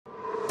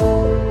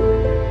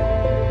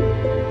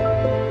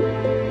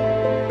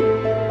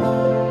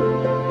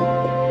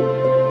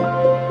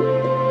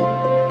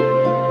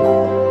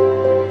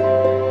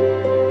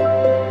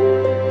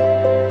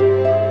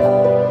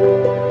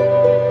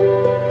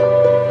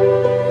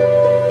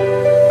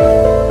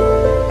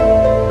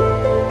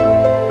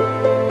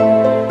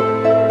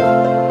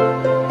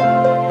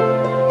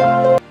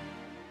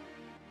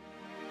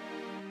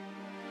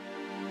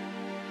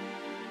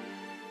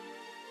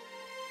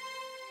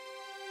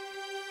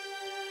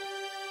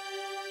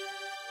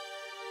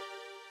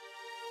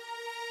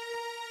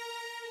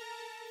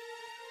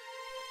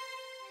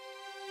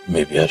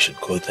Maybe I should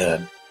go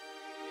there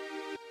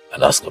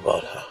and ask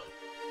about her.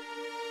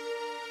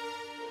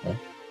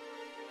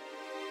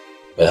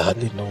 But I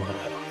hardly know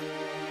her.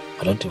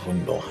 I don't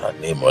even know her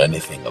name or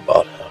anything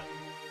about her.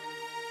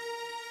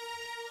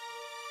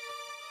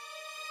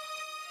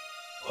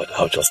 But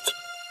I'll just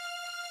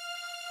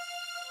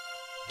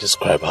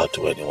describe her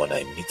to anyone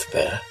I meet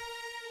there.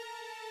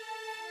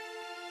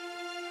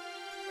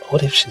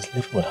 What if she's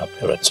living with her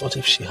parents? What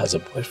if she has a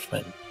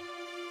boyfriend?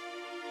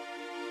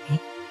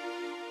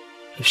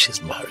 If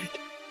she's married?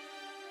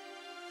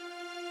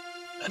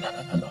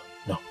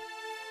 No.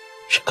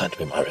 She can't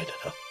be married.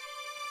 No.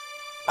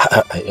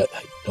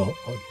 I don't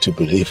want to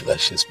believe that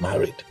she's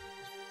married.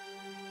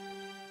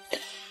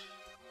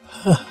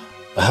 I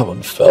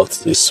haven't felt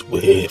this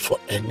way for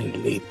any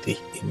lady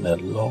in a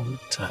long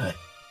time.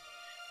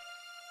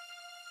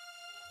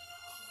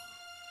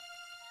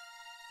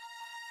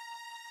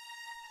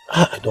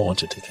 I don't want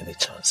to take any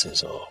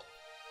chances, or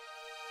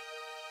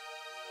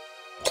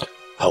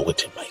I'll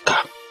wait in my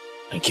car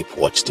and keep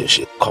watch till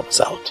she comes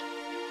out.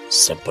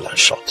 Simple and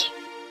short.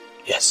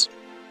 Yes,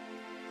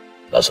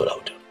 that's what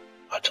I'll do.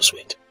 I'll just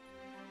wait.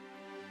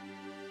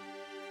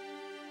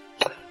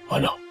 Oh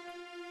no.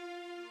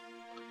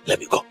 Let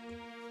me go.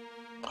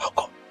 I'll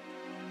go.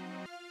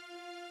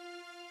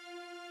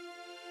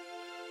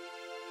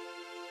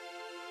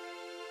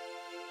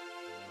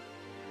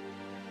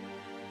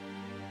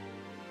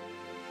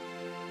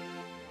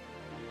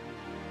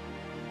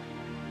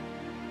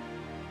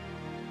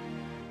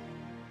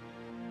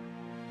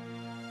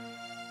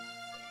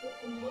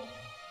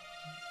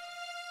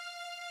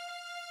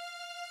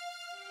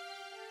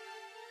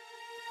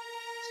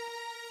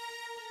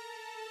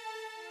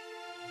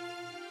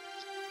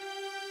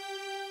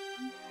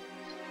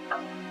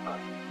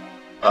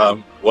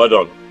 Well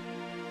done.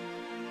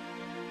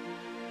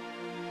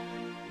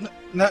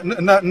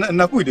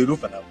 Who they do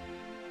for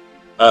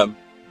now?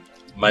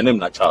 My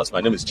name is Charles.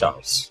 My name is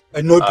Charles.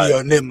 No be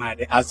your name, man.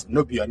 They ask,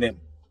 no be your name.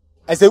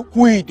 I say,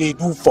 who they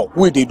do for?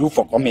 Who they do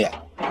for? Come here.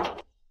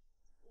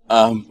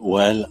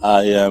 Well,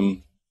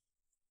 I'm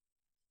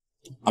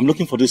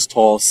looking for this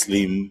tall,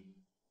 slim,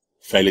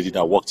 fair lady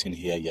that walked in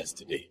here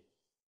yesterday.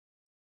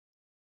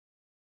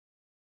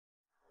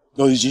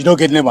 No, you don't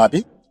get name,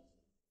 Abby?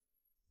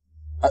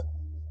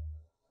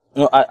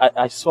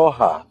 I saw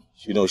her.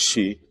 You know,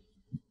 she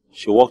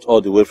walked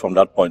all the way from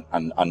that point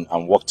and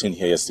walked in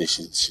here yesterday.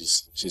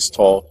 She's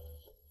tall,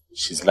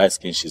 she's light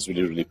skinned, she's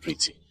really, really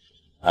pretty.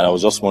 And I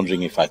was just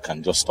wondering if I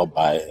can just stop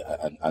by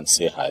and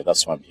say hi.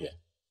 That's why I'm here.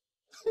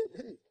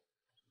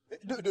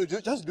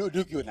 Just do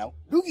you now.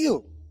 Do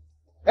you?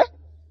 Eh?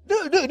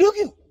 Do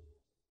you?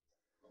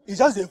 It's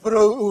just a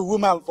pro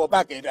woman for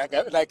back like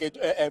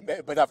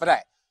a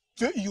butterfly.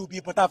 So you be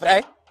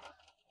butterfly?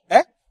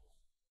 Eh?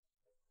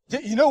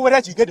 You know whether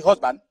you get the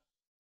husband?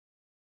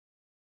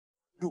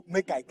 Look,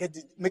 make I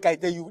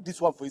tell you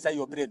this one for inside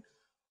your brain.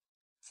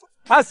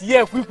 Pass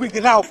here quick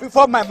now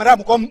before my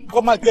madam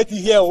come and get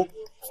you here.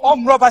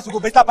 Robbers go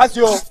better pass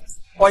you.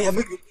 Oh yeah,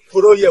 make it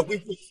follow here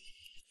quick.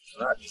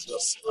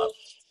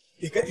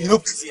 You know,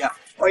 please here.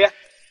 Oh yeah.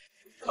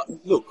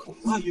 Look,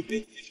 why are you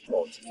being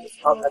difficult?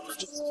 How can you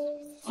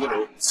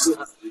just,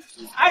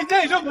 I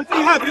tell you, don't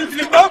see how this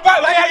is. Go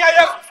back.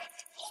 Yeah.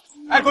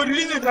 I go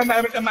release it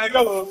from my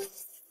girl.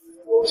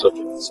 It's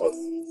okay, sorry.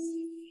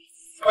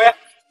 Oh yeah.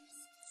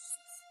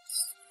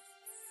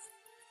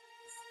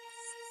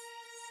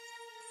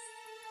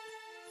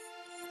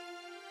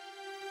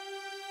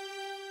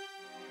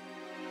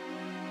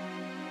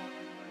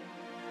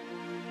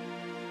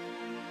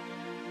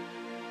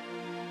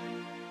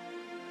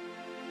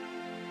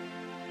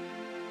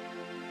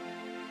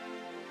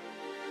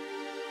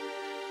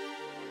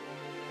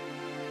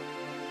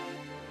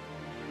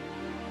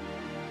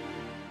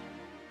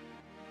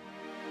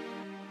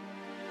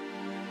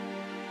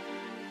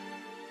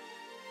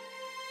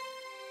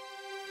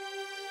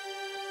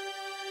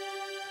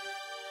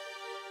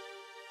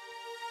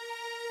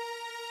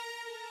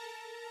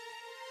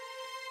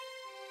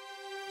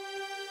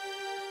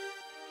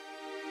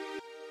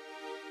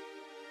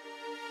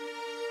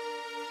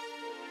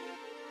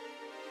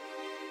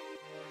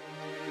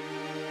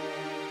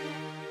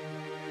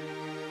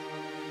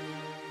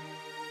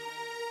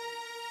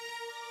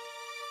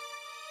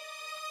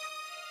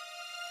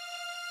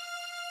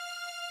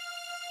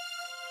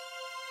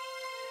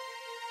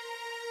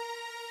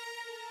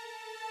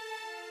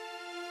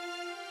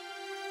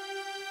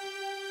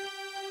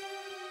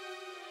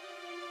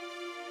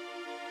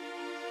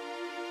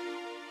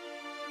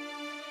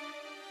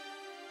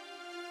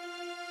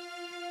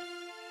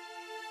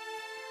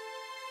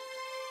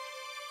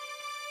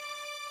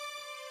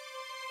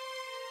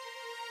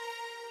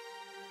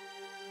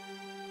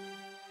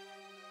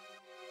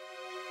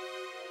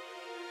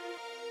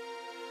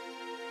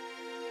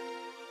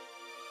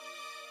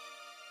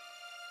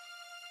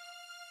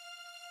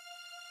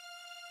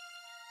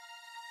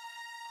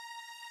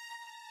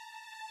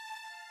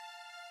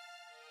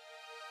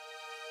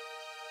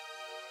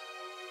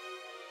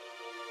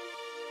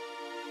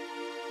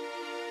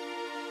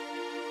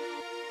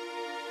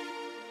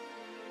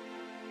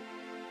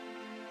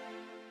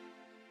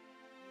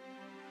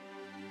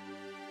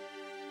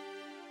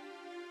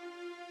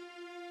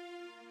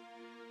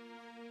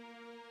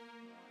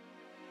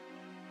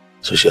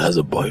 So she has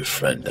a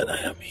boyfriend and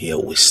I am here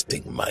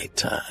wasting my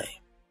time.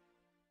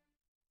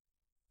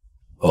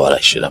 Well, I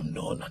should have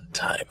known on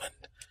time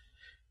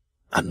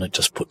and not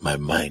just put my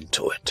mind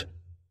to it.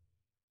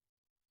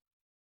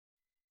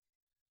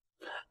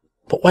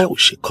 But why would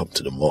she come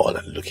to the mall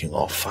and looking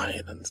all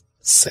fine and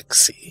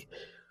sexy?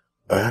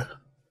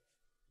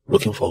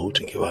 Looking for who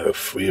to give her a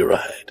free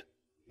ride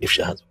if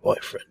she has a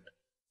boyfriend?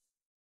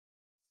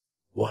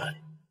 Why?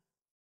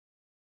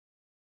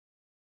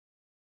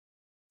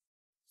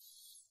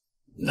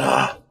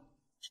 Nah,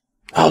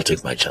 I'll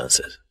take my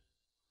chances.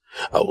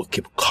 I will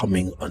keep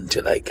coming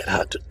until I get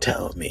her to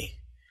tell me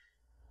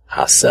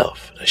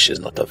herself that she's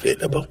not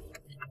available.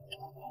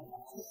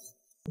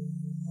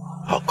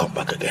 I'll come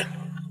back again.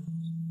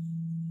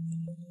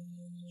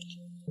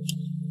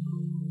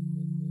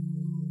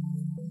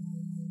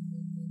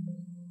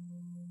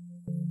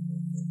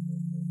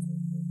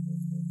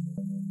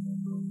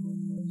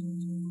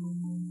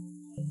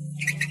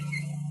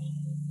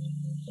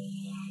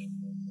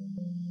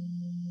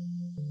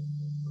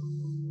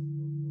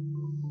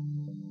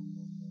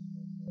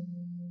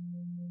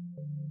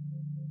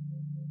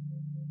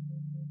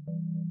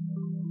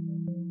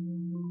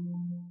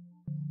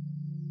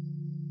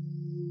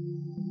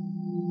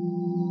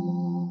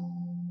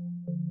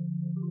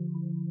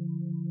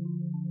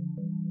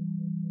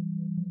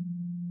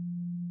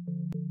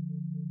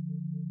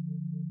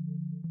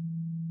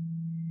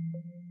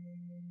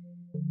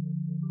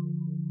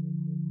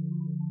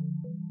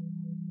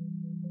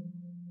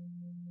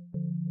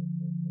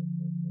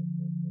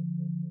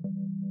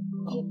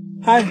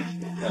 Hi.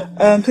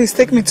 Please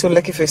take me to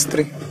Lekki Phase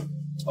 3.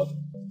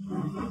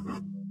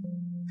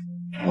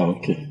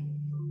 Okay.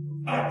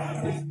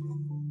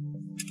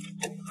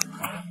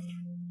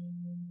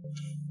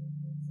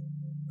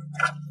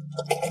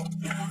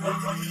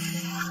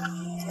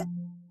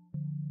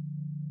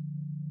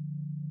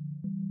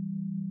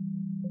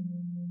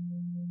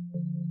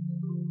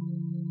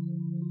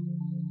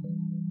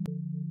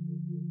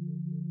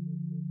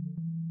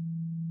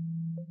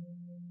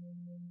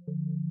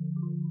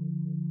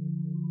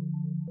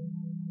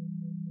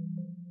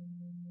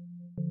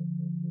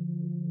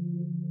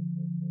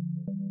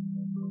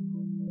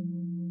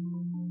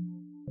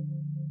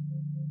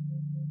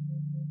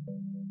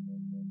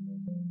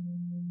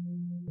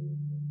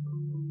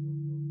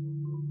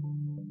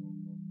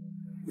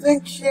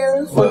 Thank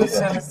you for the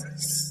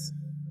services.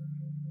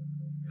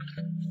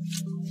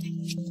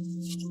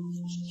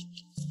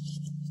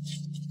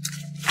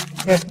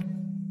 Yeah.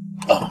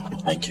 Oh,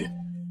 thank you.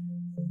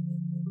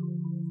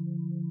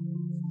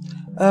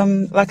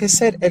 Like I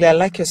said earlier, I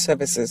like your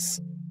services.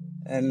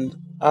 And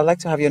I'd like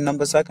to have your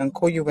number so I can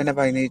call you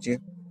whenever I need you.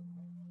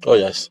 Oh,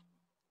 yes.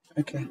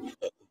 Okay.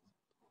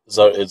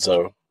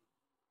 080.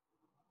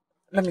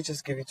 Let me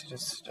just give it to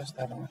just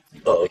that one.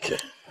 Oh, okay.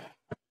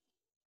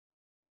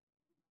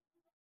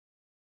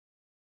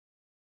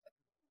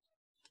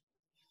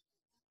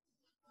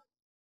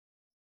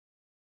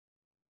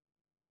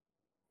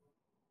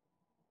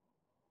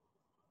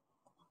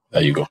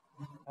 There you go.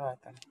 All right,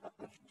 then.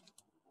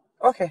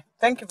 Okay,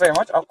 thank you very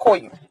much. I'll call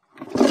you.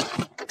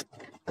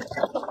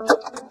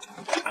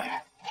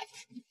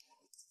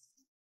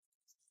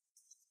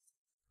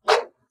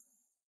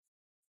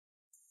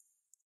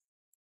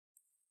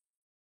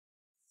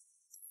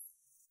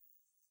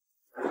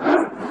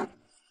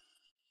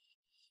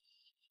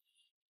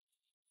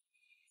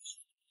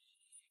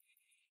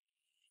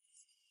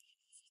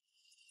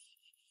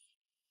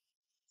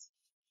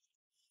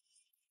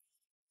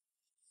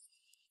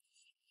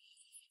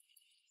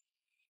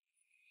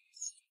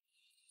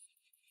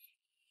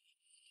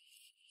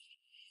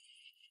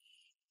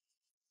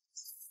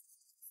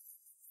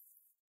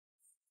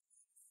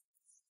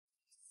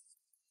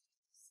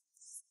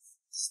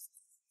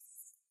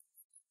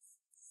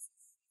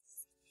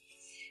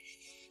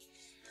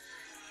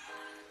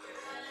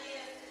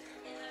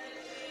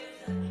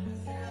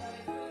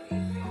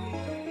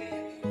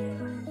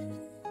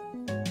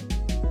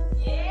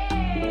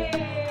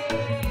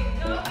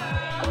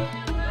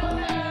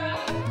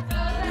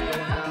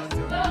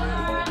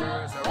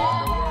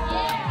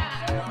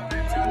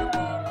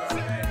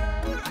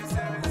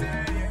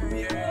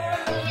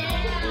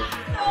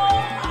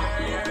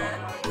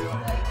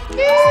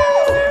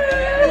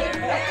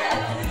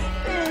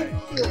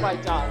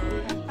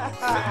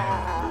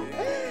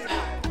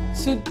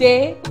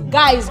 Today,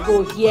 guys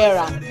go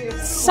here.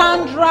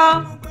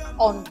 Sandra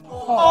on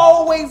point.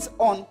 Always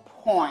on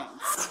point.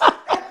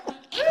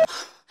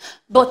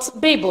 But,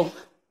 Babel,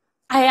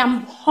 I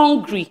am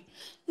hungry.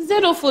 Is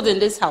there no food in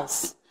this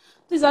house?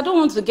 Please, I don't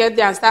want to get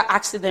there and start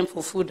asking them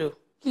for food. Though.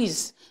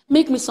 Please,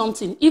 make me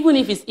something, even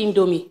if it's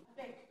Indomie.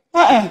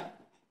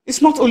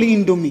 It's not only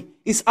Indomie,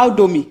 it's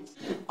Outdomie.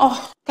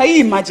 Oh. Can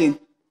you imagine?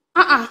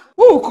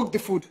 Who will cook the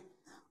food?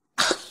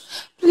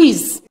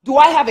 Please. Do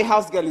I have a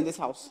house girl in this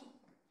house?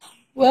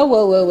 Well,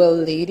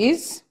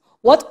 ladies.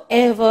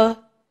 Whatever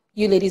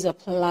you ladies are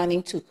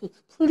planning to cook,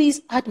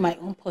 please add my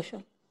own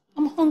portion.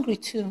 I'm hungry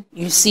too.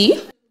 You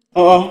see?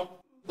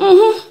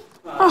 Mm-hmm.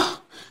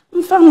 Oh,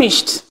 I'm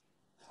famished.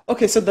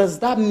 Okay, so does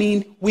that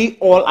mean we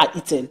all are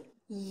eating?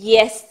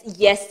 Yes.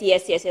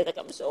 Like,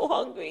 I'm so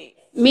hungry.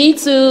 Me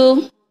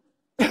too.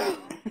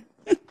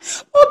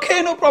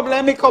 Okay, no problem.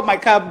 Let me call my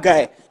cab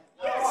guy.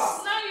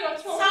 Now you're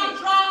talking.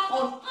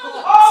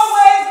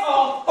 Always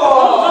on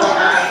call.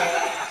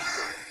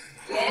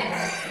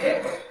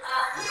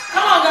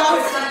 Come on,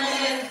 girls.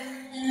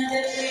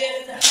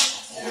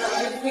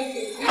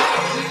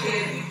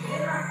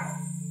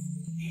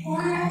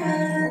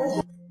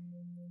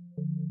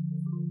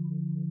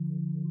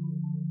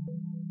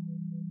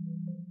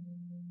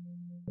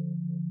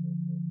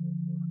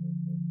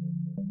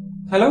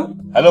 Hello?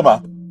 Hello, ma.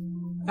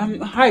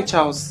 Hi,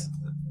 Charles.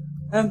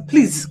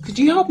 Please, could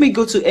you help me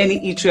go to any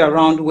eatery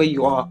around where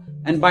you are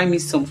and buy me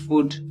some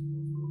food?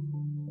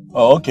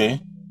 Oh,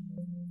 okay.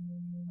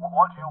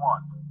 What do you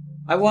want?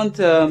 I want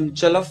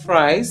jollof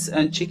rice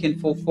and chicken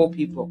for 4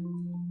 people.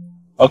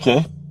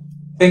 Okay.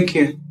 Thank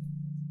you.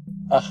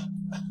 I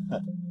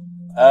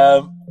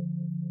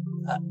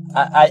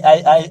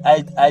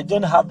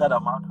don't have that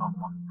amount of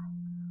money.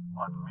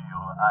 But me,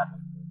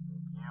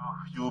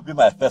 you will be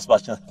my first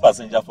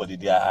passenger for the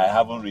day. I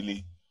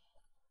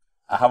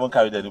haven't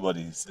carried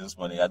anybody since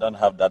morning. I don't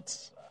have that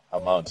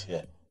amount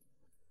here.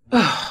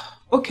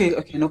 Okay,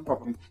 no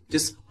problem.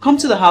 Just come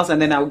to the house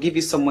and then I'll give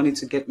you some money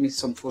to get me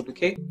some food,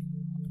 okay?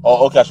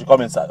 Oh, okay, I should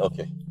come inside.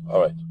 Okay,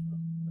 all right.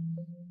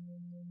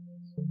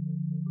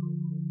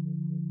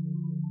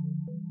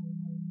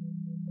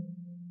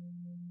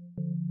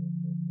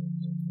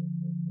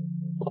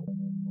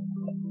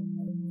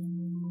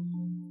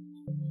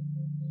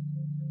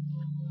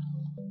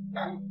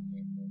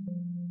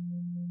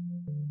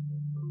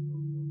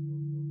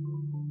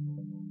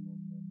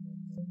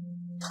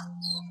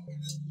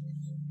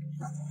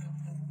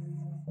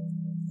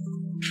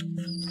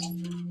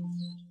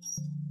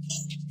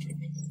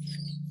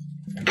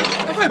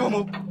 Hey,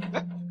 Momo.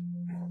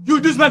 You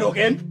this man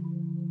again?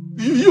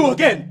 You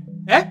again?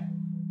 Eh?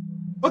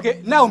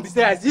 Okay, now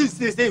Mr. As you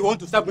say you want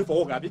to stop me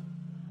for work, Abi?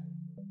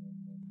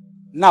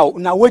 Now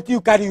what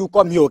you carry you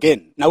come here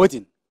again? Now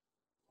waiting.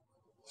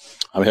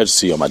 I'm here to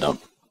see your madam.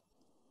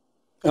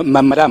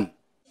 My madam.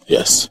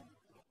 Yes.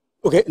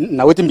 Okay,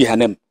 now waiting be her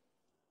name.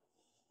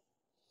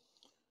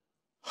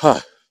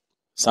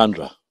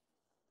 Sandra.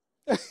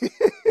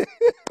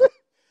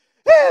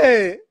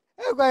 Hey,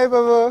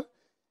 Momo.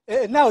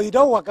 Now you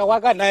don't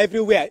waka now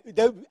everywhere.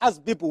 They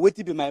ask people what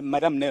to be my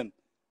madam name.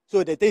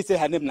 So they say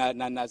her name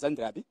na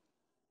Sandra. Abi?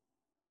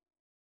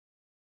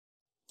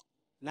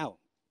 Now,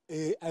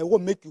 I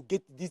won't make you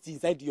get this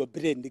inside your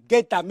brain.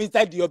 Get them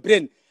inside your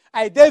brain.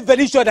 I'm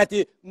very sure that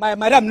my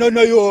madam no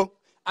know you,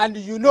 and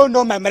you know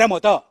my madam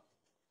at all.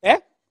 Eh?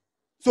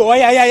 So, oh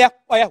yeah,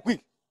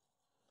 quick.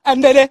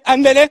 Andele.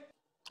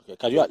 Okay,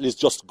 can you at least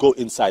just go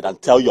inside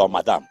and tell your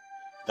madam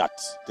that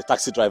the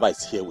taxi driver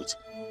is here with you?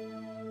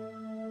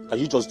 Can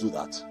you just do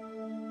that?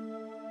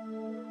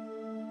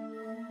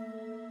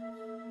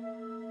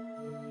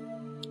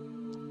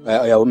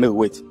 I will make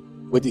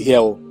wait here.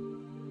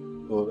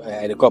 Oh,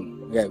 I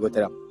come. Yeah, go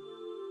tell them.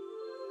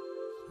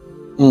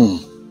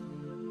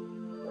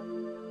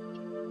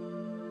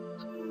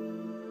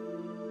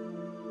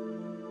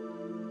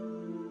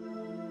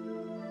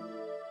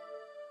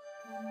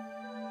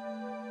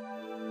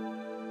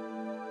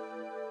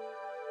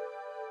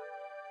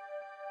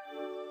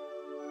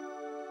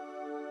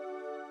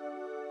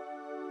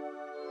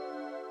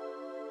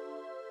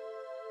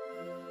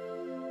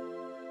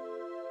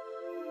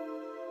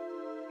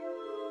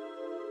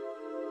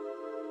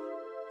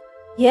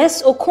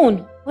 Yes,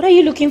 Okun. What are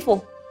you looking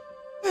for?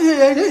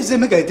 I say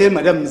make I tell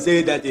madam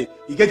say that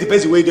he get the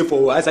best way there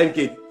for outside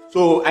gate.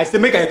 So I say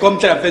make I come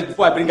tell first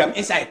before I bring him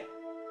inside.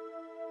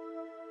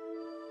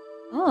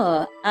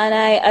 Oh, and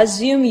I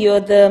assume you're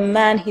the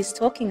man he's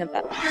talking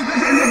about.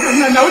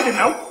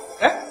 Now?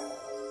 Eh?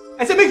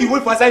 I say make you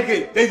wait for outside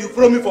gate, then you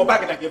throw me for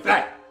back like a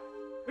fly.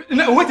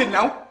 Now wait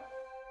now.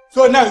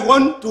 So now you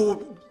want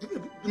to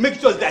make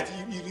sure that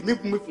you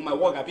remove me from my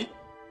work, Abi?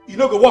 You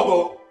know go work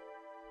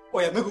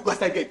or yeah, make you go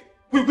outside gate.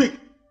 Quick.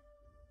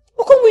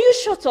 Okun, will you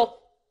shut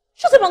up?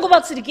 Shut up and go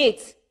back to the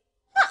gate.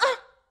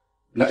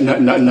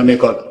 No,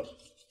 make up.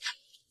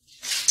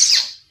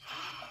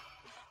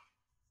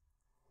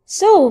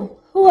 So,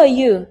 who are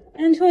you?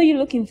 And who are you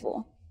looking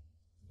for?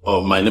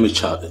 Oh, my name is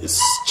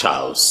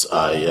Charles.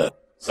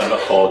 Sandra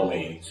called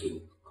me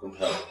to come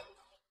help.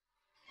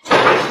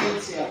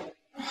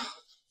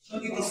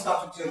 Don't even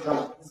start with your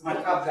job. It's my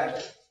cab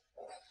guy.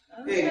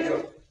 There you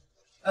go.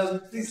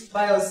 Please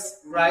buy us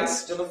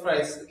rice, jollof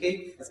rice,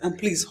 okay? And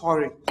please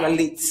hurry. You're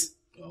late.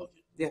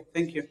 Okay. Yeah,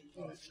 thank you.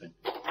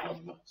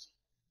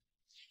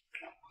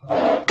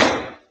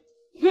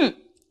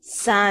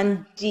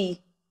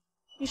 Sandy.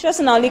 You sure it's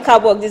not only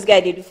cab work this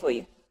guy did do for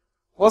you?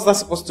 What's that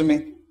supposed to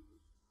mean?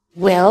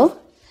 Well,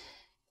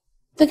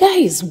 the guy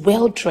is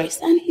well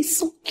dressed and he's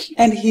so cute.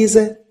 And he's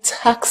a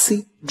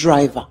taxi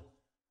driver.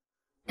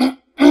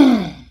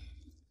 An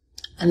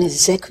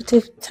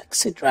executive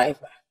taxi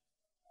driver.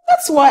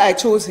 That's why I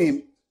chose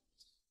him.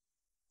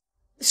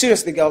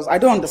 Seriously, girls, I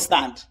don't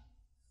understand.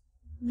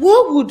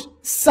 What would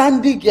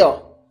Sandy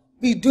girl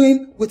be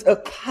doing with a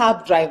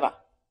cab driver?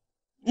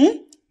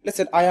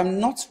 Listen, I am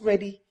not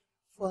ready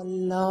for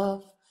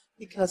love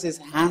because he's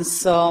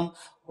handsome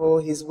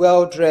or he's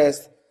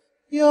well-dressed.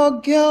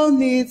 Your girl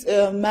needs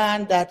a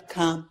man that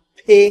can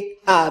pay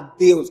her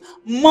bills.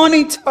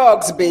 Money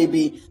talks,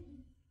 baby.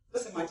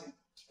 Listen, Martin,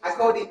 I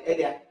called him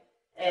earlier,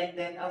 and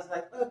then I was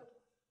like, oh,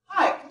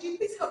 hi, could you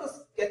please help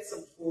us get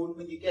some food?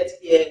 When you get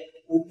here,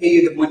 we'll pay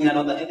you the money and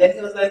all that. And then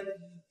he was like,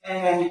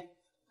 I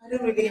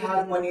don't really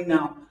have money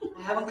now.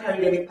 I haven't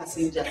carried any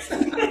passengers. Is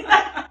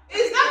that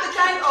the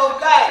kind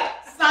of guy,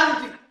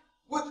 Sandy?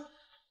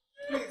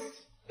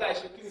 Please,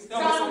 guys, please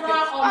tell me something. I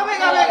beg.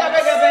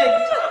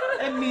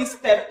 Let me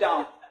step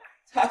down.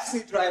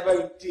 Taxi driver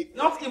indeed.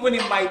 Not even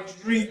in my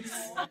dreams.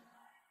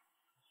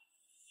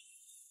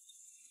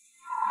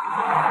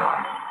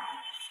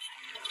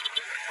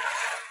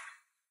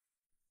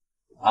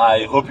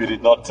 I hope you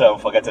did not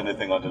forget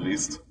anything on the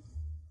list.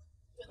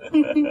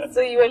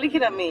 So you were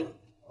looking at me?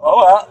 Oh,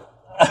 well,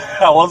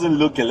 I wasn't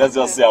looking. Let's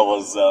just say I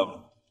was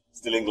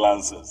stealing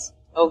glances.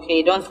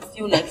 Okay, don't see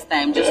you next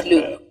time. Just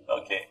look.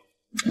 Okay,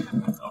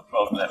 no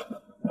problem.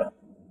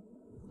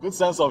 Good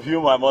sense of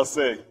humor, I must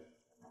say.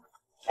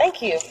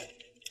 Thank you.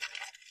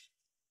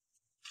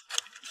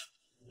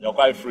 You're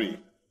quite free.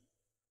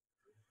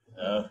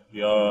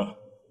 You're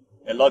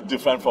a lot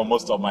different from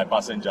most of my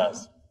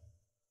passengers.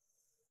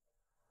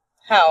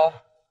 How?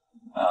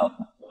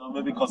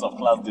 Maybe because of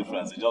class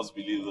difference. They just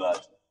believe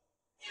that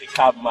a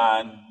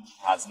cabman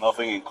has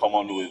nothing in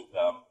common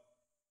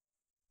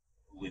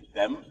with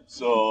them.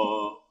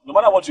 So no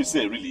matter what you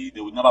say, really, they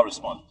will never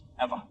respond,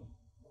 ever.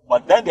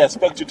 But then they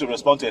expect you to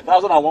respond to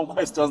 1,001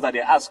 questions that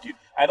they ask you.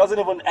 And it doesn't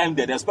even end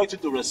there. They expect you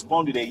to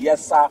respond with a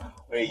yes sir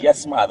or a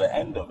yes ma'am at the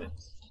end of it.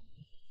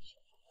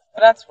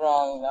 But that's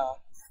wrong now.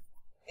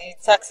 The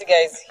taxi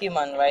guy is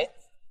human, right?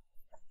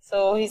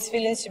 So his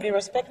feelings should be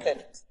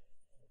respected.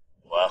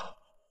 Well,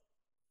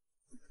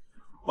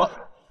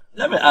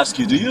 let me ask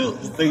you, do you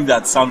think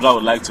that Sandra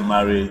would like to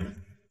marry,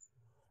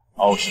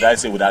 or should I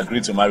say would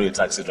agree to marry a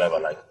taxi driver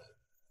like me?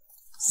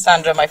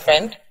 Sandra, my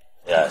friend?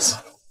 Yes.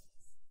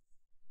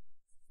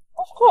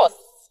 Of course.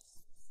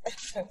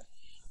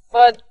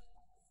 But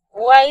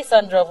why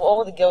Sandra of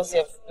all the girls you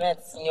have met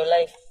in your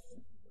life?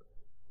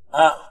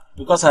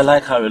 Because I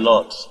like her a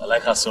lot. I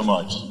like her so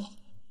much.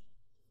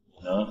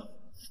 You know?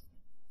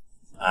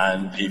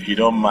 And if you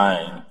don't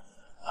mind,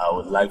 I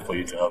would like for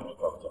you to help me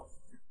talk to her.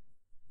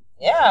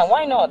 Yeah,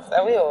 why not?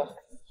 I will.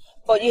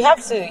 But you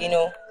have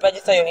to,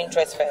 register your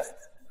interest first.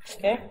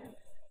 Okay?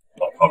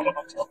 No problem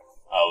at all.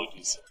 I will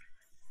do so.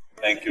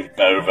 Thank you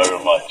very, very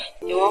much.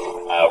 You're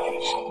welcome. I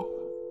appreciate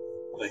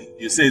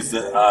it. You say it's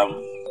the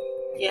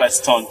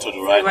first turn to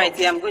the right? Right,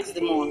 yeah, I'm going to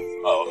the mall.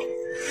 Oh, okay.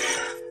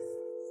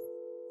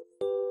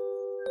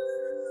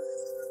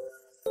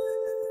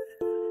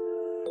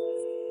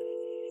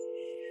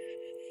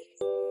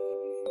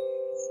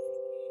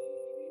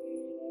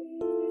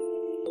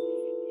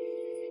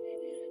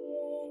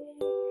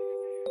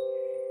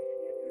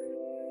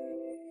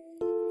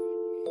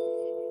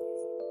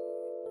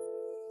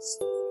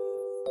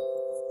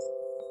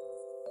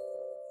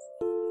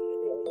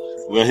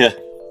 We're here.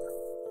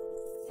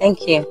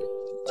 Thank you.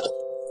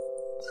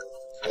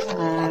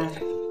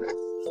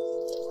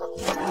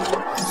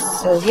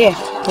 So here,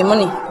 your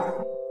money.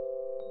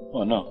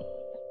 Oh, no.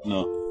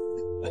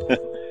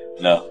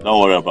 No, don't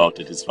worry about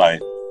it. It's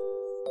fine.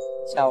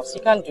 Charles,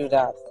 you can't do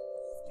that.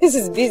 This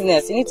is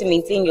business. You need to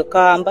maintain your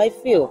car and buy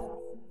fuel.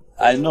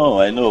 I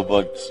know,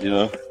 but,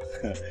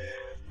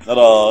 not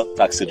all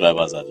taxi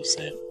drivers are the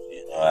same,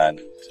 and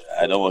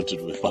I don't want to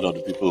be one of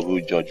the people who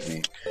judge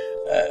me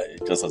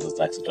just as a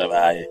taxi driver.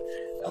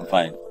 I'm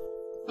fine.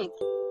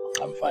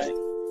 I'm fine.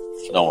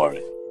 Don't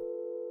worry.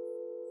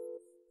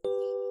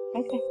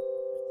 Okay.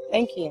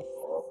 Thank you.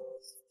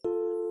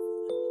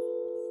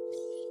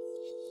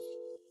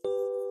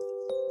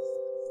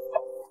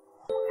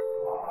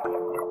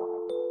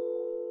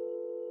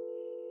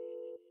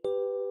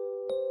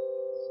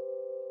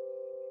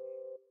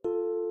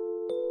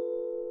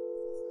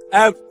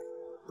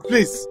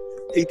 Please,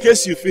 in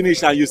case you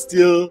finish and you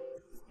still,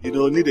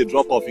 need a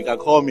drop-off, you can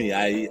call me.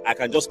 I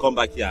can just come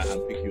back here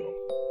and pick you up.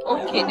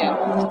 Okay, then.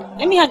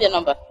 Let me have your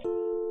number.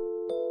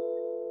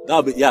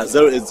 That'll be,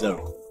 080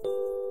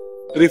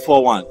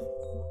 341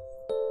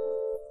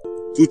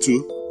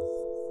 22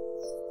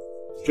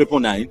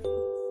 999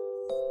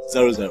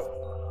 00.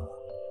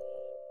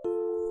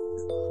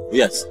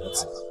 Yes,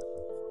 that's it.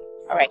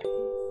 All right.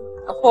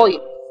 I'll call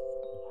you.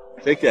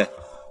 Take care.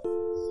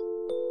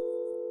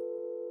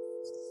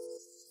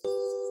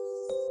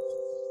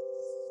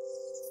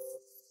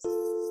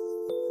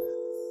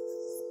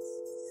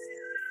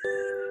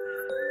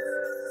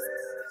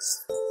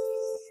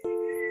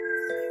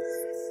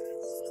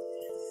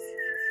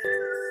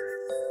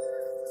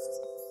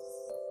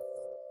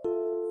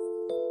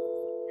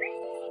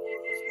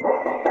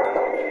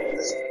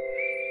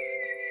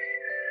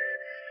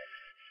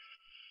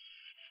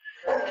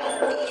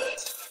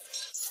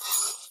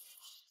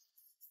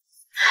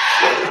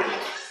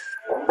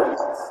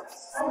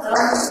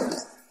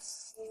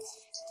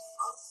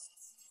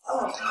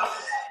 Okay.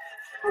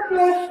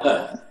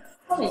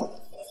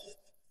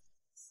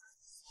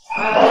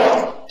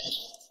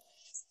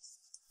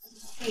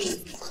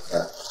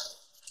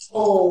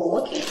 Oh,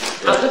 okay.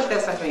 I'll just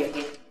test for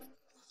you.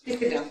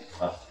 Take it down.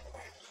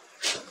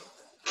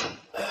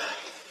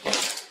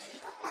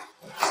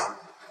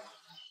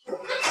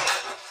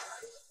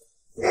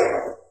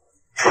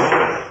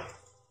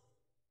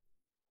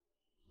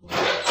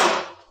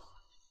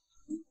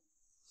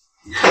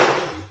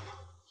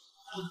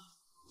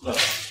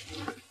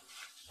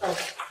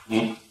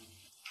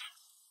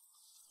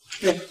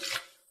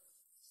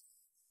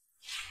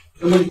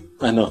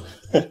 I know.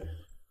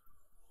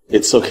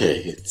 It's okay.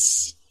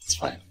 It's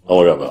fine. Don't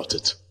worry about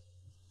it.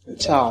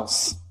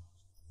 Charles,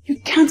 you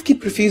can't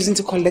keep refusing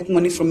to collect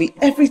money from me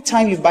every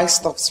time you buy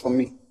stuffs for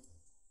me.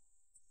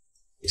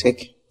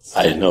 Take.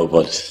 I know,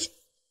 but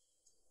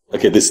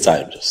okay, this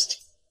time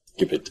just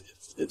keep it.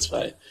 It's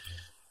fine.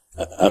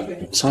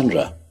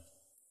 Sandra,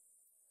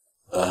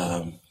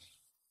 there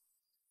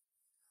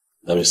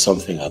is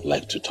something I'd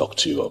like to talk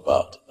to you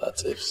about.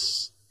 That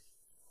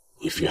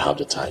if you have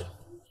the time.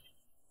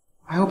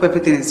 I hope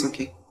everything is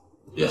okay.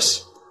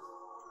 Yes.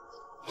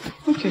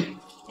 Okay.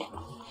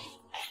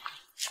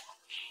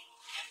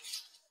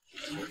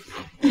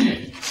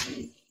 You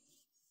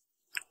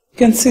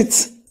can sit.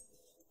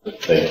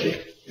 Thank you.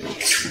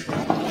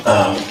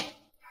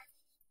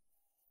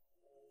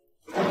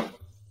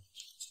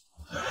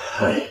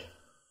 Hi.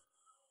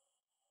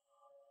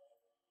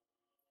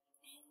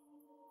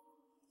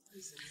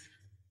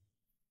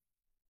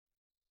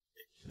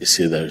 You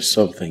see, there is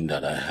something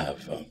that I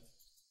have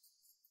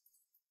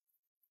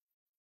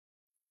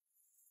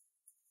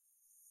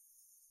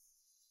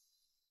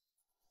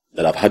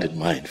that I've had in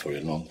mind for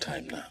a long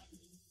time now.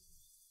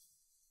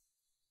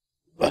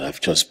 But I've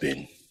just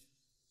been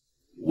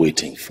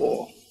waiting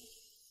for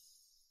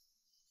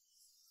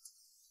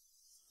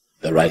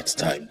the right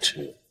time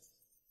to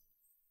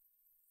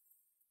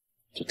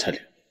tell you.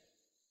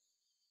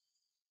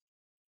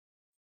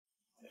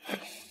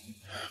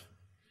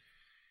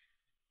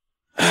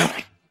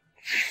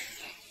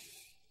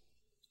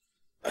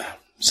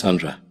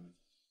 Sandra,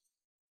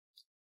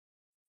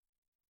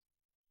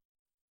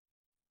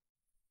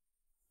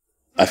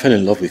 I fell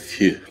in love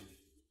with you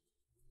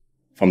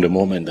from the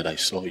moment that I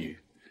saw you.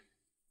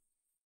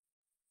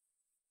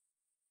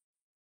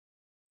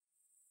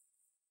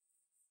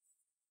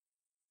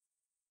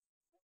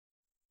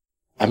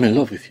 I'm in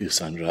love with you,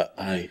 Sandra.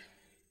 I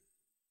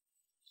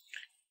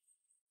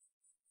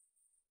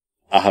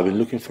have been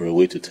looking for a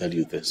way to tell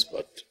you this,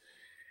 but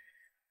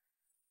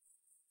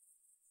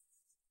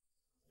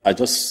I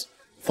just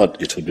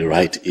thought it would be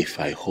right if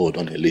I hold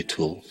on a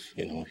little,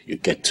 you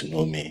get to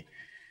know me,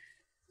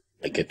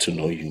 I get to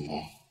know you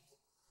more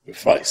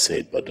before I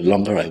say it. But the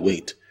longer I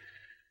wait,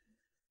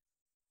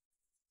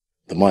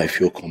 the more I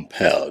feel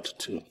compelled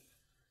to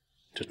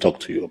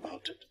talk to you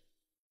about it.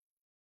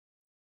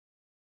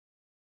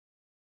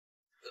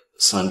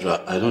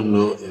 Sandra, I don't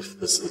know if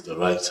this is the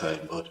right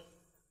time, but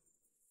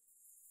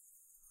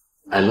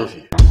I love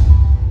you.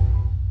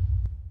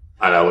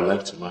 And I would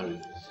like to marry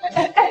you.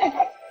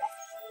 Are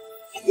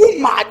you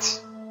mad?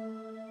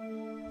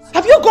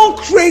 Have you gone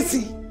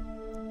crazy?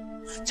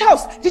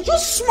 Charles, did you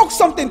smoke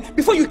something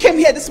before you came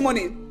here this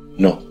morning?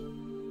 No.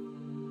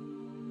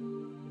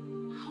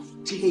 How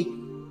dare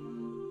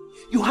you?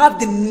 You have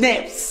the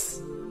nerves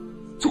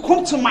to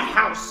come to my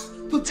house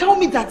to tell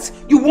me that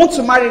you want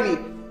to marry me.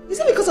 Is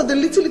it because of the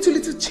little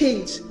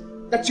change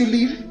that you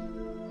leave? Take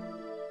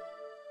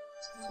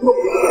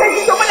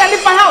your money and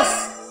leave my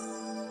house.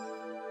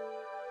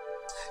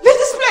 Leave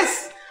this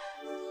place.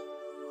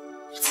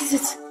 What is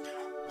it?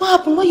 What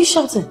happened? Why are you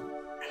shouting? Can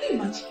you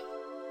imagine?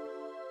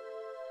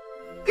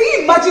 Can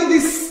you imagine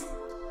this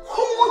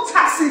common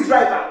taxi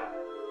driver?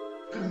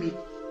 Look at me,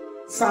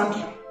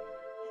 Sandra.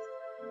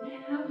 I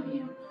love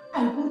you. I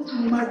want to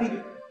marry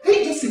you. Can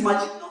you just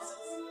imagine?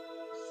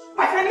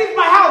 I can leave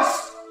my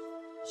house.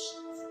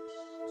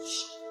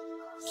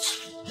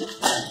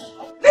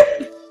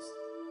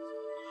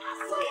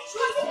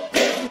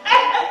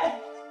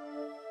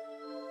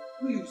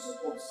 Who are you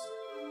supposed?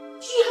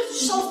 You have to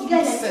shout the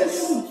guy like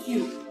this with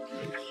you.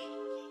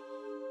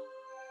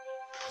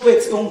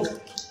 Wait, don't go.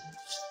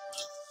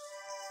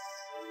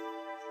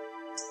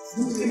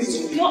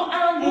 Your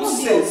arm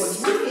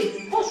Nonsense.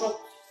 What's wrong?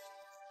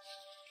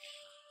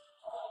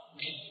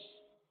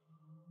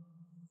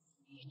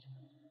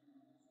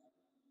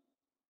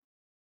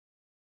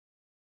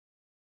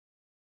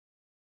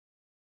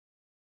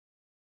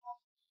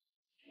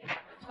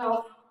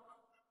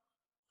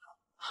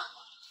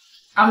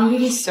 I'm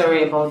really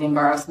sorry about the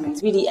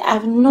embarrassment. Really,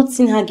 I've not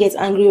seen her get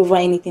angry over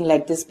anything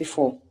like this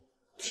before.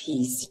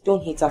 Please,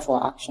 don't hate her for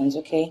her actions,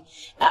 okay?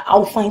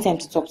 I'll find time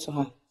to talk to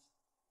her.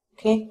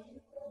 Okay?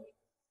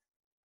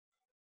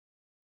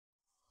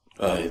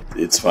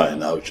 It's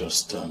fine. I'll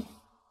just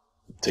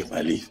take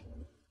my leave.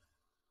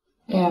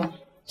 Yeah.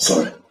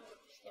 Sorry.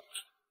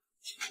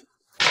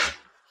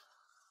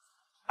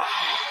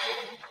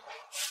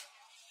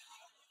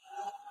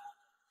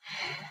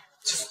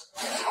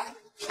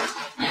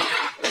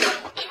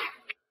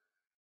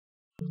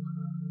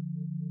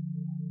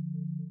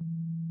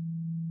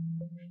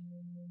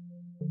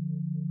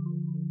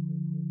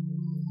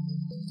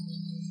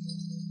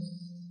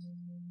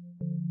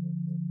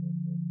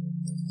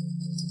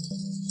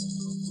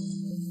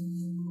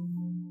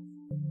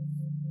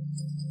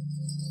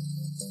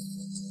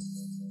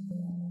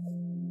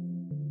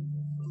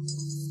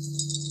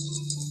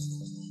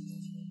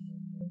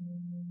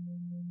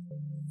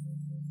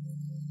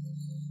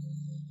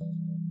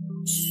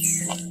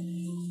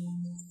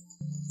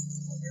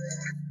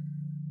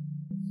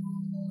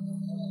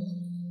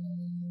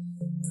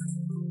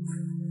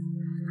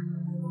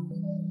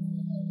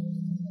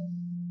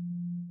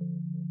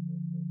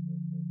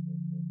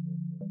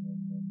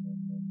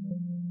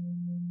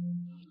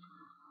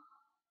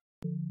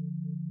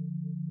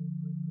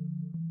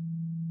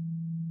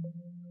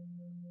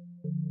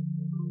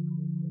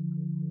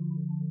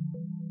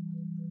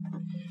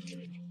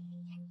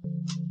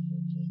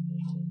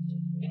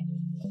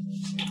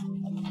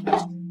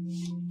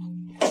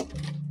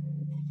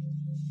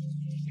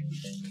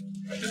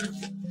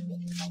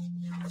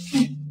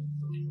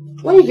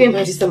 Where are you going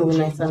by this time of the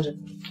night, Sandra?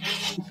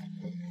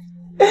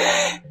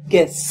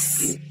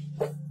 Guess.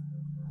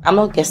 I'm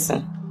not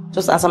guessing.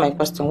 Just answer my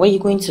question. Where are you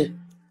going to?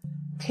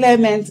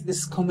 Clement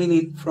is coming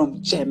in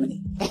from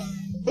Germany.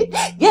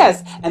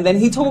 Yes, and then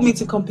he told me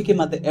to come pick him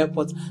at the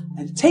airport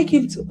and take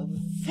him to a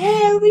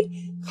very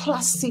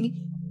classy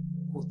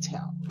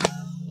hotel.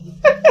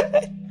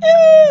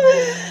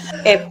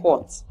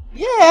 Airport?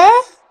 Yeah.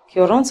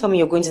 Okay, don't tell me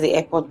you're going to the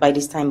airport by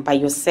this time by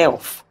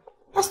yourself.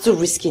 That's too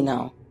risky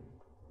now.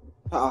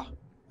 I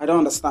don't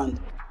understand.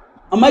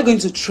 Am I going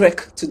to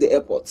trek to the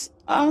airport?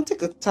 I'll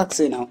take a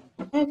taxi now.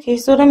 Okay,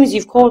 so that means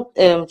you've called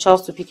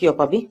Charles to pick you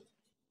up, Abby?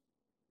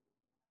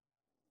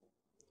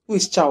 Who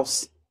is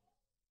Charles?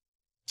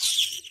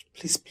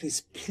 Please,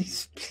 please,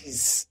 please,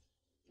 please.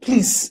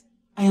 Please.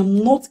 I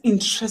am not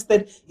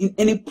interested in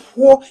any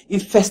poor,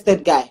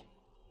 infested guy.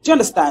 Do you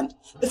understand?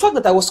 The fact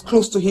that I was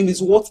close to him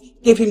is what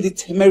gave him the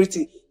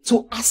temerity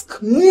to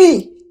ask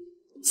me,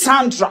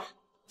 Sandra,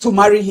 to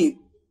marry him.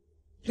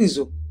 Please,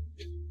 oh.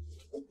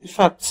 In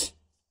fact,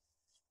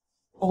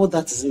 all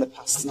that is in the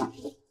past now.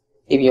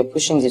 Baby, you're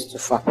pushing this too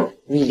far.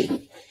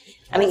 Really.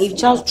 I mean, if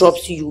Charles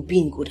drops you, you'll be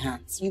in good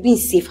hands. You'll be in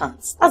safe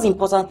hands. That's the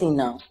important thing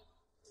now.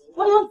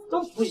 Why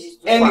don't push this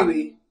too far?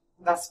 Anyway,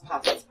 that's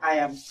past. I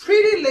am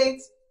pretty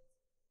late.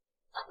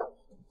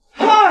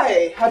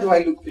 Hi! How do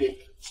I look, babe?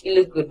 You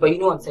look good, but you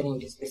know what I'm telling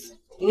you this. Listen.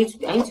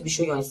 I need to be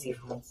sure you're in safe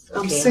hands. Okay?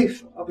 I'm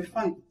safe. I'll be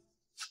fine.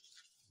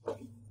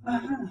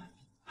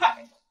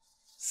 Hi!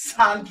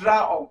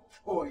 Sandra on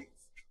point.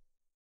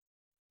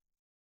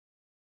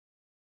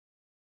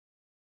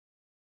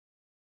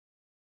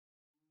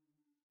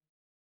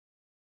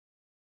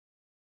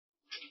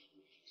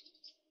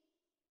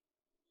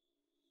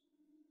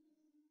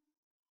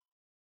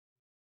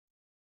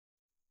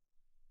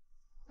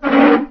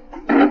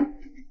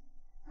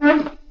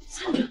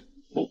 Sandra!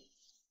 Are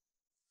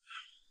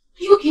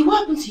you okay? What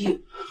happened to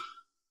you?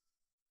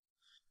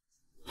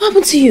 What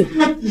happened to you?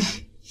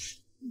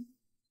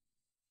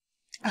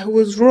 I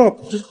was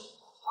robbed. Are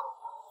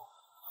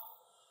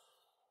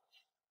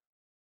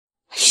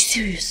you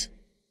serious?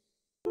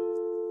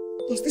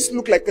 Does this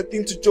look like a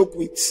thing to joke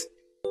with?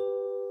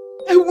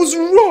 I was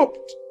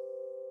robbed.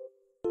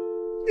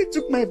 They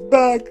took my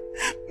bag,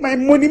 my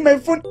money, my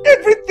phone,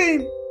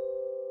 everything.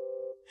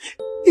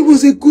 It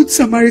was a good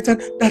Samaritan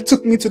that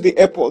took me to the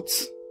airport.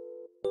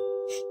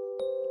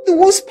 The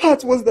worst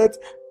part was that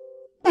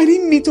I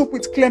didn't meet up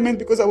with Clement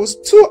because I was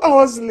 2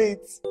 hours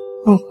late.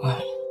 Oh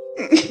God.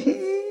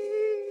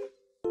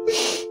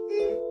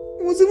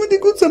 It was even the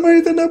good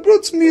Samaritan that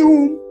brought me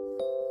home.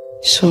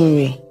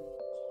 Sorry.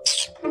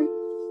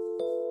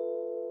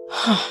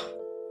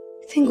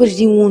 Thank God he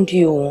didn't wound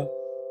you.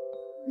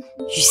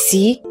 You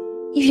see?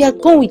 If you had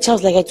gone with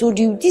Charles like I told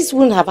you, this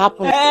wouldn't have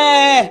happened.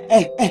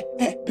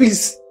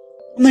 Please.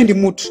 I'm not in the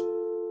mood.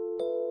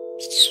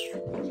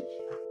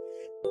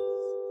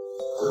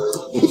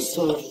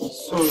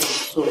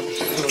 Sorry.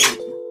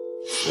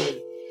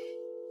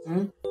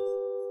 Hmm?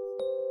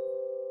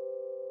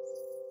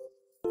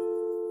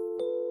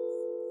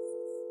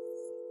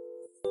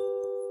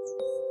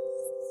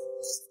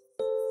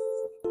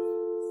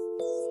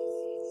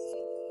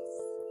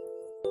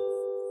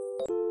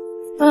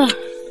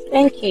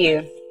 Thank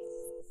you.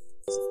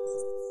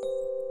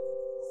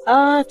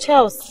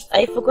 Charles,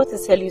 I forgot to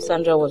tell you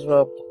Sandra was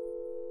robbed.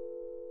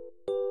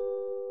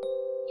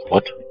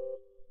 What?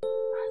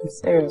 I'm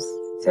serious.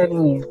 I'm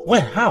telling you.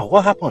 When? How?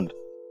 What happened?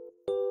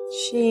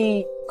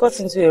 She got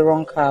into a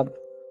wrong cab.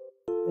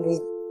 The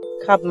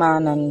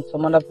cabman and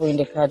some other people in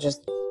the car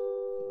just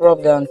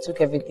robbed her and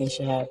took everything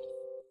she had.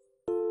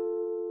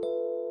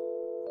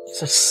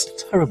 This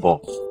is terrible.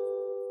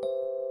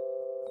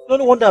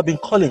 No wonder I've been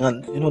calling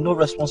and, no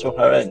response from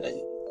her end.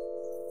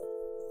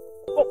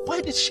 But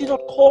why did she not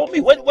call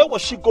me? Where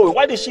was she going?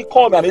 Why did she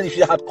call me? I mean, if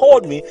she had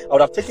called me, I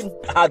would have taken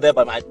her there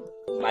by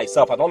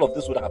myself and all of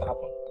this would have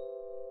happened.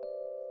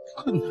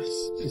 Goodness,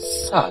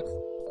 it's sad.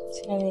 I'm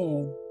telling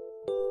you.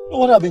 No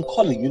wonder I've been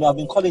calling. I've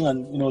been calling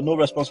and, no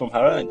response from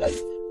her end. I've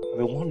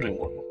been wondering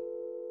what.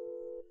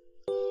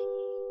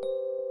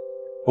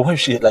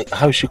 But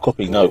how is she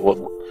coping now?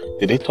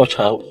 Did they touch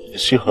her?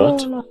 Is she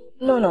hurt?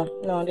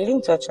 No, they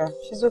didn't touch her.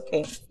 She's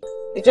okay.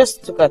 They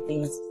just took her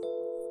things.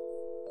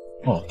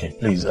 Oh, okay.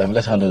 Please,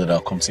 let her know that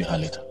I'll come see her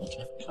later.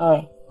 Okay.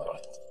 Alright.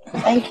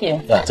 Thank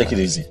you. Yeah, take it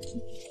easy.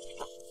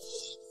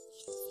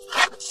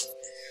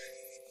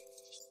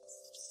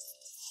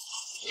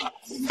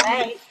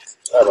 Bye.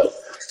 Bye-bye.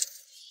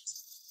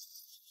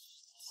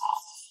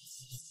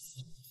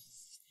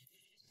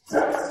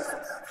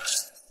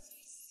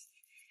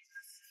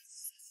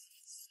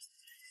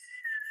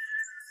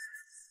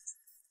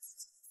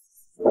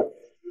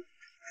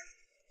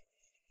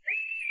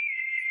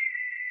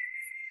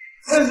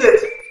 What is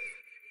it?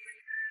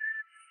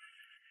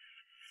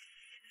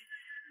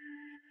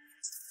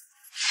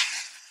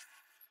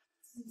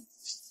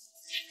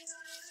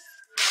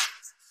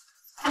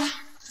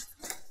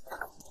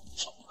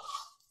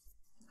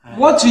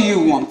 What do you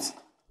want?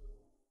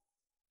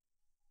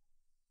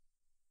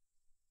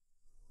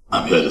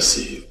 I'm here to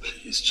see you,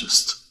 please.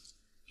 Just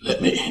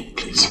let me in,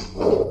 please.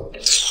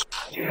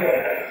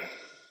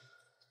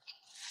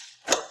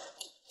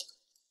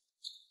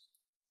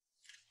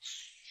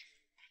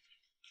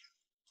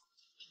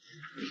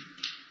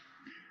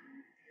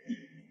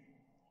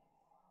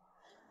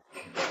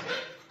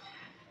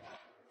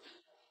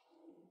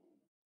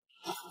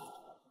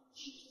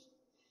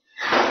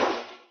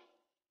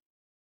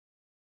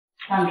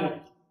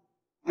 Sandra.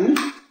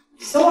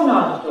 Someone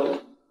at the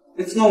door.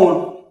 It's no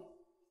one.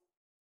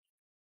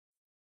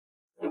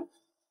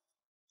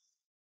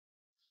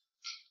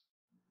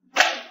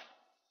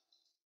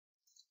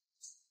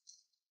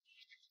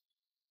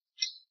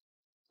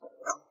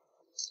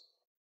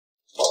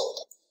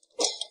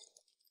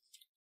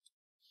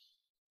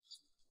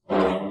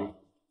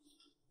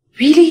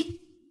 Really?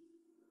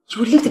 You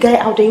would leave the guy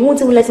out there. You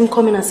won't even let him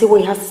come in and say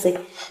what he has to say.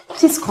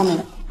 Please come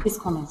in. Please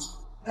come in.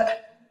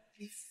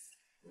 If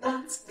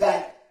that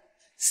guy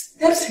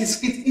steps his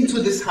feet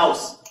into this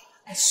house,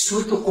 I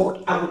swear to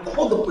God, I will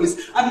call the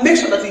police and make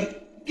sure that he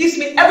gives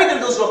me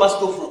everything those robbers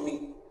stole from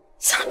me.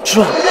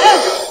 Sandra!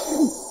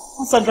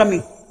 What Sandra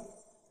mean?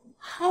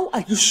 How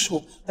are you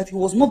sure that he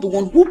was not the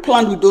one who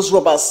planned with those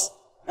robbers?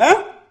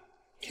 Huh?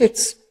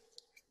 Kate,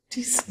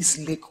 this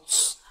is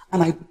Lagos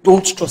and I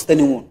don't trust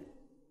anyone.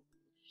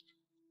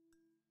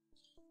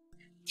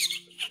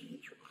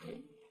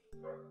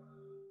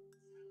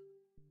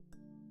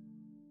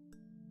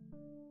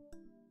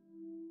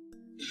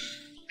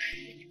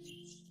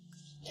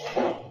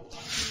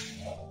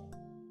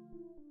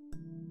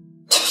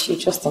 You're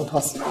just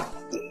impossible.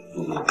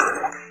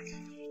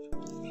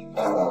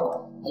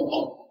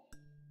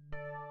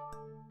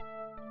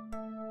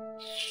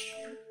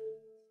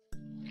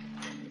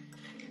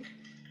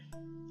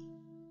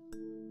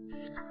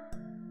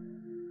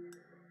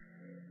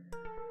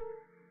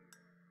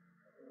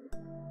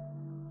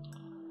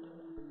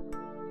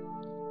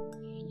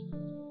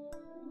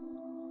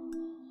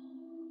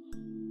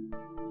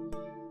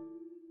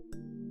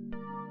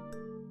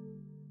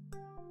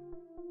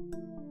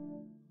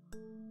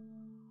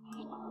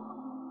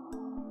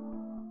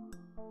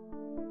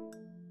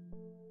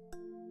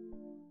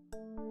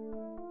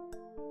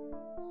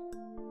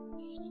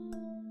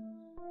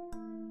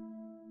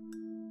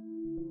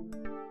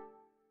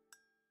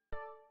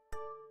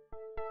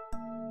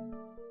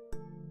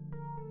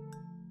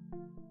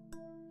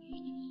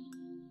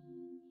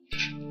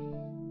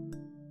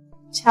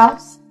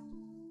 Charles?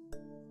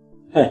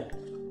 Hey.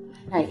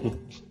 Hi.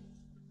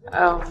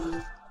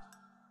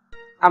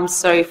 I'm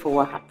sorry for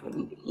what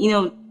happened. You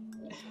know,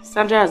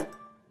 Sandra has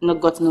not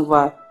gotten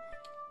over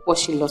what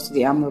she lost to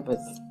the arm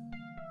robbers.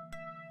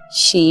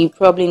 She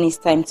probably needs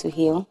time to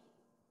heal.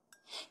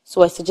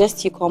 So I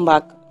suggest you come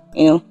back,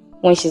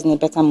 when she's in a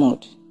better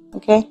mood.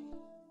 Okay?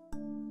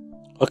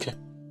 Okay.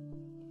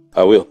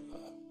 I will.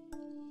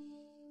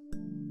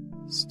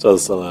 It's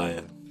just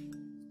that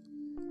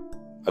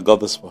I got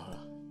this for her.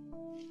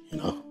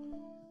 And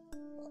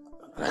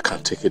I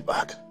can't take it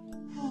back.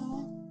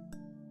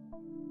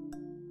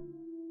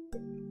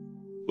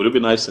 Would it be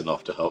nice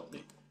enough to help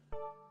me?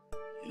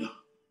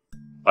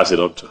 Pass it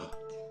on to her.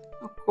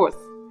 Of course.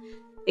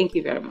 Thank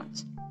you very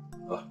much.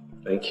 Oh,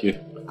 thank you.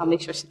 I'll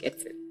make sure she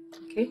gets it.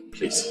 Okay?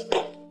 Please.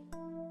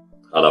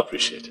 I'll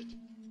appreciate it.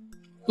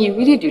 You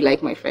really do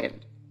like my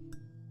friend.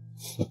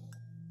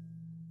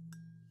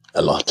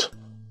 A lot.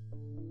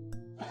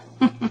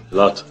 A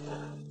lot.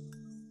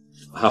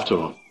 I have to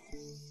run.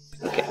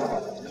 Okay.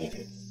 Thank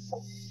you.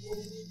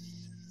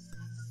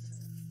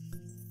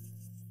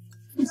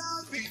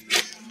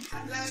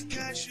 Like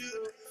I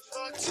should,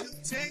 but you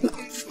take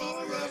me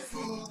for a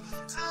fool.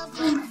 I'm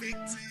a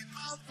victim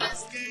of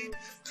this game.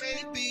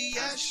 Maybe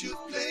I should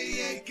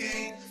play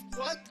again.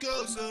 What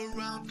goes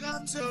around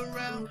comes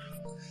around,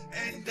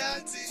 and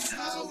that is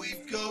how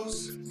it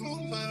goes.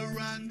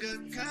 Boomerang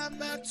and come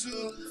back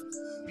to.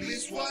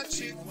 Please watch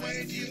it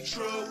when you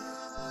throw.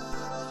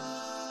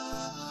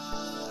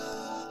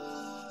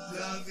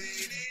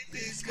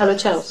 Hello,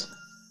 Charles.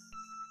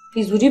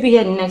 Please, would you be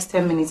here in the next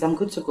 10 minutes? I'm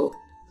good to go.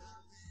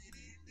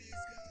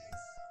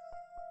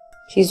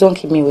 Please don't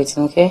keep me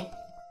waiting, okay?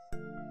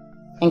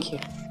 Thank you.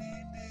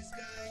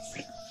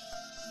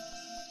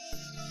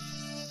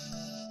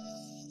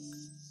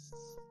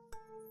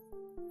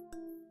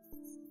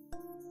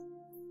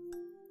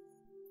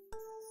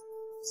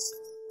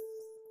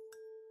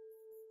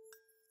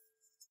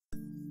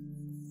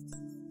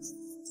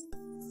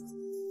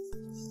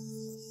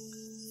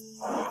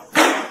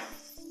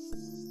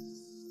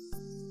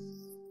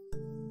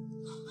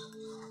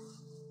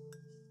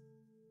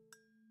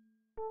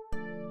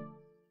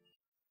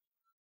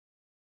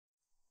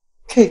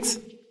 Kate,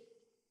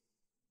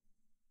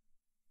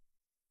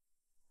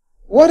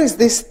 what is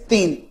this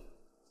thing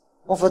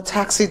of a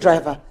taxi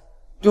driver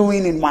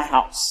doing in my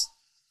house?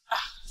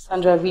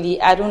 Sandra, really,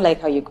 I don't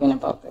like how you're going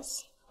about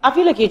this. I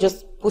feel like you're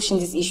just pushing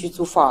this issue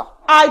too far.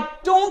 I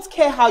don't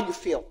care how you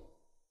feel.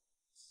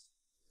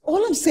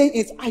 All I'm saying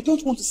is I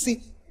don't want to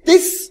see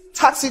this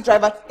taxi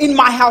driver in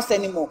my house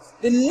anymore.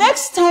 The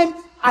next time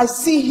I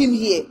see him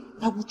here,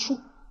 I will throw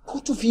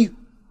both of you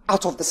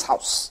out of this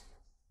house.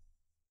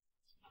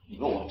 You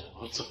know what?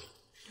 Outside.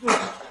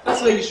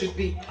 That's where you should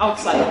be,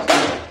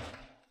 outside.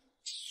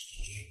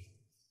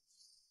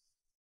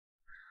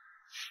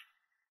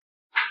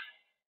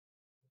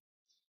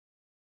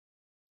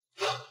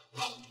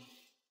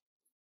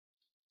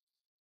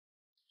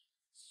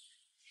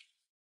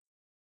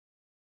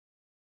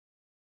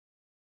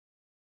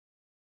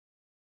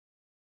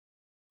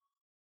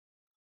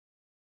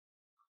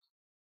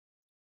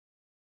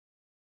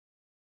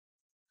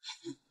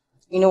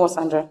 You know what,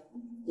 Sandra?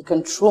 You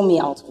can throw me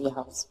out of your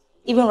house,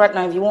 even right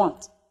now if you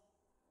want.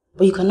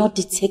 But you cannot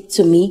dictate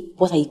to me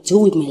what I do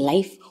with my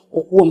life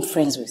or who I'm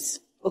friends with.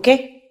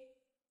 Okay?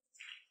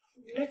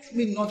 Let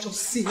me not just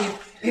see him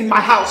in my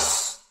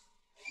house.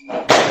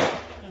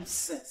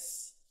 Nonsense.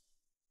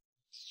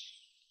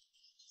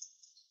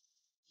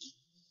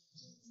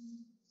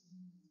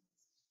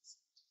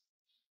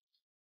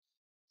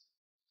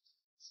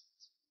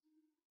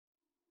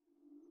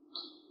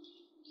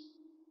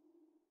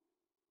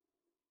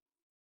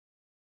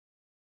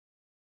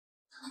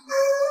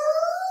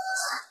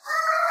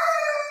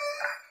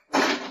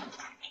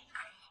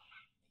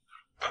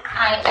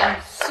 I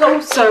am so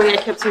sorry I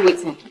kept you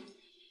waiting.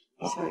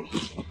 Sorry.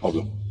 No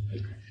problem.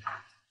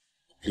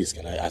 Please,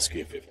 can I ask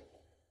you a favor?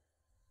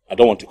 I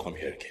don't want to come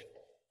here again.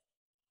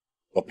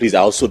 But please, I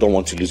also don't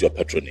want to lose your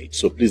patronage.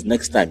 So please,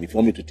 next time, if you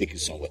want me to take you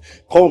somewhere,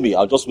 call me.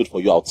 I'll just wait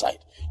for you outside.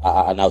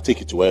 And I'll take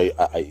you to where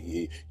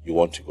you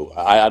want to go.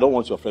 I don't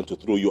want your friend to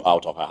throw you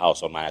out of her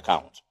house on my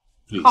account.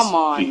 Please. Come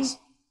on. Please.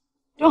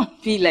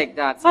 Don't be like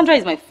that. Sandra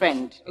is my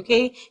friend,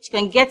 okay? She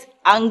can get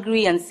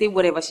angry and say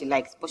whatever she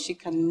likes, but she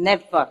can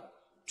never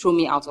throw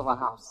me out of her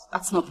house.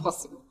 That's not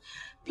possible.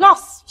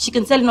 Plus, she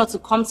can tell you not to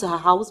come to her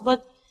house,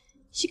 but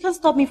she can't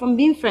stop me from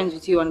being friends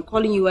with you and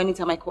calling you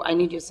anytime I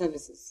need your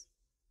services.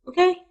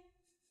 Okay?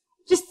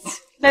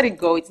 Just let it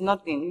go. It's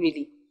nothing,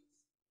 really.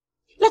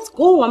 Let's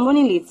go. I'm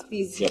running late,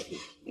 please. Yeah,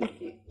 please.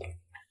 Thank you.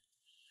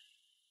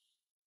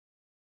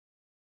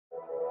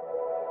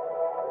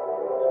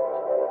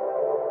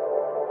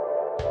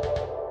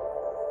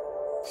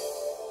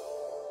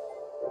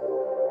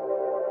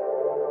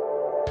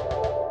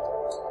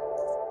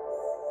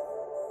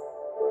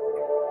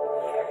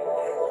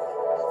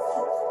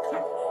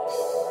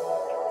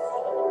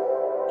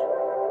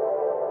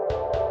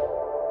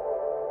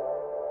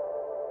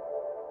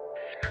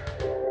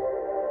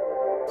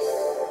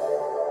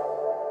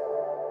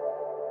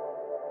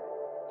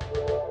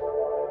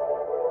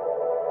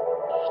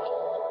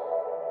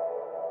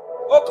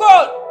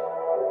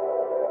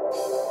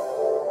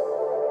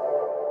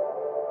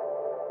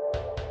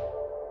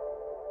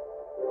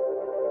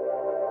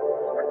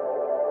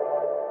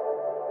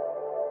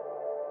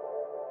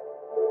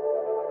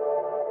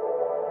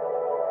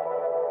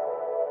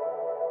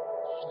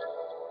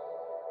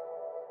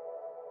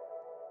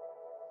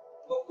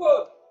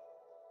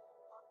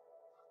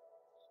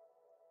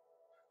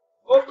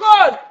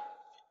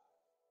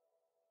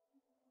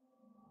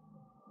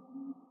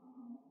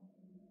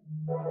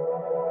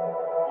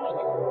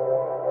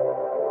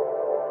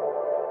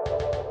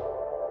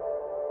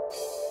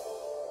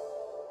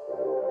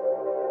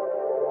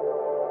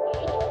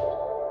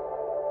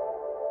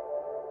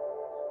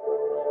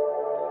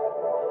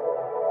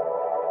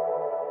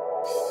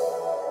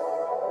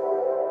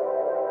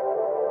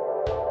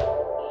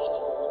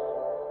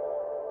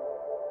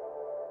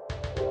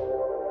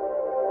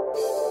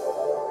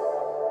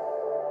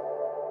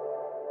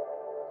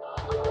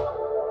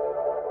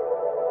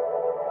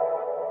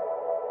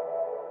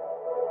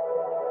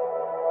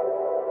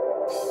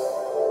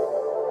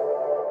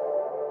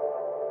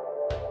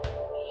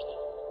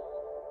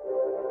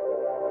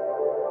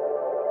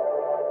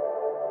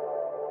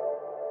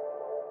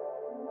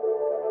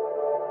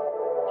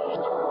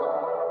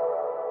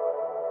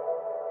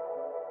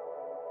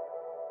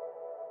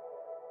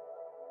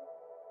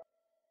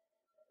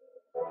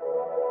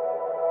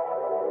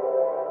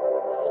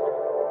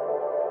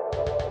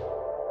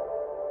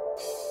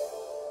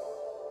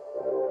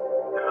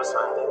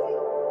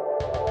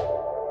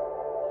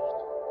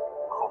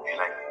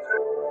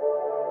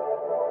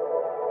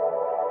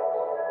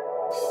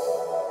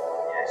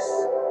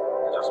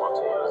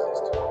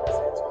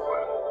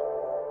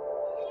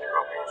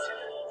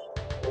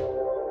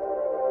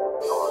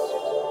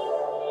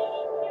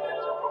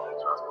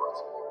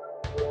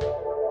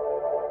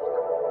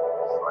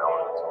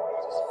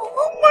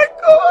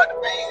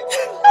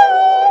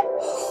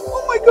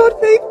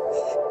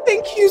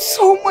 Thank you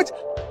so much.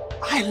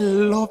 I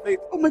love it.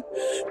 Oh my,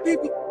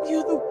 baby,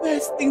 you're the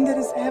best thing that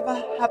has ever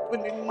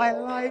happened in my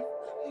life.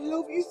 I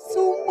love you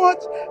so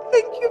much.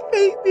 Thank you,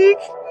 baby.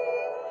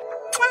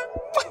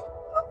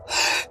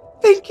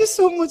 Thank you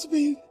so much,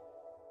 baby.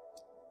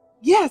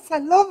 Yes, I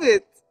love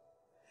it.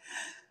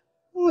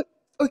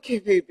 Okay,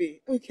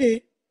 baby.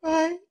 Okay,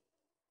 bye.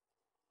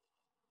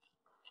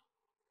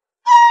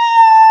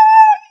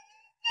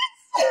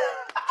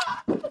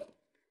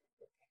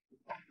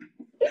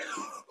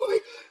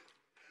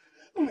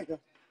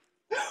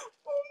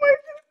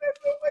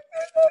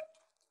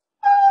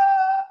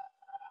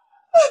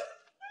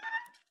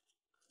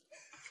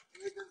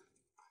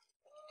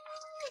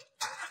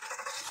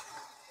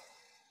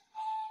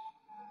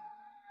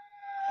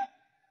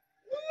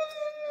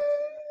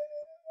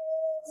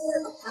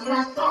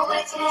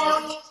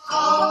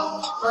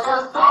 but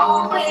I'm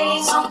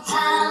always on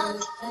time,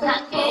 and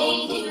I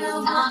gave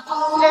you my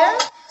all.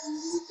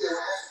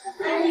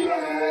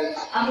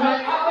 I'm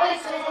not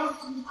always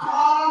on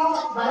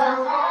call, but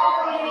I'm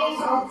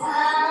always on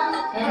time,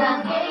 and I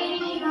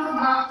gave you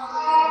my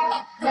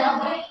all. Now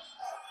wait.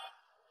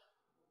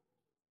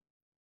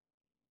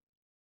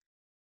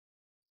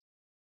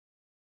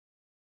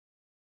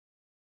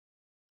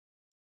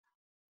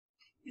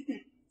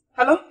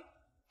 Hello?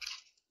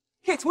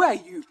 Kate, where are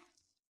you?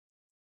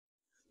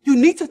 You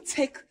need to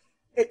take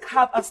a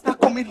cab and start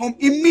coming home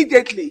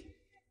immediately.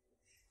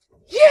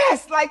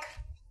 Yes, like,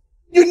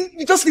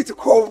 you just need to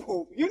call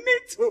home. You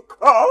need to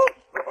call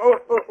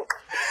home.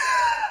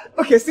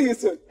 Okay, see you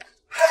soon.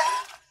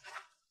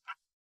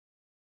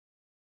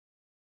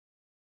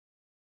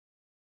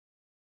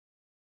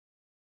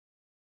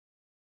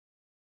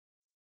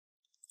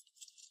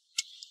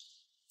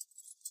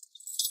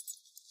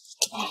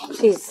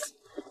 Please,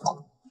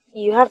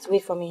 you have to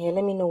wait for me here.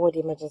 Let me know what the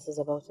emergency is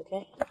about,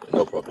 okay?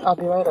 No problem. I'll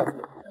be right up.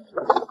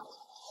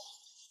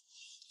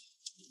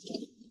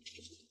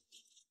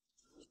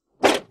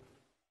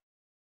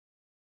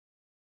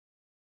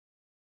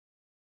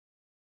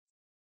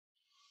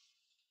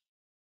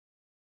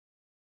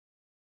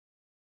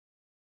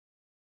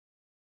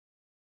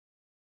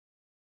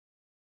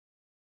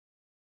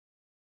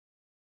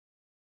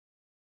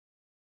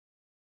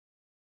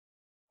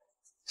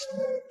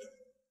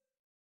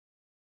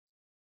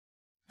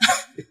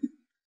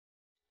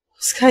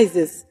 Whose car is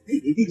this?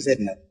 You said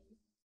no.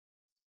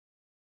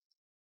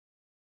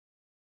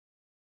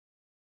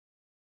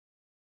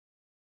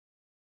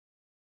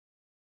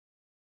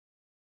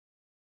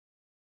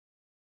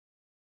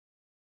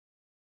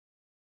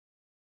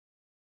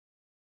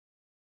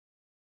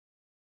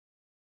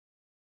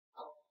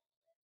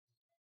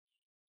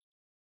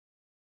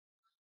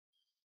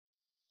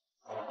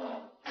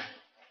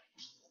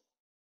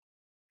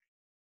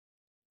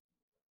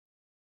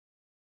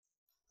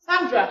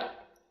 Sandra.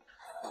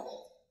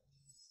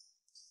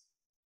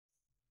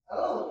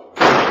 Oh.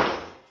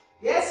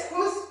 Yes,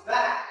 who's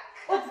back?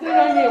 What's going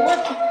on here?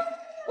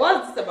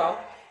 What's this about?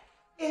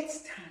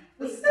 It's time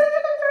for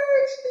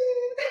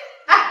celebration.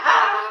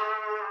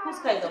 Whose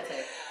car is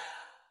outside?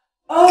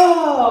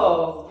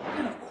 Oh, what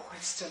kind of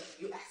question are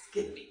you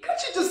asking me?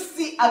 Can't you just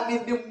see I'm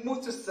in the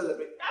mood to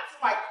celebrate? That's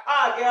my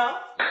car, girl.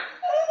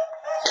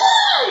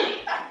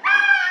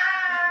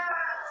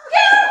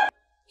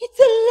 It's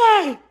a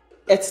lie.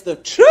 It's the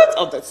truth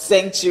of the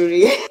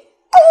century.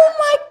 Oh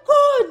my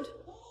God.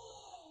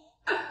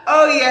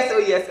 Oh yes.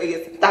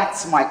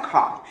 That's my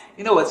car.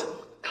 You know what?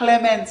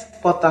 Clement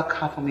bought that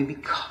car for me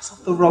because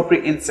of the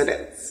robbery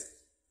incidents.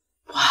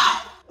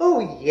 Wow. Oh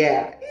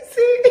yeah. You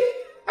see?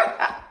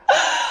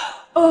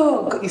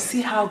 Oh, God. You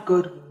see how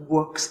God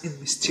works in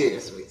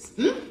mysterious ways.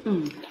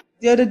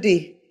 The other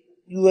day,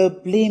 you were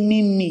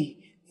blaming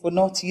me for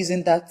not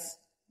using that.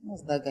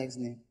 What's that guy's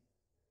name?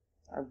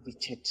 That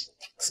Richard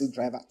taxi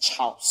driver,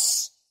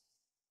 Charles.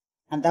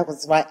 And that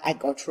was why I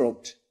got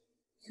robbed.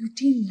 You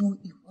didn't know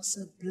it was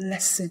a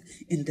blessing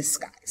in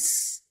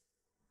disguise.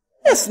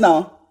 Yes,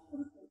 now.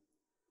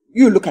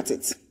 You look at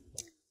it.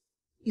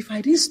 If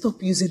I didn't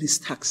stop using his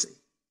taxi,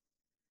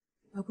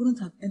 I wouldn't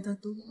have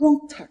entered the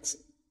wrong taxi.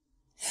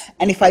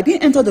 And if I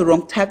didn't enter the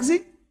wrong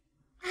taxi,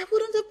 I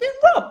wouldn't have been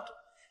robbed.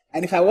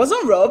 And if I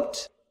wasn't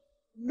robbed,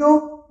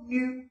 no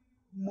new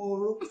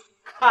moral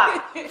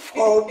car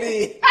for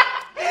me.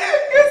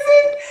 You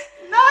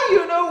see, now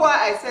you know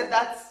why I said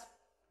that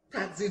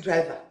taxi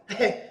driver.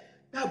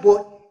 That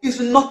boy is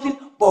nothing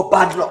but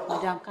bad luck.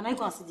 Madam, can I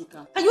go and see the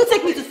car? Can you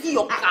take me to see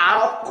your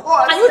car? Of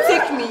course. Can you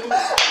take me?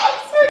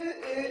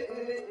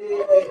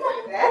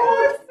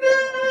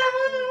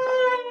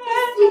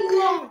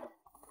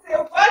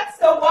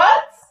 So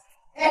what?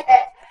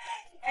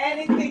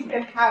 Anything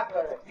can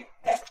happen.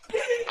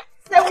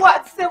 Say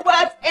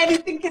what?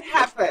 Anything can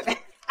happen.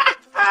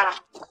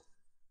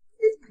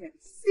 You can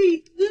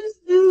see.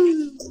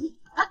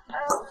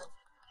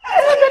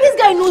 This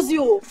guy knows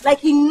you. Like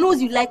he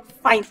knows you like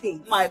fine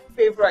things. My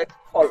favorite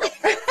color.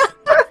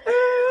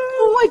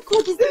 Oh my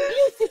God,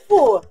 it's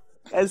beautiful.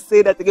 Let's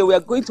say that again. We are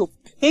going to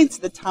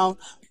paint the town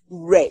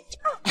red.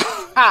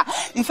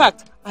 In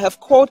fact, I have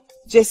called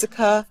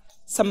Jessica,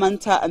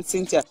 Samantha, and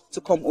Cynthia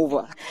to come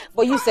over.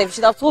 But you said you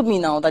should have told me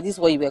now that this is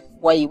what you were,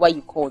 why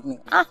you called me.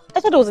 I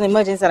thought it was an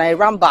emergency and I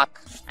ran back.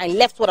 I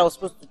left what I was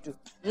supposed to do.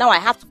 Now I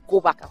have to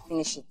go back and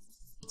finish it.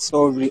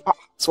 Sorry.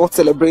 It's worth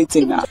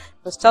celebrating now.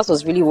 Because Charles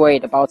was really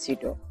worried about you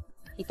though.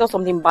 He thought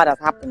something bad had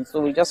happened, so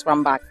we just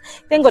ran back.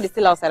 Thank God he's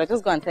still outside. I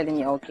just go and tell him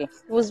you're okay.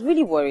 He was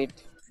really worried.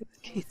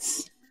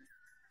 Kate.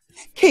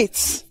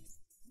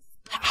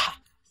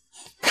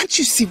 Can't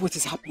you see what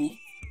is happening?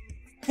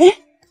 Eh?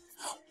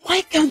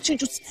 Why can't you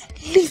just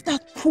leave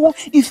that poor,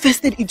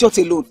 infested idiot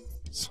alone?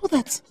 So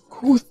that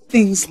good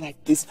things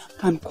like this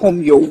can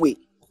come your way.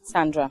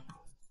 Sandra,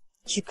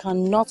 you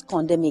cannot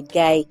condemn a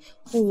guy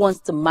who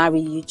wants to marry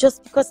you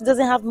just because he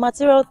doesn't have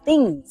material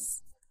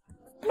things.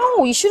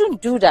 No, you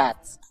shouldn't do that.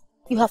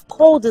 You have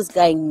called this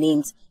guy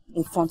names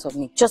in front of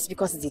me just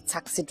because he's a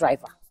taxi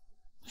driver.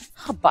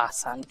 Haba,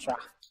 Sandra.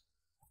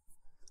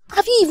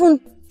 Have you even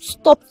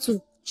stopped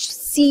to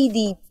see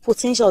the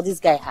potential this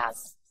guy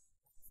has?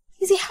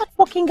 He's a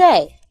hardworking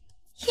guy.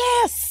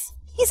 Yes,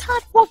 he's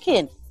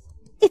hardworking.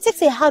 It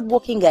takes a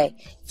hardworking guy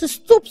to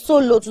stoop so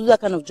low to do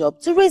that kind of job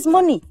to raise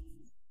money.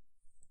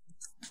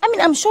 I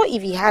mean, I'm sure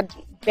if he had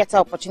better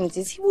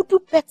opportunities, he would do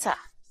better.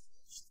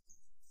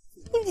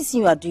 If this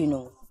thing you are doing,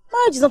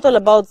 marriage is not all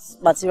about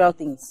material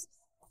things.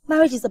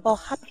 Marriage is about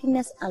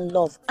happiness and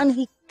love, and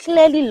he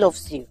clearly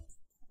loves you.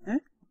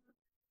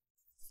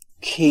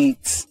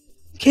 Kate,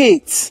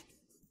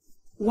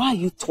 why are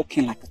you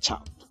talking like a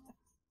child?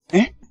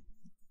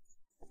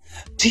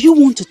 Do you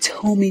want to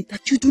tell me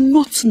that you do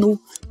not know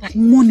that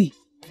money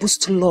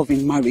boosts love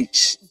in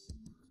marriage?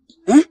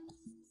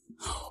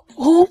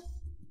 Or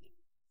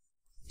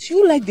do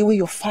you like the way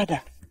your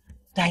father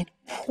died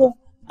poor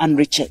and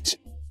wretched?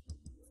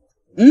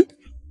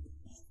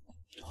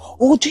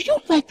 Or do you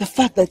like the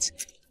fact that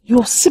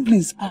your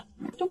siblings are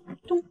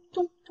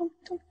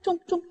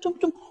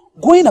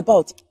going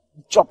about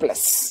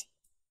jobless?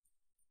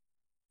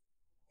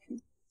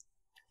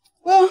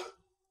 Well,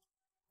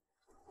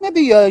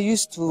 maybe you are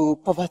used to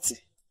poverty.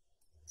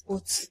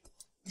 But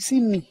you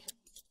see me,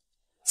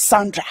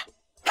 Sandra,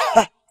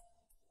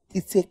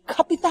 it's a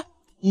capital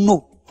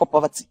no for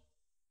poverty.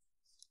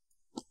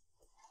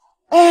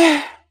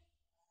 Why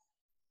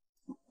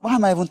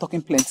am I even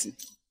talking plenty?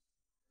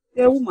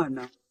 You're a woman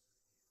now.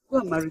 Go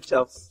and marry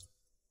Charles.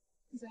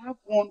 I have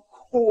one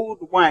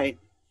cold wine.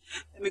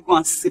 Let me go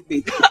and sip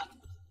it.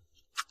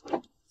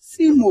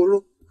 See,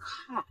 Moro.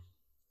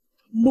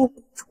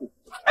 Moto.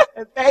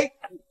 Thank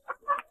you.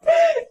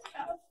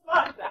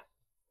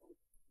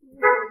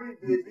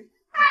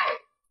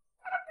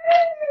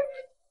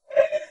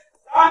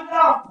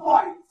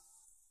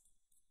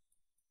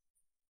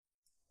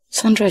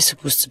 Sandra is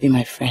supposed to be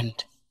my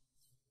friend.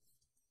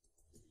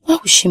 Why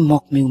would she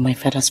mock me with my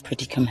father's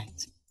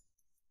predicament?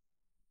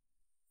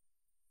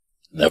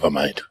 Never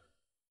mind.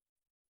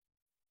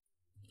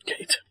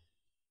 Kate.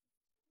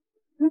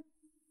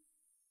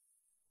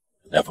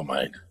 Never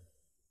mind.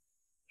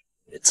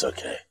 It's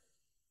okay.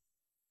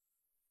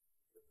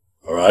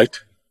 Alright?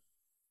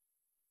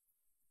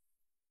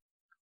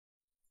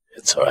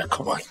 It's alright,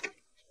 come on.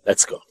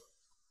 Let's go.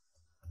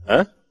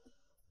 Huh?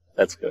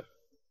 Let's go.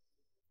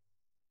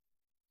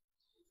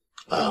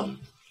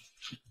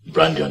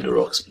 Brandy on the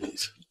rocks,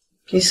 please.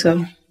 Please,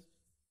 sir.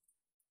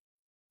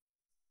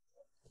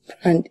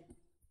 And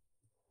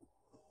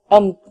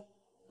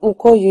we'll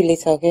call you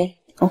later, okay?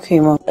 Okay,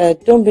 Mom.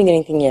 Don't bring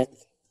anything yet.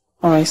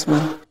 Alright,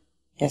 Mom.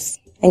 Yes,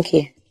 thank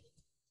you.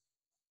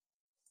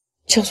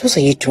 Charles, what are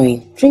you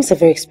doing? Drinks are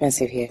very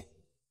expensive here.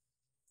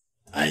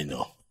 I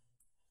know.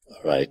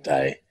 Alright,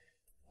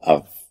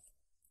 I've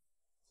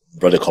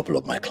brought a couple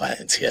of my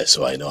clients here,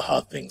 so I know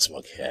how things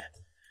work here.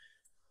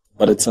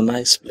 But it's a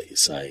nice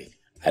place. I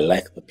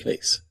like the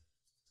place.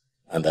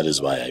 And that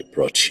is why I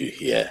brought you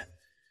here.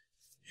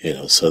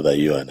 So that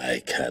you and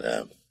I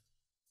can,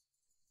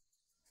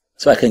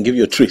 so I can give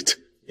you a treat,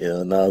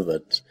 now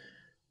that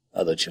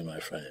you're my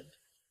friend.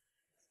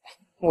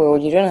 Well,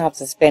 you don't have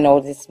to spend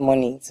all this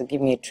money to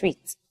give me a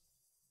treat.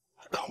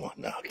 Come on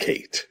now,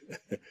 Kate.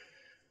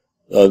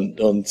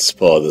 Don't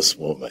spoil this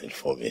moment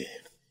for me.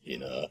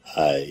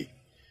 I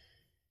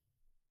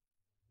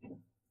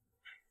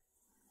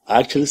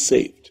actually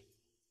saved.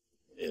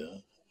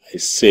 I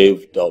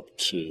saved up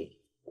to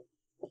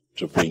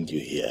bring you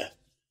here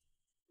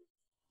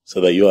so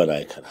that you and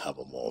I can have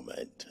a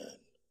moment and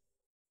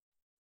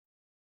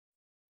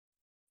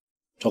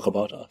talk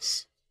about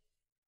us.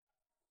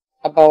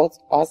 About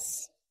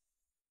us?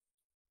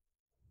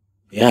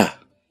 Yeah.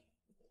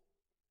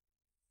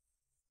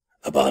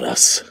 About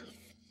us.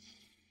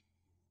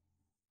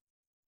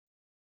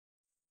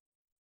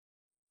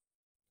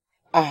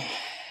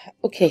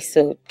 Okay,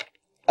 so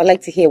I'd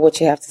like to hear what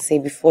you have to say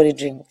before the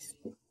drinks.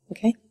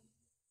 Okay?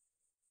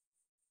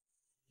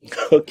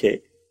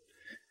 Okay.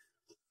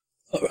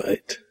 All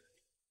right.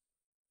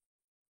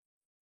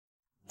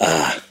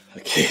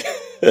 Okay.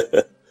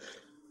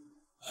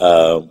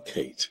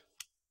 Kate.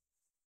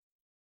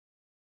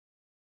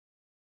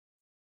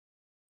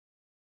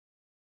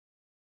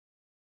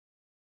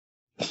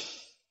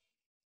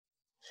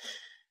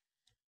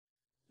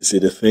 See,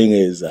 the thing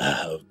is,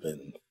 I've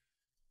been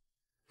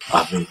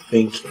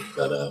thinking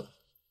that,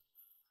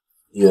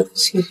 yeah.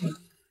 Excuse me.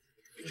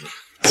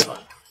 It's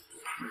fine.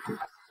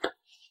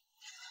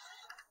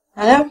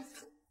 Hello?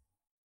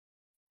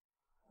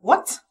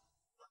 What?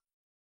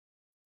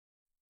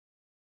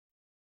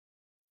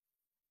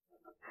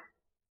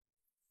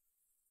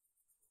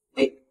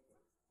 Wait.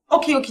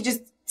 Okay,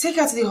 just take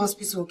her to the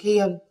hospital, okay?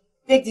 I'll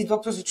beg the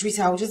doctor to treat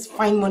her. I'll just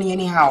find money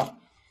anyhow.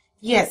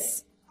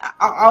 Yes,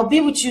 I'll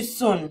be with you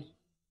soon.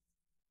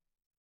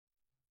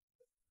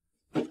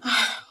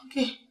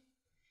 Okay.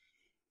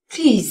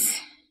 Please.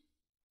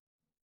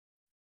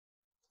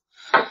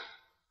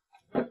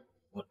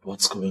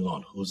 What's going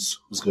on? Who's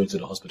going to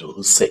the hospital?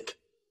 Who's sick?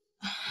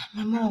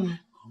 My mom.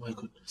 Oh my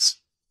goodness.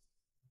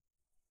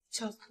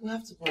 Charles, we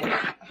have to go.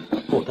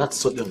 Oh,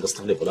 that's totally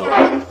understandable.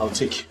 I'll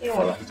take you.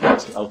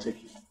 Alright, I'll take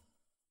you.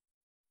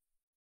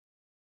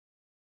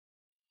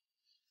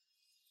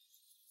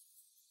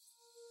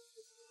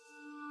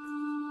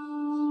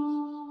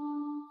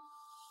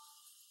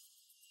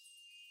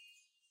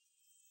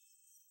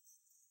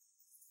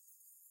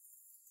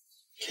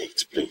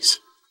 Kate, please.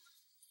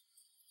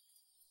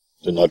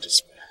 Do not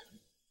despair.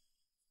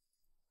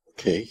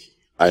 Okay,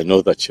 I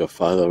know that your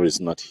father is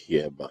not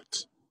here,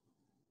 but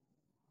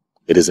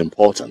it is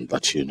important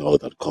that you know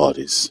that God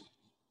is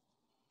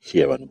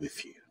here and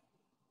with you.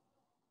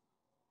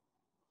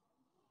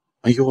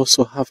 And you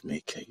also have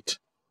me, Kate.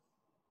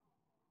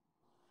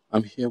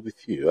 I'm here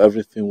with you.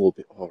 Everything will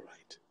be all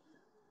right.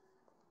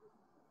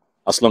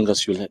 As long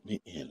as you let me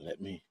in,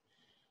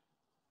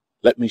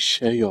 let me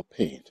share your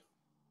pain.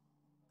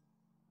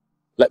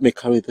 Let me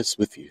carry this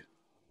with you,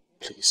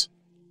 please.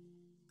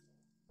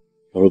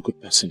 You're a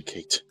good person,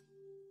 Kate.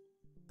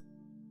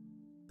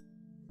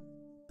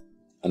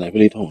 And I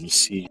really don't want to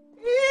see you.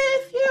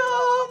 If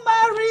you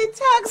marry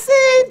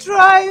taxi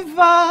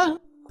driver,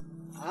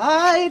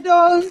 I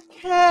don't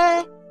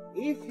care.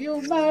 If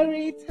you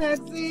marry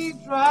taxi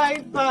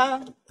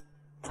driver,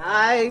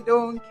 I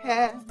don't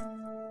care.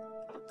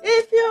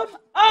 If you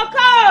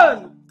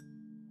Ocon,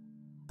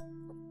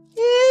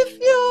 if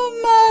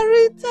you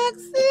marry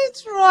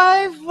taxi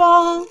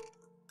driver,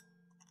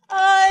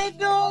 I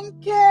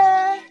don't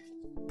care.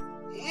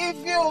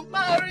 If you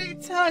marry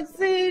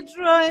taxi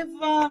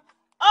driver,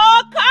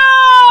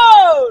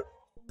 Ocon.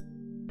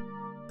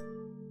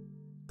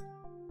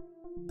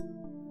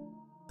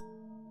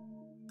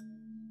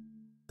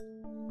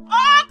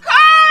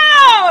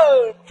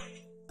 Ocon.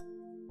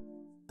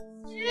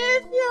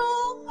 If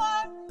you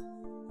marry.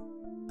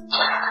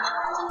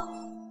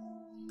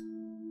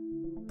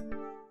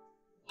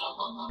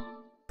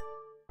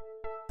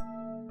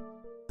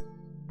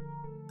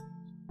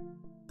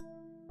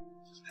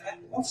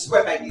 Want to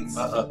square my needs?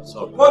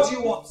 Sorry. What do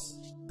you want?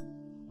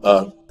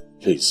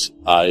 Please,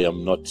 I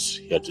am not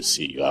here to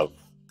see you.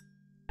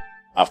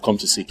 I've come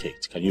to see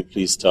Kate. Can you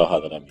please tell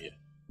her that I'm here?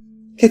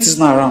 Kate is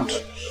not around.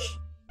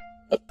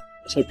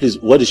 Sorry, please,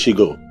 where did she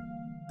go?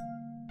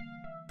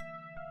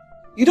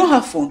 You don't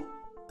have phone?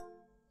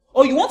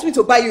 Or you want me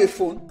to buy you a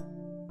phone?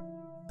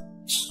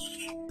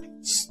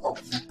 Stop.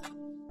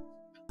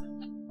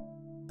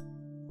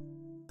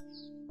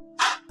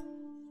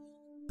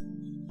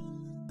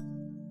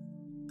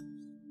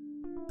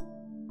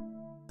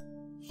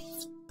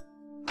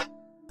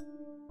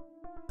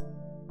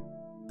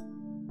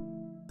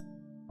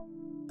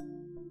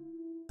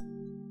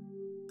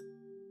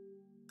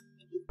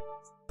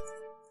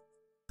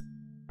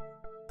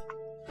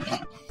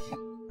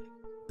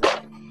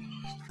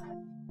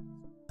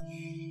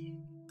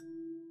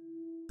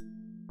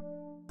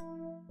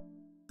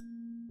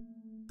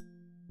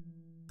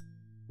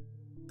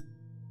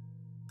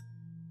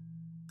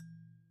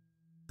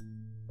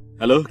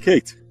 Hello,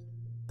 Kate.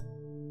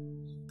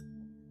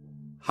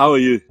 How are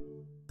you?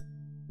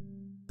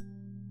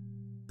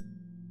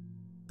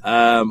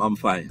 I'm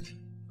fine.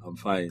 I'm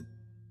fine.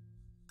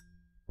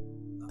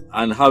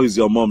 And how is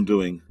your mom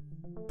doing?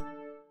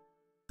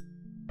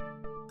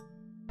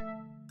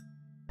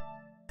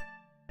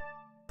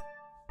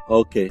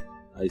 Okay,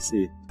 I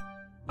see.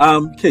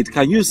 Kate,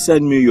 can you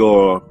send me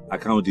your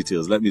account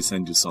details? Let me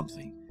send you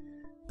something.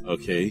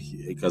 Okay,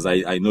 because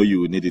I know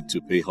you will need it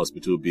to pay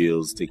hospital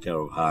bills, take care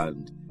of her,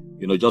 and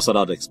just sort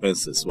out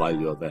expenses while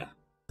you're there.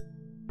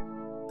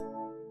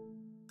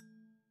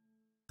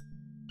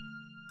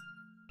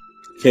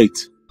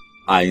 Kate,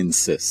 I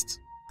insist.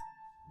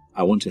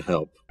 I want to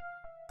help.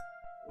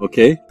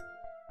 Okay?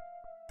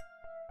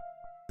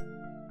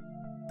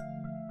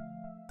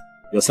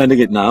 You're sending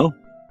it now?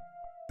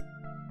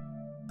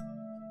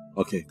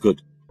 Okay,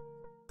 good.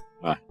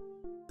 Bye.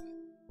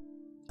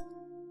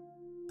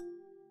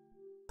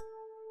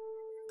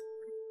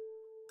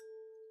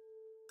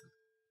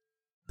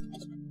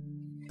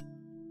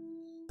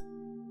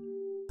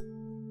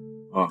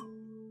 Oh,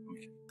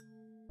 okay.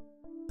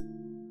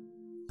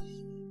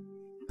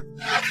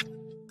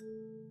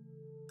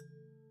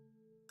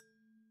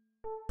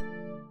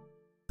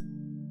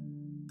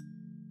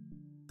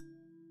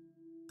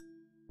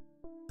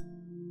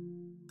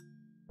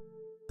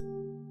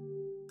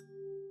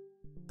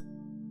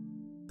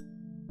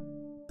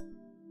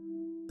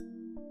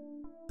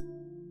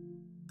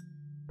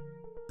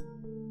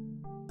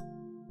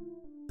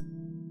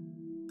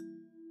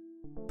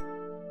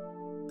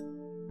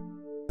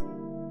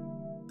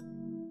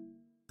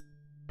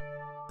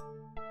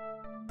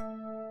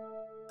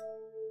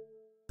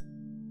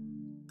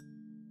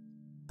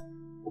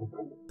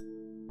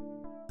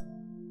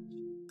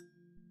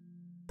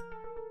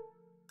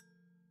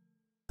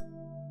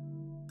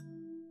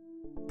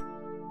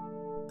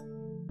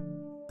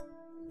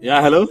 Yeah,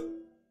 hello?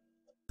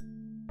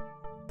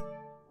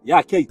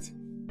 Yeah, Kate.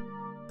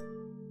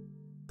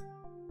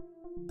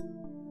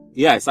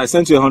 Yes, I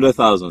sent you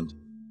 100,000.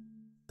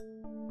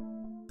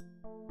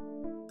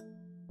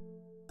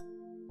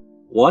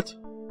 What?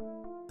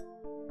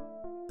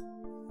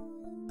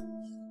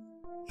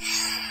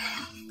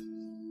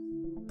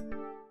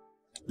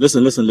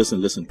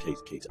 Listen,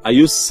 Kate. Are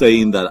you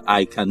saying that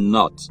I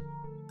cannot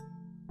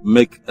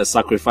make a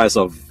sacrifice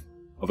of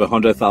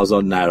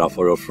 100,000 naira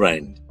for a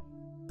friend,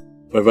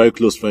 for a very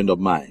close friend of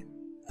mine?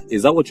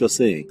 Is that what you're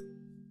saying?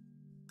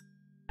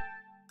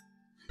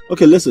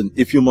 Okay, listen,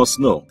 if you must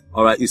know,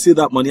 alright, you see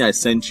that money I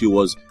sent you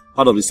was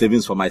part of the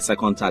savings for my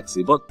second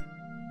taxi, but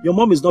your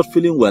mom is not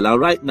feeling well, and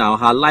right now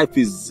her life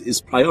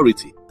is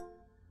priority.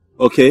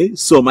 Okay,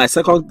 so my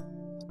second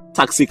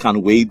taxi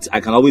can wait,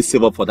 I can always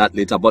save up for that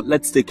later, but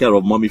let's take care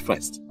of mommy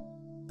first.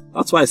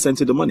 That's why I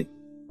sent you the money.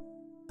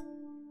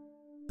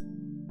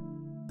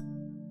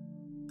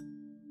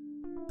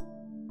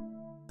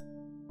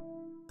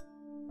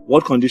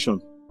 What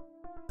condition?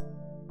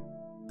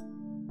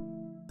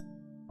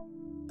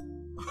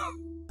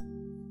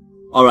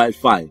 Alright,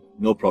 fine,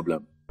 no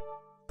problem.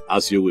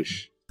 As you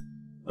wish.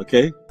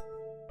 Okay?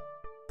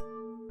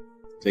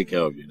 Take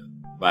care of you.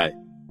 Bye.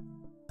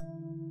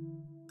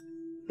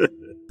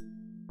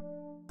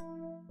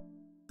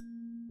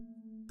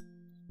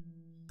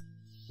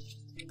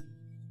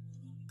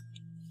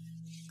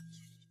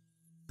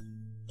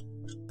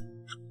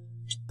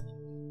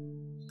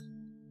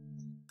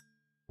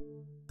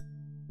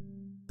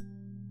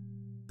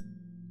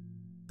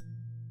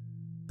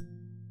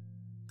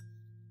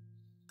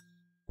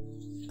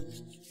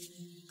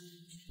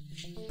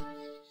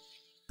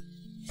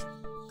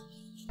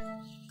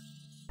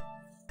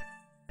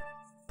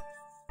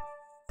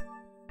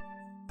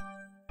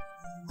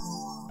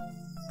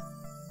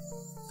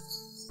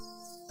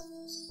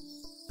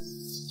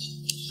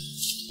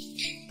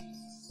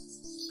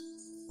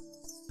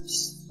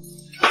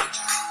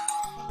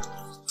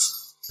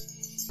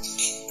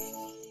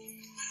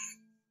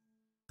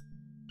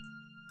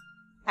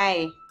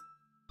 Hi.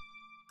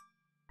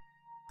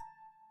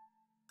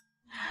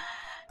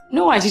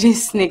 No, I didn't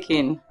sneak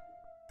in.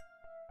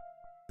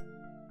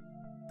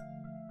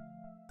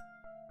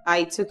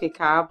 I took a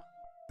cab.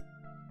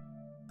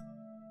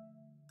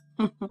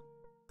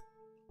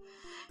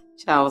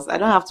 Charles, I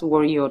don't have to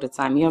worry you all the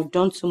time. You have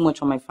done too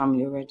much on my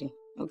family already,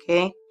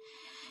 okay?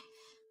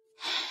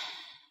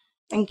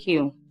 Thank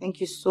you. Thank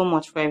you so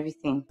much for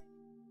everything.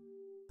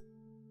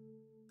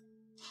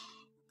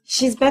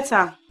 She's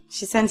better.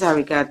 She sends her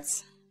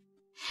regards.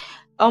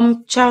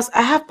 Charles,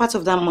 I have part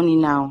of that money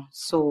now.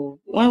 So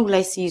when will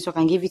I see you so I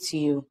can give it to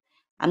you?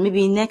 And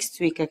maybe next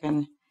week I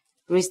can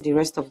raise the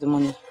rest of the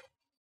money.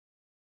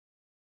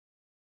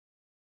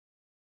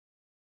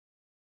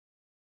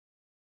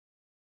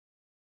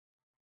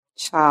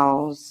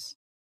 Charles.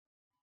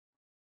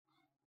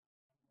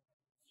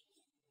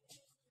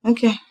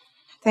 Okay.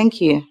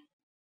 Thank you.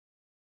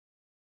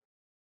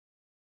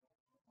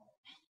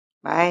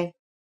 Bye.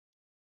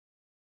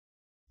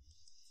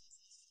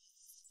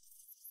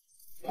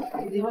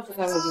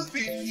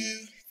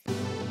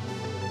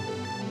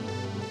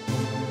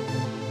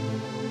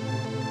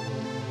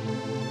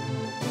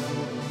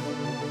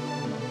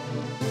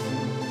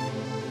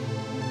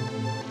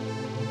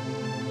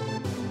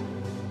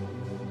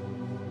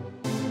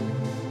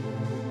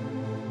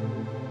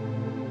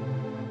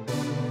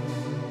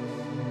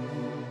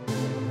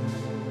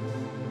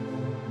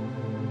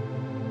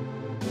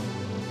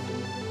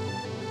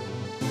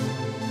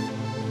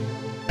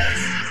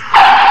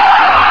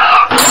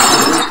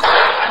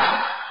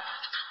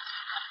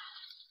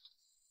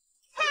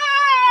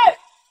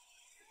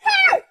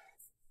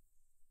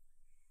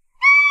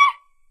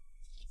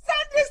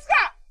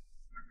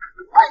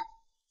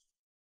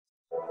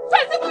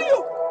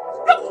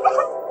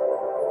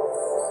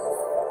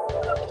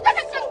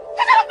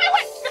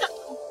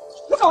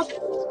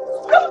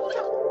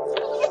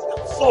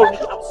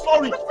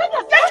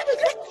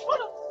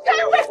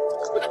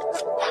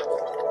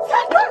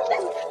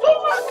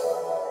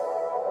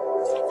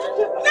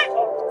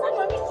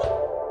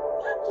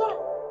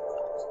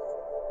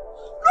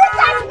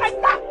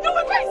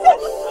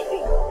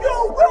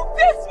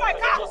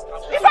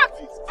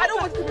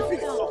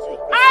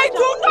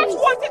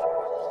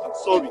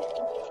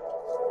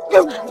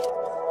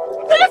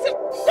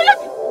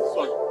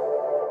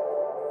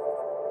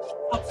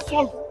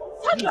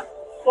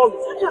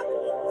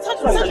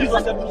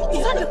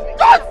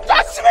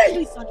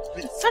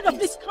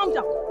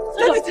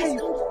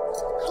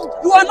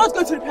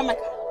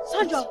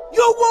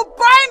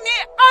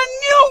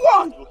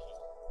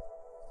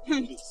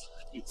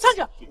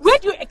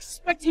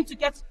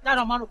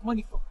 Amount of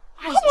money from.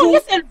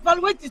 Let's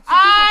evaluate it.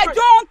 I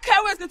don't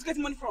care where he's going to get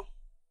money from.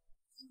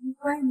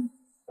 Fine.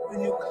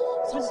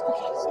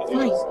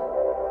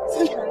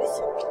 Sandra,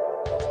 listen.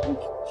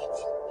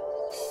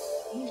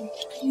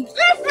 Leave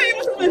me,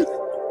 Muslim.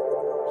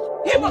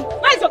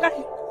 Where's your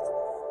khaki?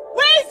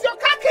 Where's your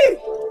khaki?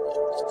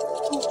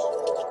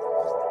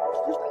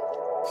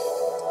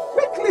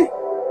 Quickly.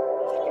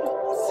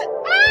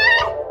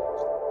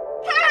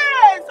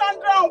 Hey,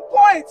 Sandra, on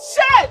point.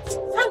 Shit.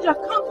 Sandra,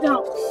 calm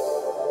down.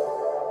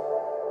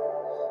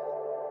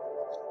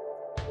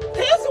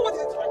 Can you see what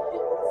he's doing?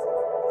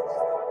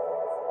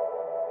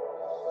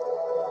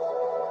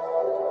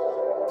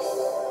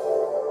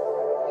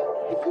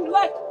 If you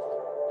like,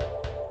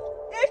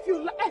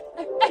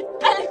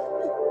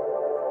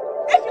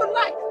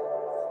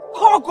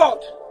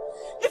 God.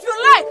 If you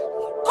like,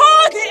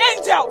 call the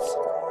angels.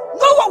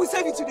 No one will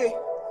save you today.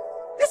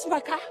 This is my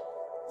car.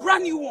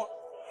 Brand new one.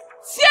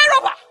 Tear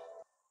over.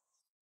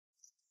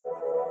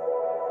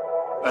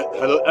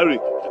 Hello,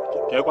 Eric.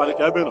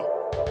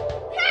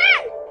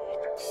 Hey!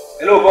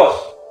 Hello, boss.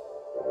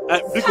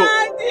 Biko.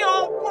 Sandy,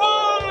 oh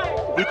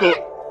boy. Biko,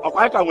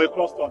 I can we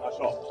cross to the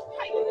shop.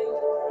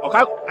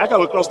 Okay, I can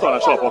we cross to the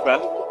shop, okay?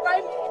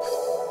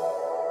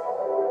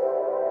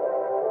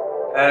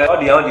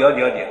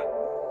 Audio.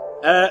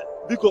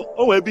 Biko,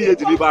 o will be a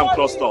deliver and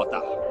cross to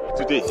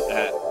today.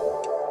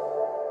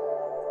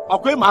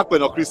 Okay, Mark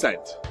when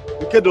Crescent.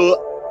 Okay, do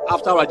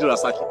after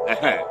Rajirasaki.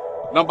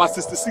 Number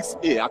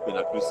 66A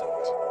Akpena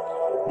Crescent.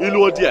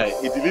 Ilu Odia,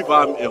 he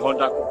deliver him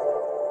 100.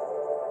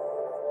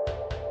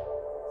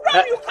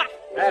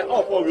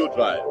 All 4-wheel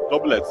drive,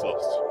 double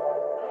exhaust.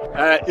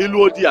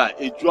 Ilu Odia,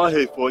 a draw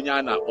hay for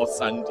Yana or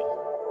Sandy.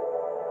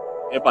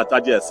 A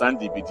patadia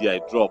Sandy BD, a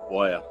drop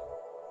wire.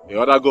 The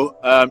other go,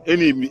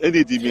 any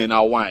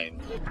dimena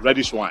wine,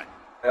 reddish wine.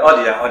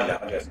 Audio.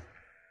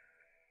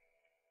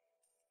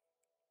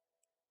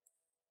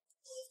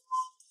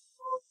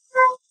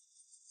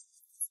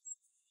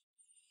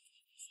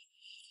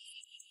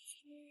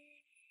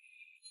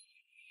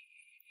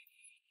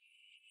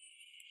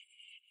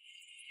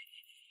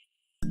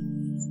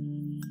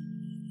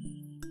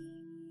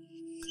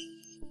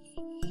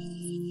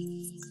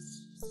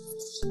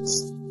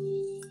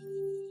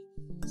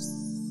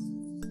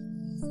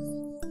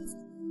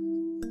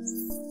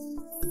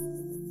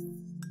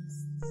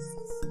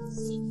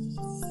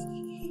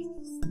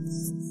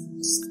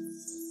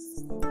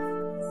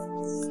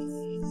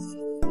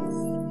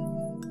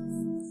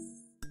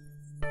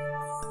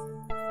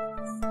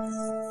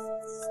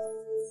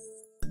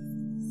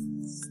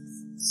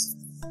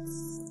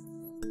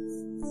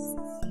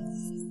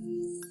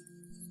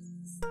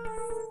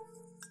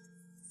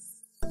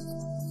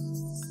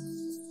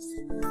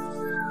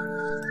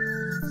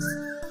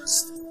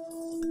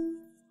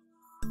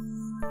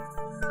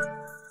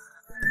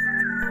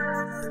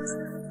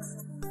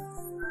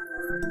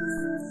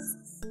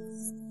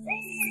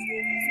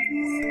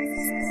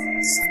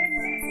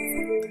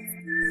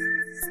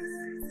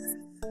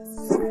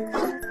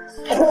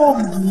 Oh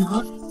my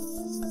God.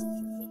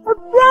 A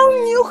brand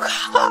new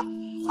car.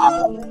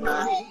 Oh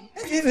my.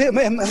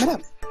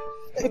 Madam,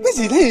 please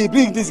let me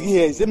bring this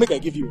here and say, make I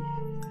give you.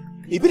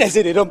 If they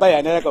say they don't buy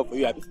another car for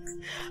you,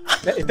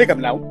 take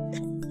them now.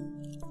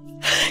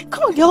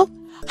 Come on, girl.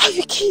 Have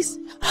your keys.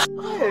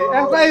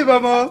 Hey, bye,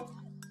 Mama.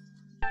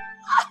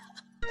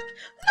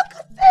 Look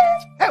at them.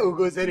 I will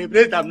go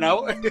celebrate them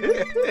now. Brand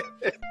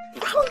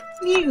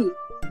new.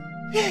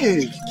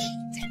 Hey.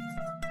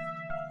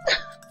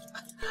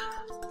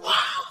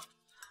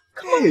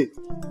 Hey.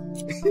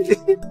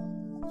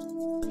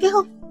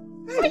 Girl,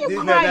 why are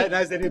you crying?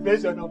 That's the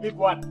replacement of big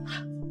one.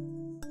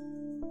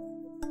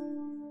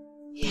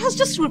 He has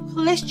just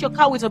replaced your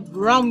car with a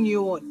brand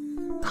new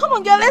one. Come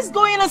on, girl, let's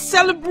go in and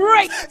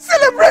celebrate.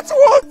 Celebrate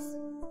what?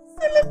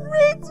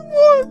 Celebrate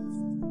what?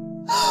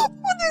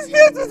 What is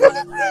here to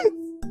celebrate?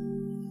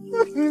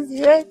 What is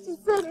here to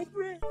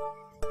celebrate?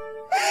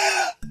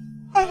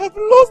 I have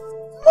lost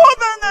more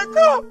than a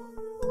car.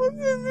 What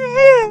is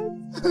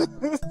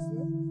here?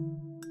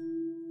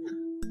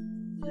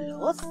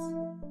 Lost?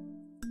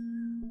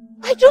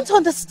 I don't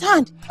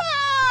understand.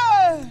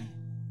 Hey!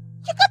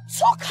 You got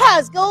two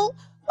cars, girl.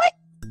 Why?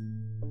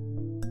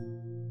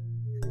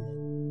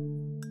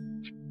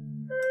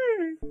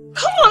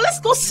 Come on, let's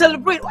go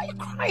celebrate. Why are you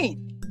crying?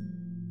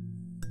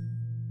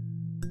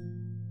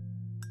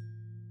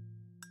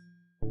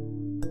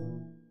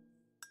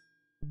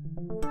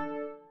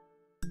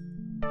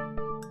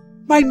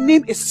 My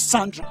name is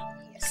Sandra.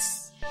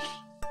 Yes.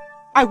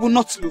 I will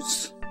not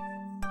lose.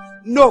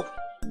 No.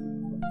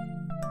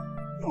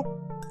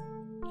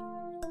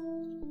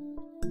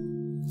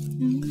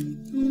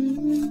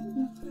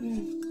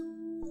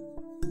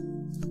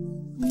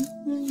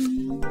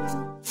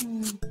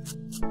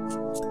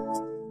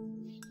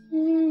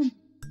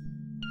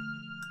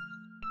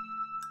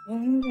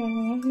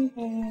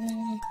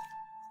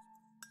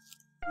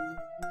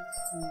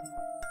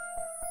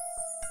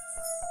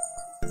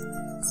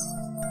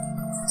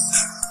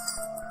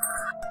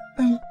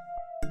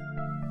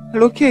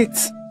 Hello,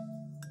 Kate.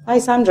 Hi,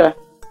 Sandra.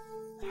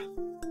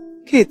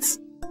 Kate.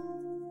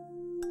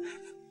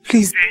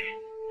 Please.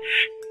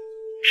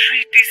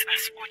 Treat this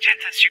as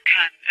urgent as you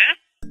can,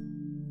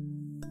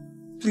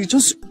 Please,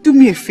 just do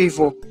me a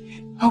favor.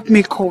 Help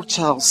me call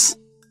Charles.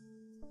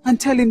 And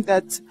tell him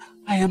that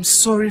I am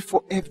sorry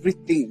for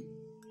everything.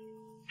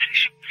 And he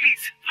should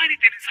please find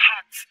it in his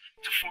heart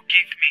to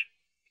forgive me.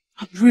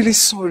 I'm really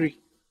sorry.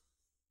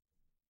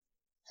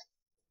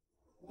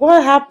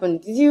 What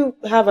happened? Did you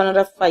have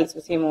another fight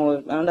with him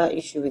or another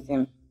issue with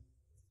him?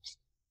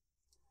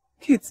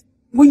 Kate,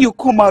 when you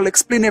come, I'll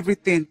explain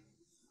everything.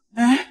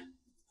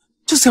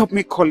 Just help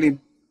me call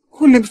him.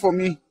 Call him for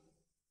me.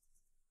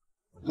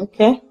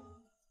 Okay.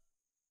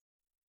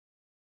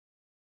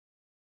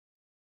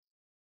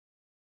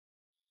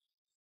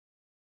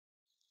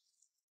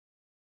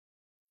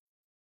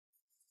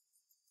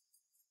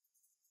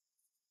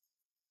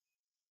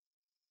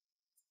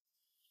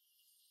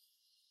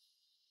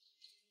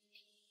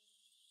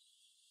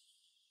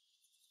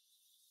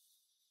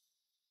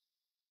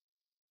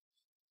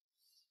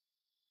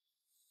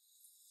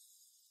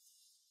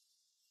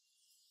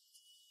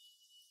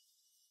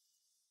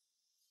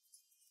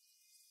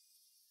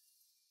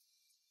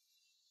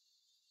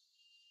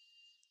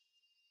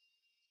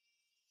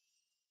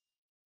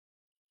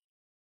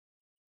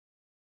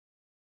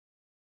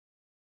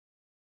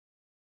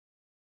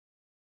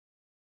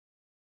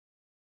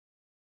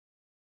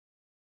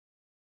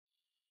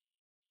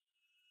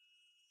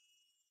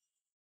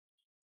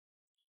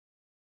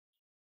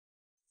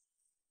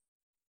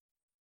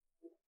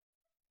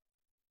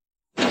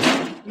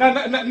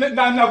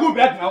 Na who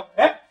black now?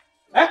 Eh?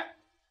 Eh?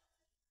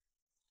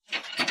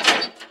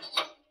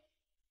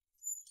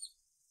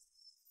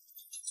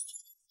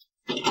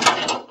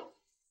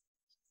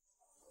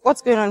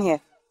 What's going on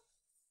here?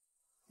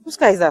 Whose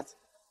car is that?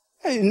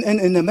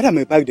 And madam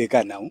may park the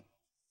car now.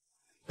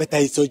 But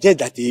I suggest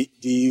that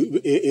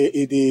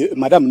the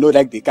madam no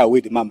like the car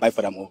where the man buy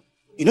for them all.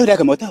 You know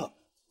that motor?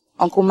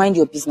 Uncle, mind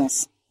your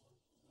business.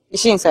 Is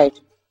she inside?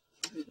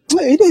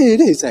 It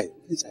is inside.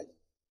 Inside.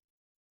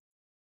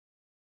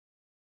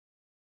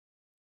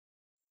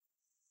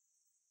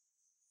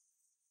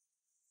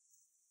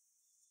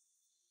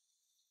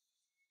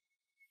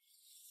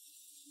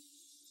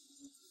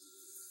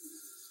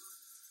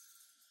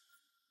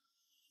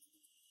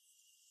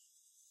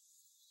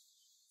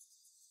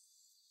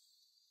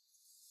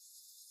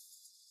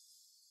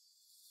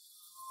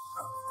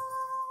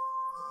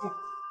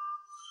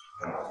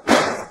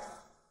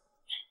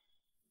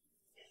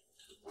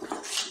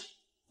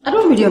 I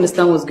don't really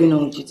understand what's going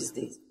on with you these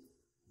days.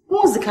 Who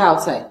wants the car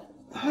outside?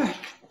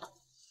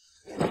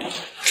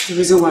 The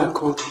reason why I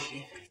called you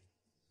here.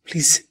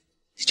 Please,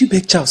 did you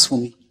beg Charles for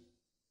me?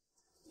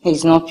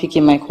 He's not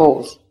picking my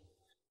calls.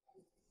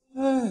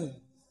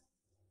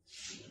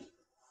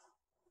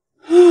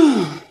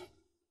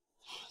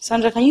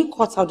 Sandra, can you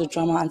cut out the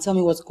drama and tell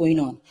me what's going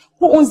on?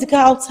 Who owns the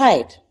car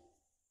outside?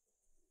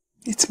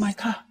 It's my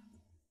car.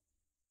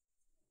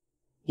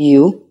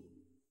 You?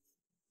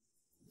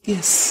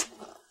 Yes.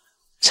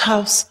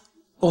 Charles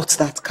bought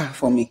that car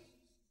for me.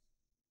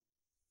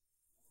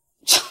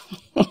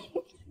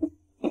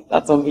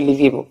 That's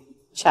unbelievable.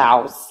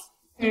 Charles.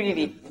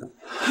 Really?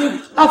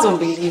 That's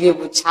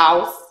unbelievable,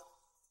 Charles.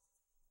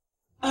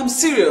 I'm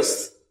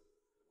serious.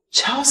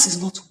 Charles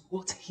is not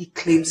what he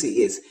claims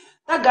he is.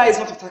 That guy is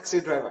not a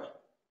taxi driver.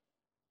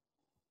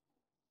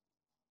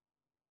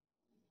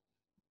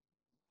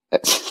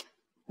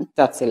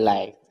 That's a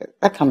lie.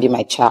 That can be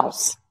my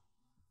Charles.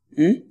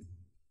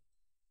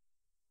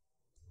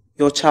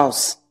 Your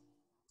Charles.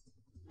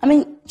 I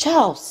mean,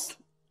 Charles.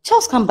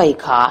 Charles can buy a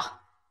car.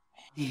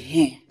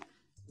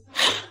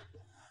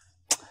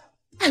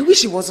 I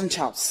wish it wasn't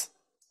Charles.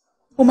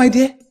 Oh, my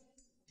dear,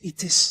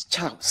 it is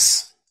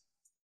Charles.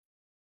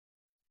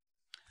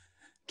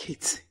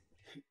 Kate.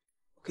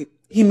 Okay,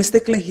 he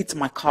mistakenly hit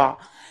my car,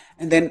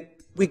 and then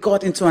we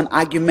got into an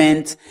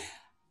argument,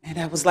 and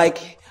I was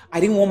like, I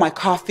didn't want my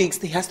car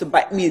fixed. He has to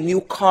buy me a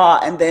new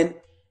car, and then,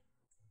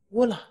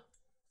 voila,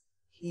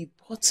 he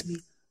bought me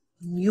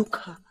a new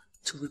car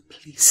to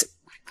replace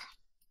my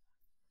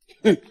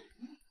car.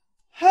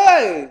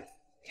 Hey,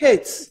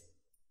 Kate,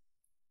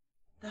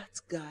 that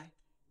guy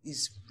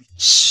is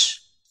rich.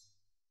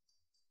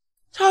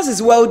 Charles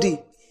is wealthy.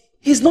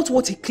 He's not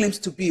what he claims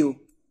to be.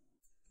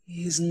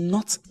 He is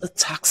not a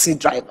taxi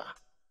driver.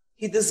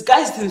 He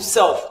disguised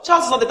himself.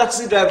 Charles is not a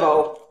taxi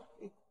driver.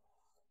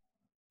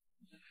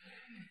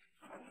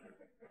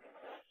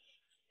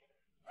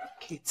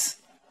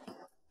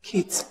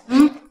 Kate,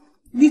 you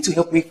need to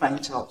help me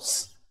find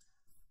Charles.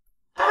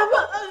 How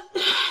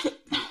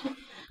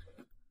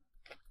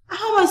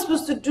am I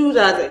supposed to do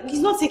that?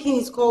 He's not taking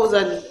his calls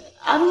and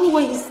I don't know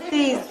where he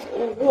stays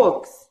or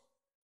works.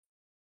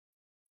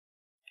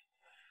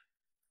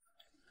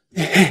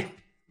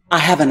 I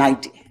have an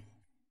idea.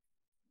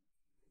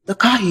 The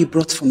car he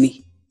brought for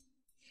me,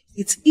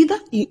 it's either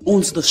he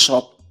owns the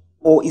shop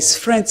or his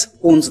friend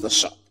owns the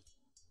shop.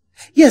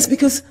 Yes,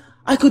 because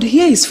I could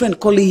hear his friend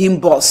calling him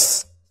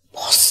boss.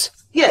 Boss?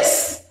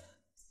 Yes.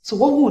 So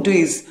what we'll do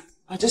is,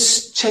 I'll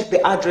just check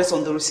the address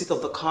on the receipt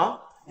of the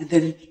car, and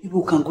then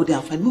people can go there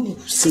and find, maybe we'll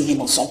see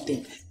him or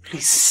something.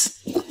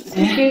 Please.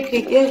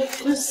 Okay, yeah,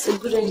 that's a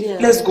good idea.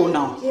 Let's go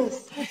now.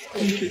 Yes.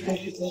 Thank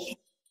you.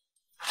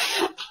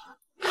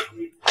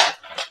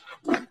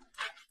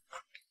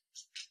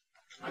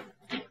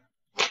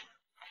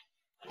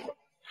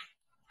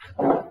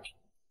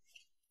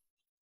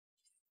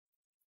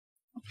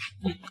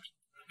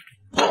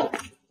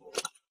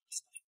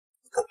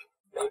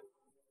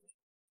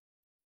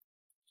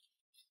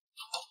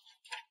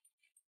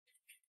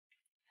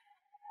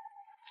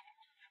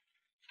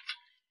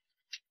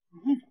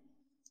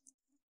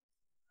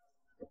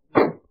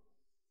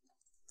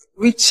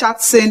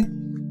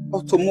 Richardson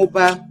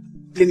Automobile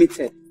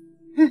Limited.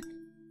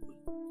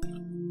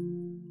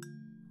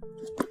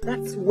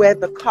 That's where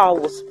the car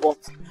was bought.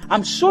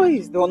 I'm sure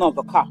he's the owner of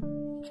the car.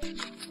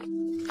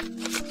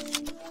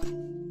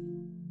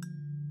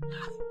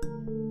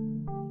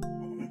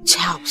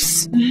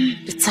 Charles,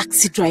 the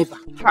taxi driver.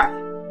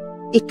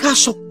 A car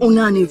shop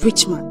owner and a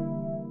rich man.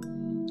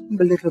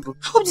 Unbelievable.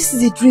 I hope this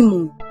is a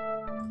dream.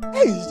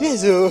 Hey,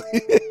 yes,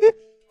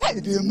 hey,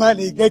 the man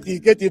he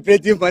get a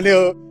pretty money.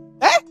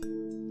 Eh?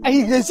 And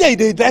he can say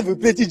they drive a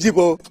pretty jeep.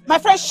 My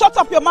friend, shut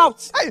up your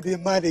mouth. Hey, the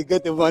man he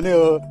get the money.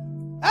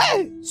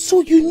 Hey.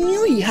 So you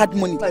knew he had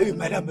money? Hey,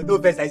 madam, no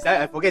offense,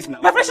 I forget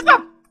now. My friend, shut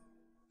up.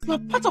 You are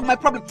part of my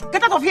problem.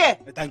 Get out of here.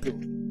 Thank you.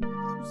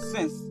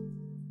 Sense.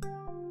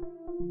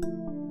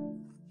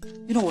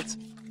 You know what?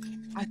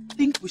 I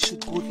think we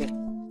should go there.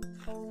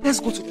 Let's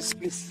go to this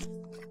place.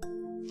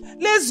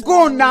 Let's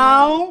go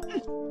now.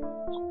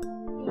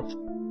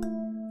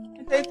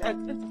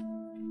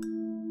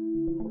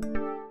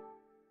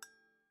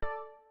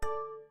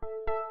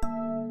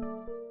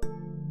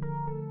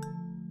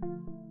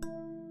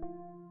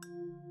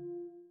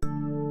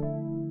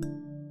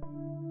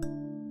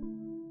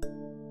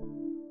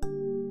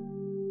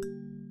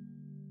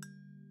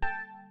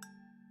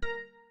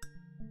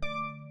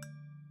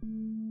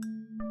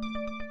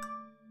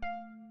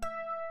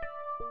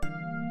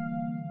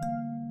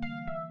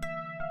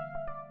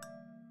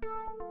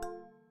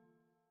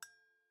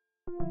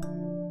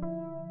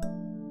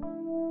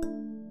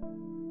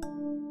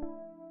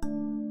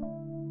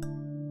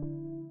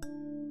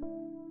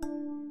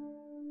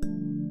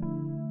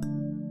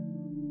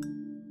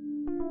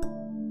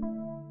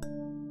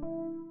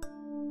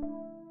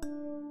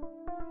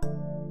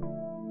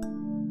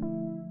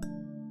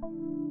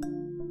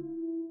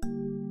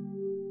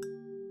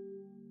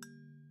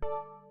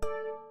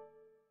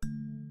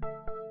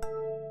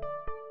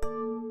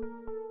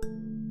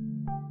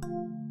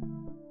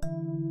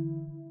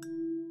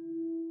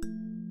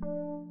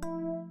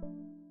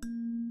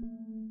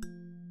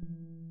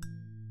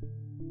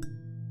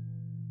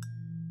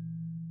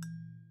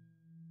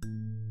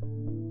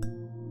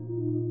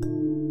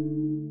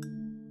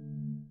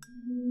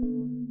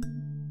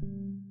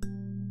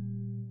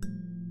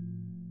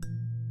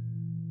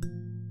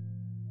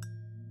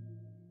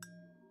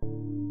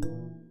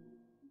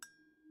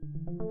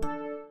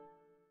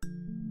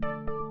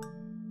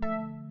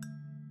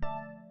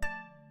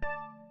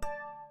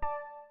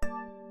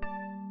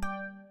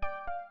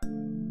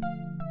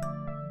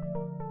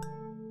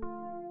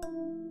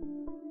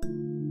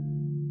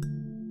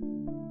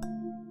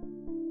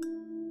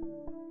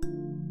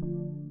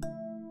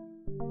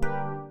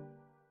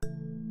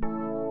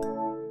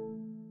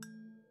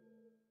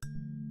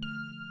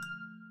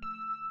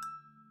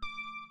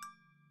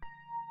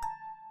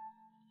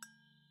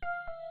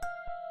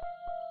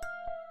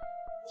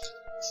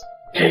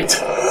 Kate.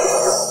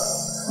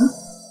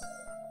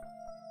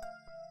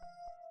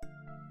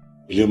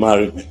 Will you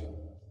marry me?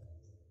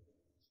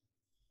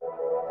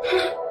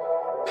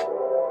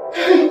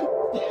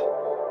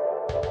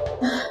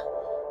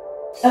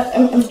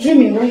 I'm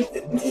dreaming, right?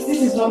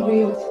 This is not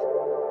real.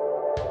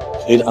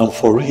 Kate, I'm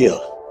for real.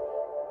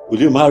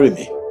 Will you marry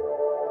me?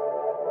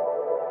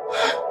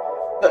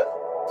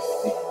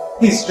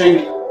 He's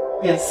dreaming.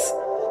 Yes.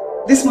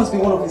 This must be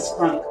one of his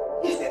pranks.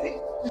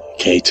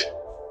 Kate,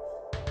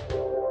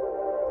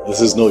 this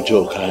is no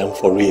joke. I am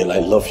for real. I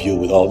love you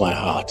with all my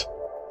heart.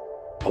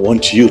 I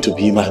want you to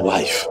be my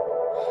wife.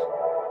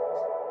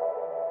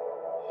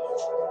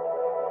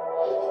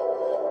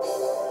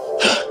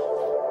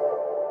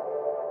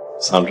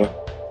 Sandra?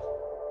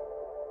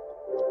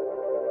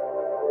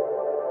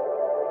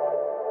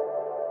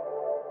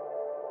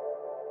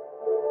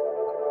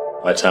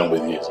 My time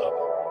with you is up.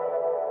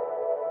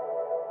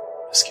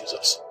 Excuse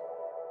us.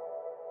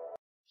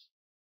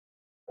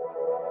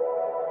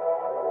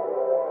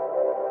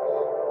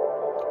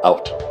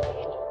 Out.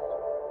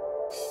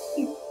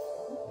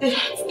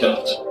 Get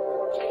out.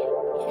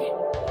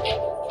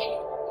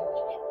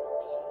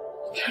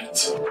 Get.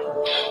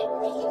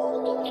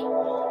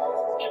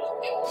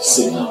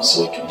 Sit down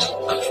so we can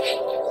talk.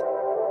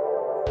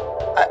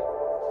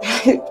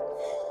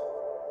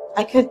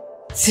 I could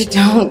sit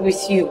down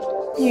with you.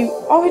 You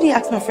already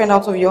asked my friend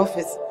out of your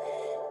office.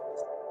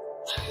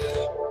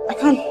 I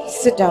can't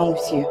sit down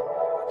with you.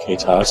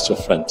 Kate, I asked your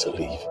friend to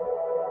leave.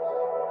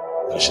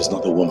 Because she's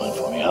not the woman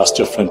for me. I asked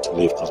your friend to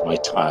leave because my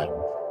time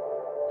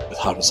with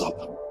her is up.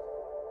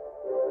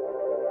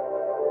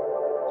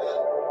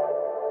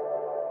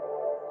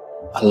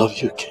 I love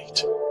you,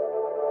 Kate.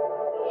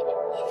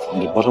 From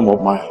the bottom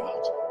of my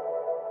heart.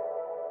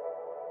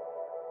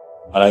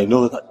 And I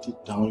know that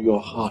deep down in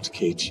your heart,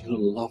 Kate, you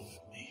love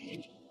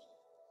me.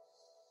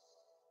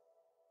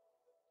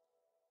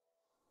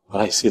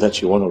 But I see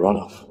that you want to run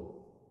off.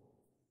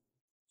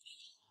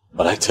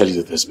 But I tell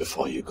you this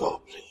before you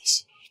go,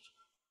 please.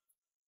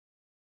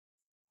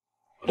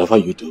 Whatever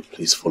you do,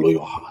 please follow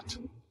your heart.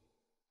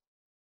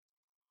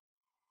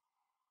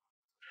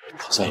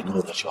 Because I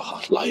know that your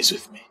heart lies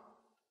with me.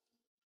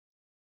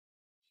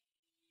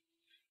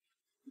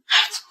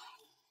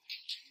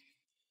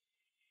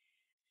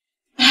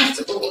 I have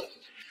to go.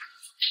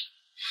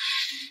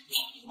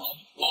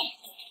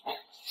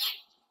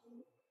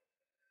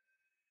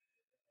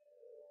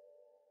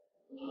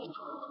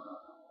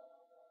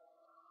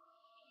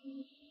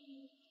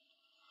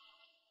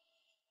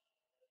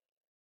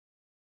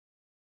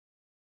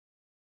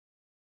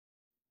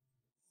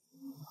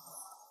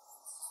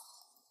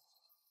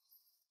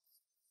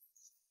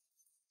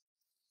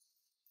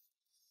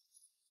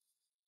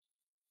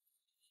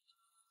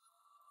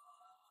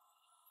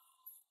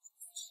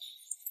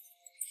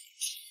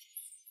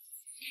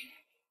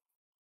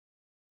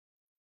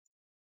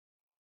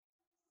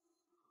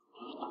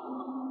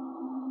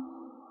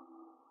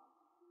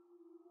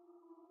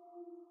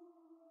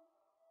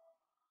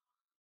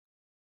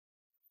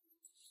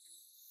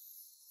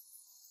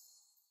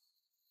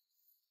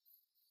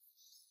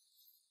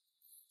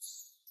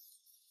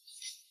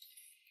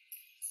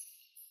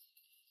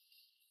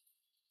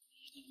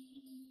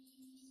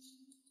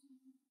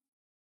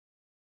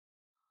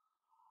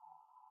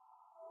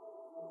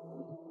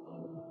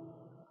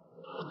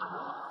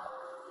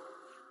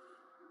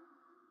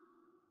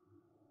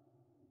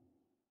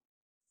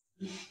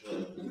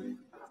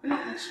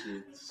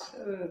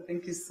 Oh,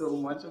 thank you so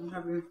much. I'm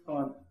having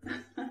fun.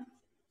 I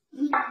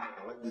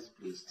like this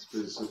place. This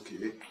place is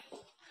okay.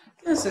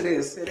 Yes, it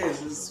is. It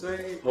is. It's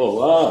very. Oh,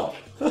 wow.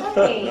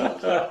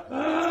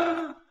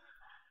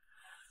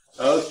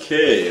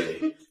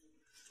 Okay.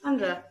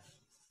 Sandra.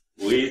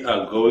 We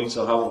are going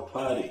to have a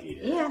party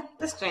here. Yeah,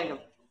 let's join them.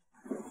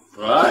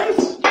 Right?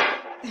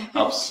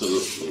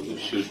 Absolutely. We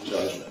should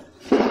join them.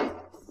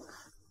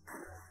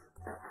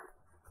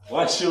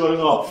 Why is she running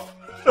off?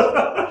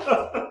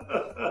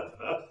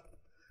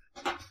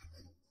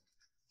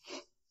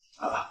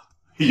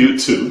 You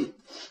too.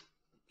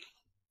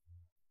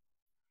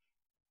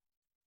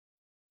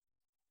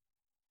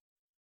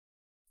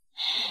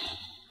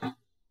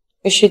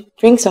 We should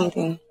drink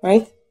something,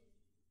 right?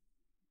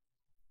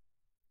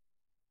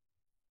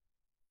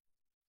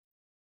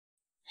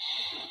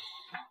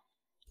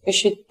 We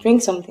should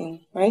drink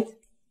something, right?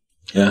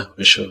 Yeah,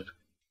 we should.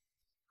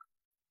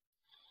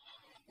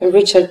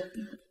 Richard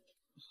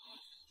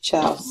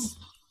Charles,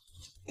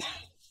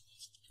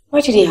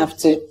 why did you have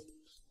to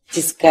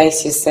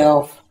disguise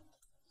yourself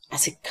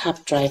as a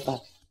cab driver?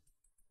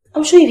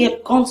 I'm sure if you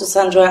had gone to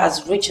Sandra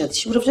as Richard,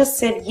 she would have just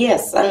said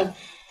yes, and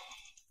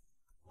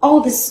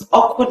all this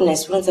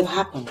awkwardness wouldn't have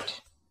happened.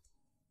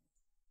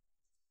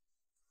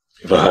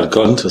 If I had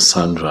gone to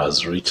Sandra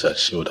as Richard,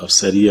 she would have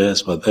said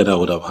yes, but then I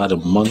would have had a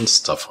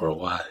monster for a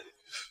wife.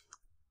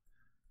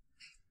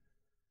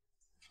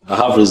 I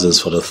have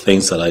reasons for the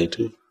things that I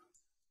do.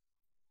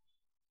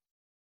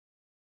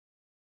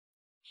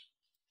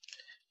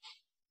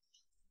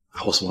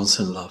 I was once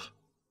in love.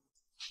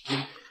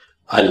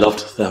 I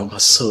loved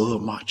Thelma so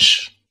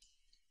much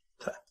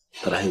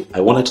that I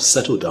wanted to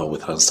settle down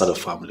with her and start a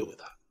family with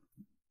her.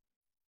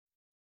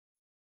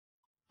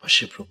 But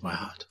she broke my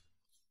heart.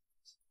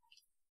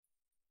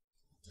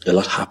 A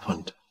lot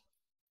happened.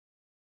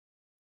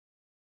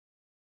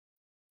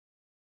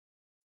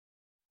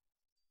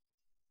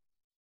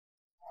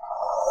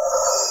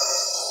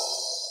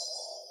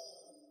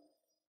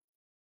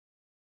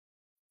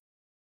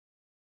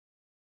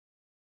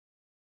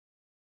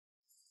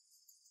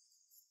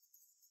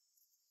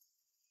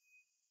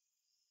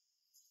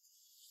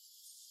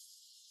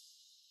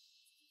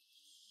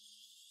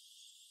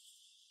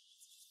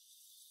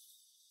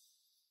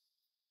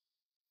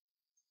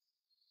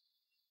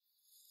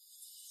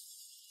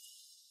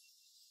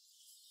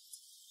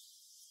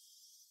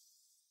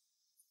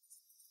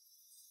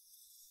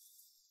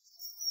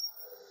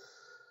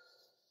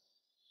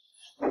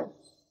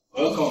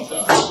 Welcome,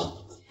 sir.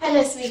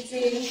 Hello,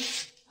 sweetie.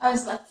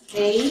 How's that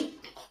today?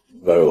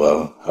 Very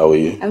well. How are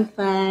you? I'm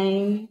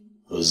fine.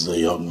 Who's the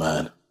young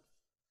man?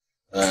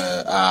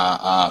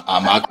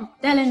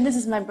 Darling, this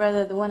is my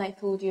brother, the one I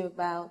told you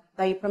about,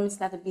 that you promised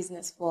to start a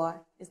business for.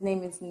 His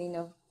name is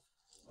Nino.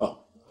 Oh,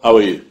 how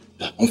are you?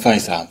 I'm fine,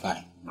 sir. I'm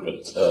fine.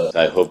 Great.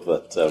 I hope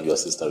that your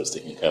sister is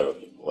taking care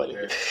of you while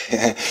you're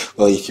here.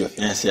 Well, if your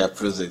fiancé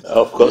approves it.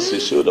 Of course, she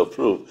should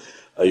approve.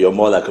 You're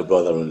more like a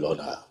brother-in-law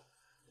now.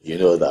 You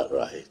know that,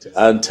 right?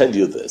 And tell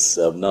you this,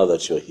 now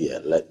that you're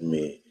here, let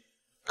me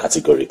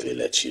categorically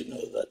let you know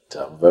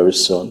that very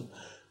soon,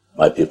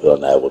 my people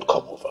and I would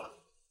come over.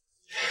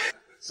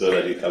 So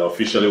that you can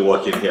officially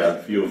walk in here and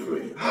feel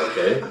free,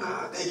 okay?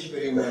 Thank you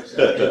very much.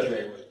 Thank you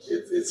very much.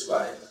 It's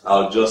fine.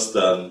 I'll just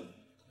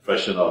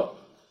freshen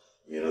up,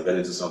 get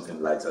into something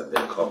light and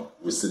then come.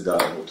 We'll sit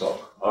down and we'll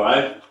talk. All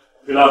right?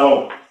 Feel at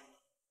home.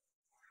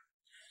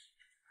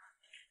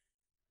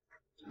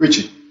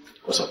 Richie.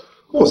 What's up?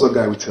 Who was that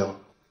guy we tell?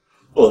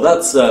 Oh,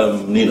 that's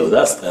Nino.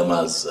 That's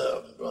Thelma's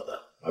brother.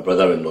 My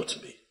brother-in-law to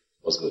be.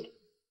 What's good?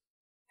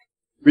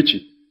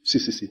 Richie,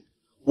 see.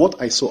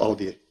 What I saw out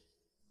there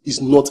is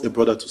not a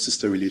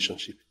brother-to-sister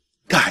relationship.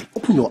 Guy,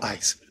 open your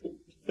eyes.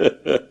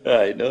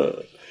 I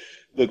know.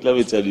 Look, let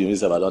me tell you,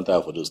 Miss, I don't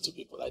have for those two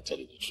people. I tell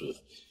you the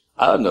truth.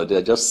 I don't know.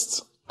 They're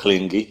just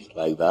clingy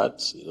like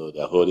that.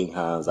 They're holding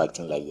hands,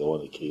 acting like they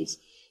want to kiss.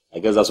 I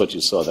guess that's what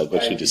you saw that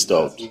got you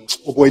disturbed.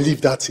 Oh boy,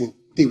 leave that in.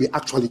 They were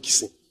actually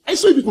kissing. I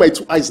saw it with my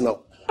 2 eyes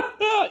now.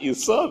 You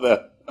saw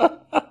that.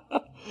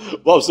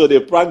 Bob, so they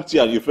pranked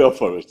you and you fell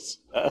for it.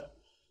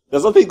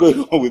 There's nothing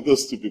going on with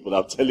those two people.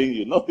 I'm telling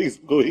you, nothing's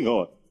going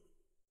on.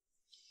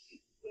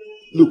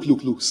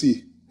 Look.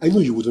 See, I know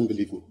you wouldn't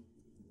believe me.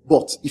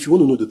 But if you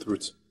want to know the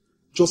truth,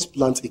 just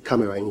plant a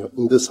camera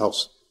in this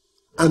house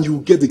and you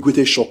will get the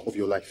greatest shock of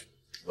your life.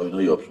 Well, you know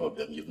your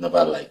problem. You've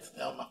never liked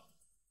Thelma.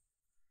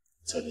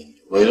 Telling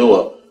you. Well, you know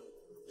what?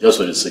 Just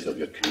for the sake of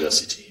your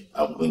curiosity,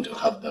 I'm going to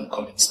have them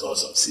come install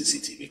some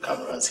CCTV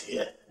cameras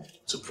here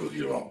to prove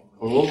you wrong.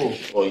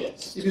 Oh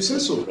yes. If you say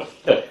so.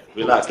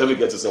 Relax, let me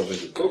get to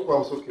something. No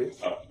problems, okay.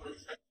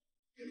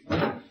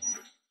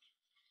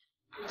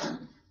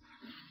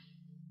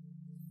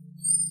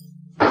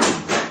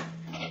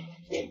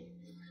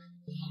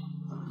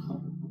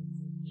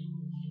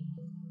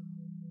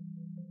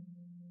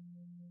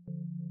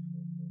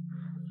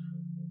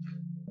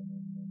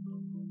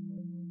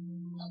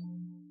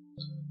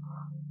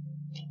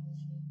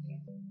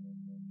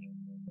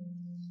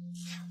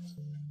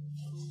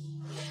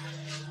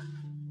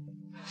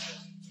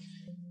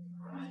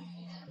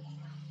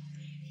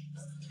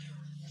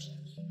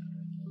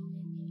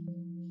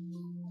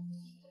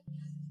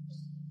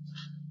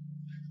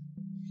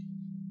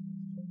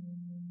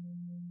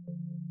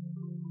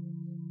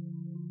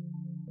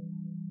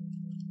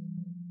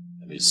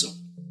 soon.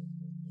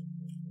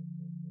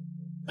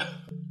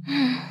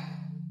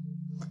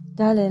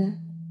 Darling,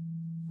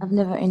 I've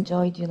never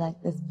enjoyed you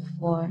like this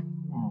before.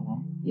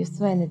 You're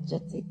so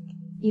energetic,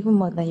 even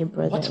more than your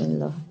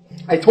brother-in-law.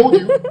 I told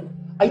you.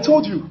 I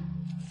told you.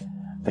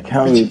 I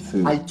can't wait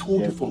to. I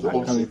told you from the I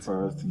can't wait onset.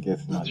 for us to get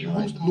That you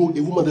won't know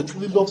a woman that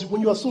truly loves you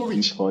when you are so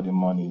rich. Pour the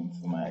money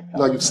into my account.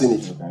 Now you've seen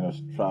it.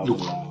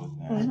 Look,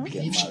 I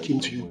believe she came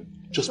to you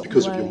just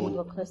because of your money.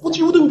 But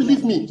you wouldn't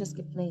believe me.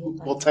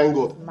 But thank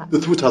God,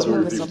 the truth has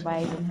been revealed.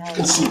 You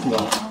can see it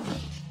now.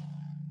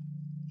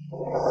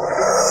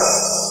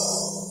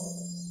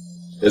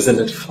 Isn't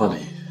it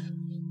funny?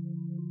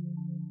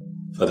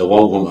 For the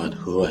one woman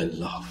who I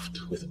loved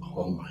with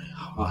all my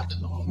heart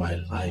and all my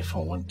life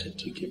and wanted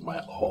to give my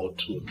all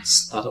to and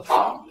start a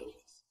family with,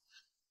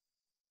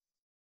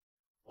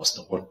 was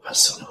the one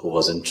person who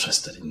was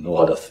interested in no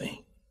other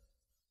thing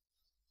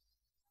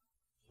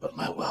but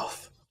my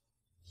wealth.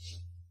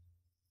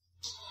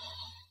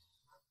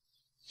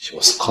 She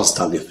was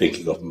constantly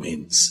thinking of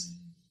means,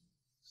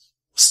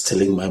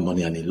 stealing my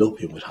money and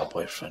eloping with her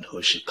boyfriend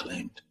who she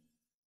claimed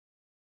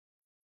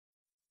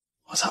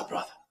was her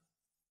brother.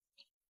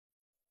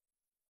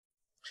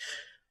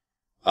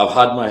 I've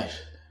had my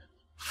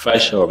fair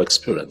share of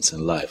experience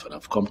in life, and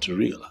I've come to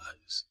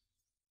realize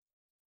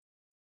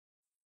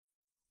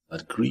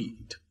that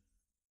greed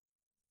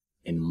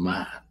in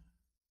man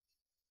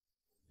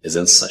is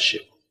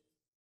insatiable.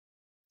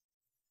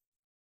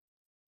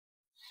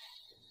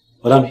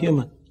 But I'm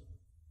human,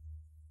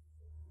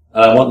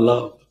 and I want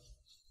love.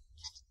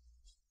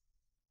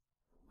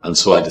 And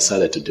so I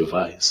decided to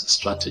devise a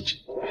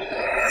strategy.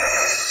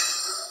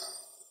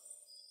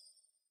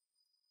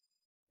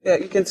 Yeah,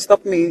 you can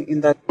stop me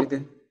in that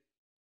video.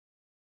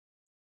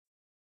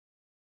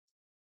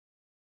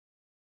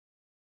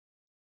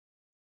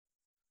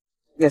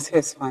 Yes,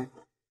 here's fine.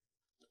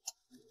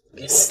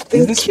 Yes,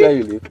 Is this where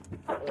you live?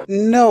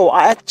 No,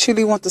 I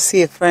actually want to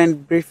see a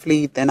friend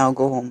briefly, then I'll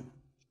go home.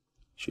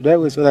 Should I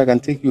wait so that I can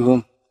take you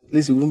home? At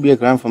least it wouldn't be a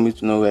crime for me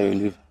to know where you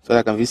live, so that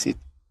I can visit.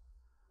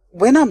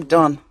 When I'm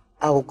done,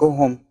 I will go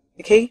home,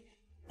 okay?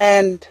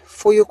 And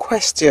for your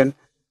question,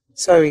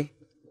 sorry,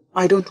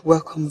 I don't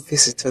welcome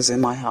visitors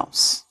in my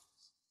house.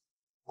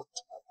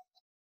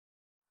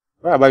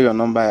 What about your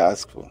number I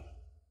asked for?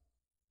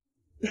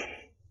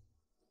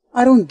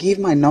 I don't give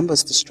my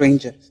numbers to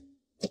strangers.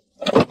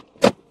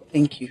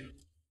 Thank you.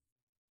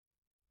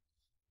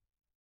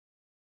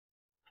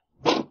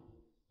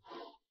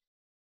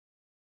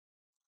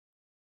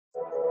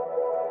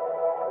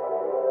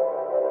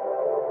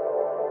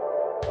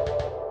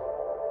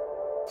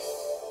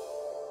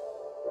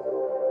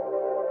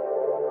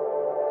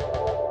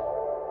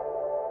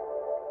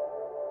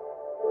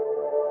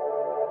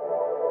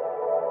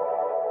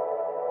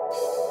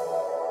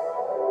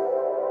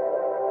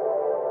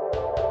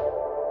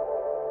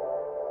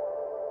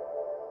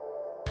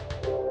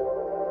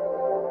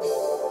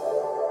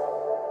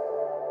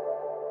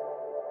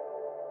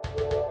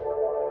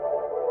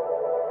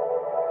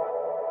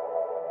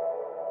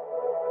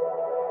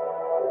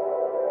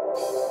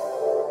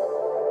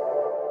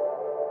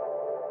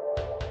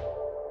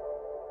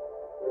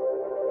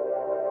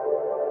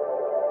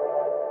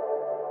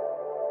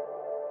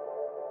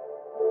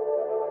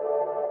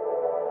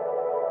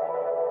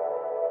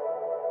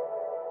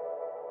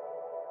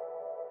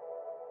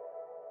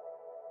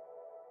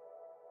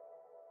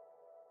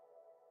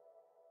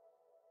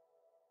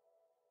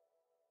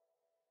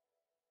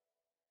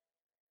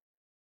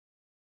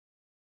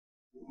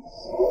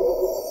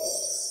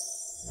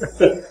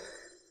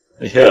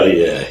 Hell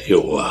yeah, you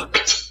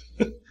worked.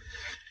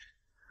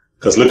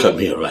 Because look at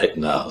me right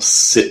now,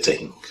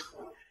 sitting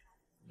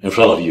in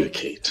front of you,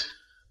 Kate.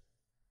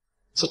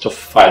 Such a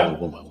fine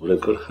woman with a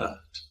good heart.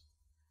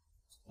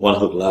 One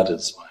who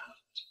gladdens my heart.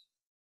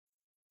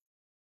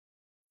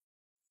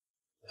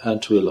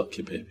 And to a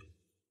lucky baby.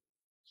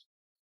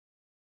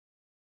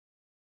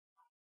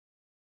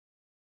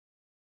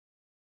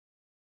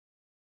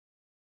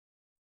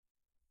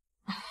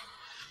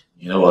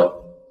 You know what?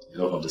 You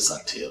know from the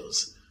sad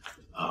tales.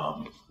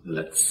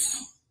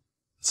 Let's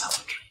have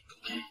a drink,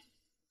 okay?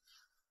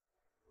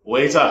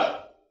 Waiter!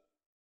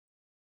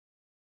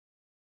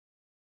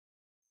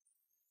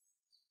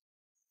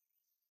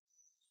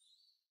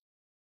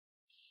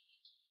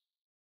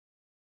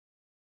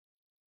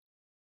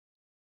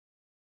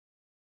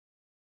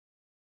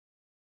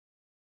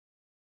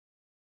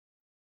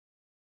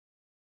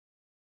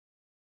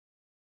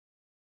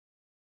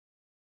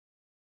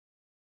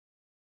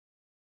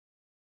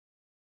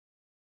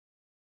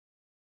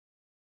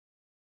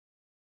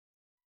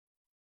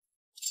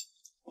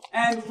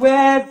 And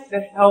where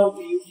the hell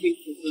do you think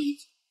you're going?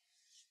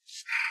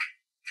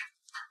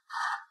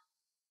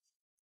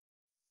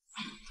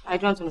 I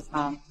don't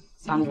understand,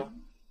 Sandra.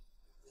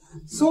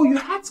 So you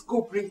had to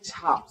go bring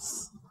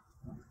Charles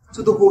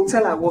to the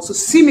hotel I was to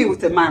see me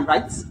with a man,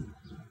 right?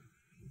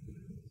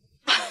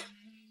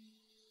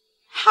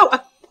 How?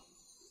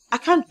 I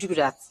can't do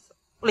that.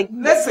 Like,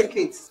 listen,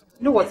 Kate.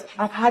 You know what?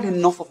 I've had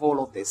enough of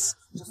all of this.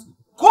 Just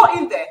go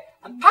in there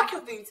and pack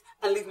your things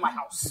and leave my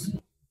house.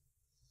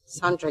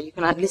 Sandra, you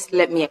can at least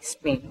let me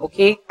explain,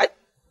 okay?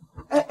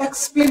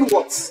 Explain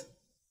what?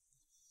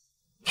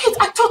 Kate,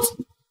 I thought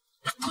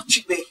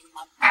you were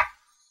human.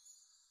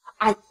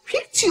 I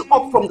picked you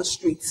up from the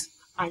streets.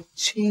 I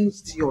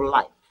changed your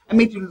life. I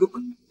made you look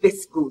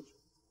this good.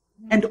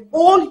 And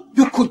all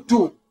you could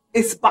do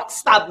is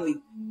backstab me.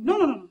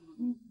 No.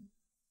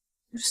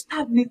 You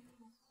stabbed me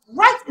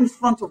right in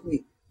front of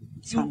me.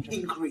 Sandra.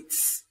 You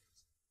ingrates.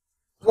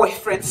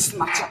 Boyfriend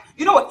snatcher.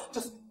 You know what?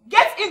 Just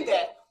get in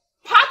there,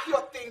 pack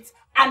your things,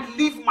 and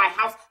leave my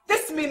house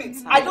this minute.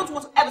 Sandra. I don't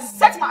want to ever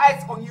set my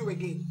eyes on you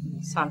again.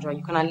 Sandra,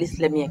 you can at least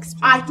let me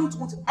explain. I don't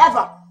want to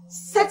ever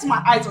set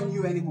my eyes on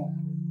you anymore.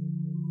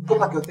 Go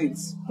pack your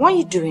things. Why are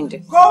you doing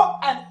this? Go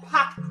and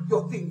pack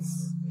your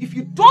things. If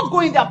you don't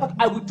go in there and pack,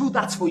 I will do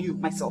that for you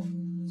myself.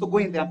 So go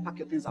in there and pack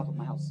your things out of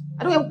my house.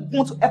 I don't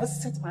want to ever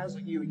set my eyes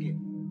on you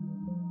again.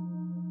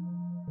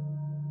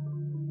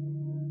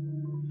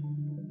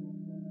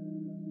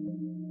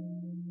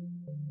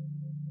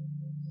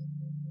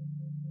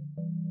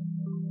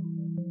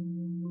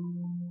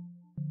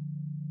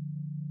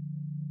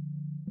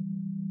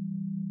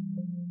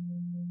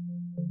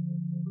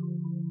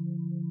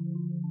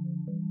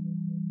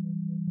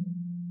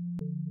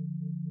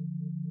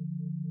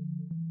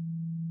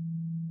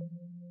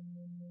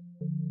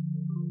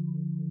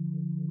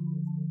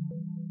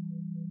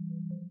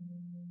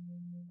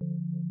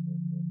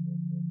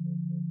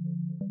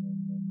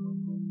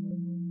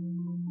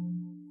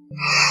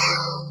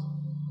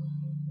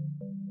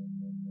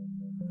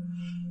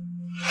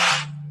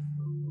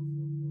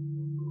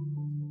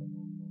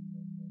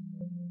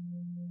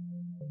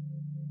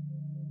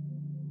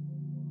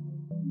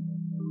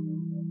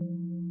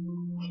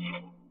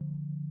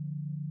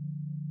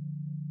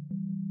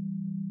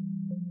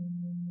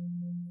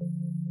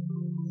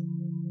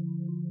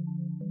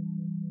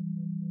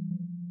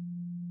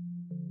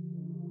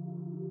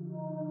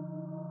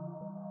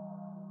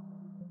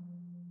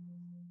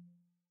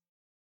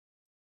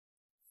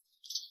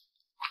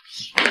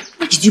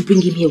 Why did you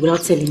bring him here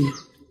without telling me?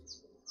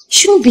 He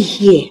shouldn't be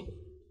here.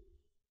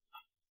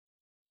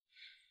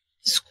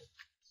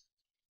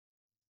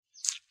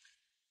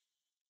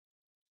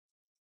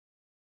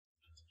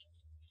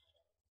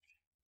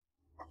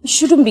 He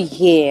shouldn't be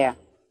here.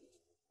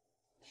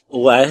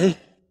 Why?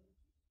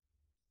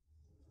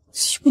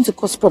 He's going to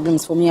cause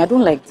problems for me. I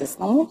don't like this.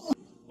 No?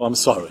 Oh, I'm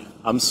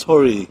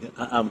sorry.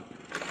 I'm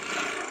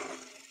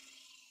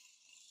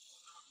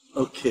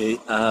okay.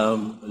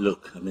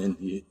 Look, I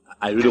mean,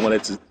 I really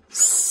wanted to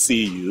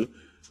see you,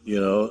 you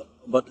know.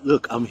 But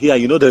look, I'm here.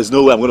 You know, there's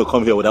no way I'm going to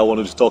come here without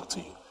wanting to talk to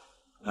you.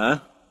 Huh?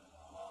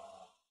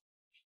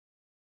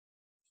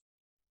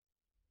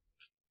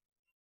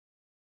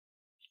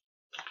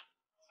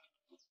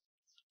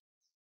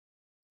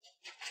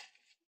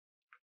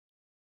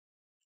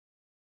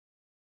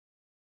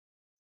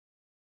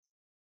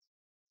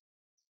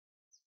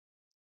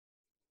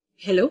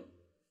 Hello?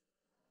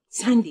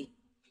 Sandy.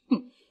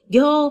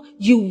 Girl,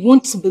 you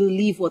won't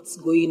believe what's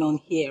going on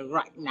here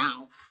right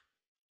now.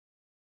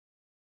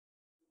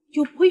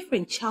 Your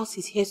boyfriend Charles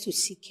is here to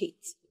see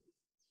Kate.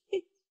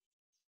 Hey.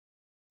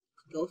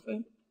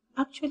 Girlfriend?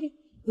 Actually,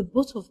 the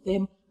both of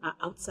them are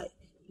outside.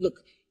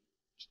 Look,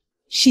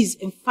 she's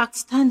in fact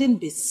standing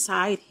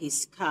beside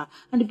his car,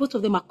 and the both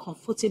of them are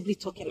comfortably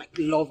talking like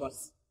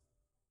lovers.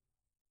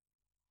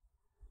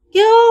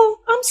 Girl,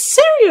 I'm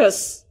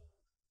serious.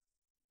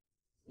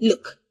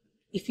 Look,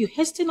 if you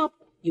hasten up,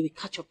 you will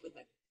catch up with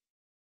them.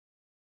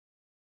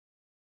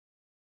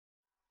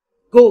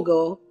 Go,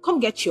 girl. Come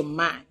get your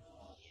man.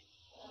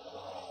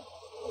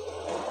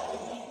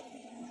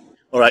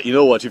 All right, you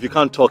know what? If you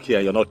can't talk here,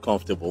 you're not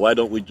comfortable. Why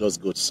don't we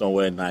just go to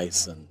somewhere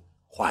nice and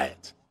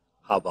quiet?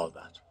 How about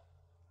that?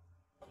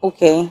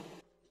 Okay.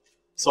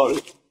 Sorry.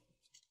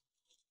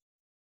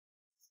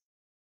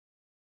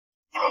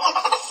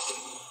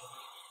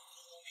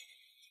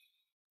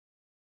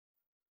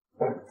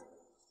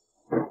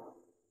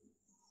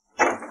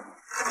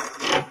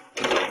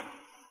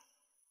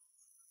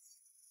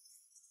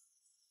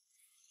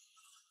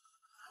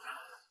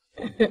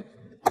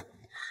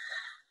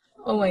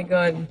 Oh my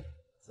god,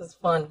 this is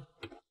fun.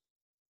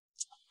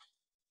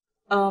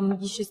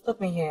 You should stop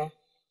me here,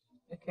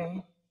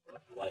 okay?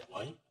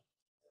 Why?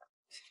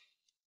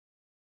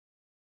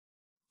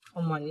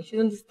 Come on, you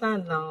should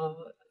understand now.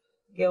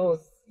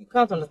 Girls, you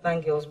can't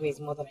understand girls' ways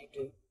more than I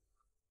do.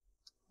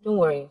 Don't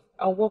worry,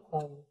 I'll walk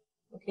home,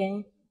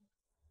 okay?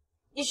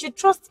 You should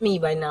trust me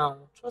by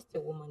now. Trust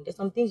a woman. There's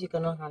some things you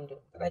cannot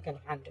handle that I can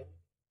handle.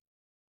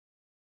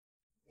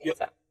 Yes,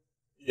 sir.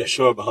 You're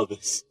sure about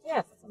this?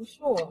 Yes, I'm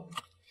sure.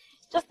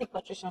 Just take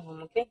Patricia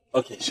home, okay?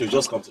 Okay, she'll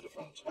just come to the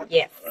front.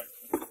 Yes.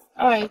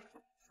 All right.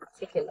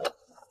 Take a look.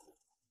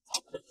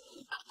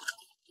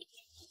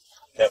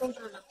 Careful.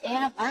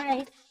 Yeah,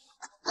 bye.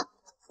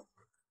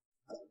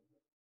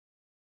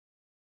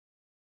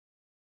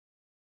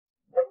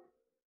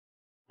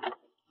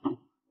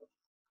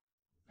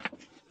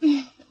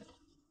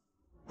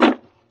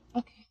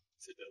 Okay.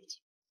 Sit down.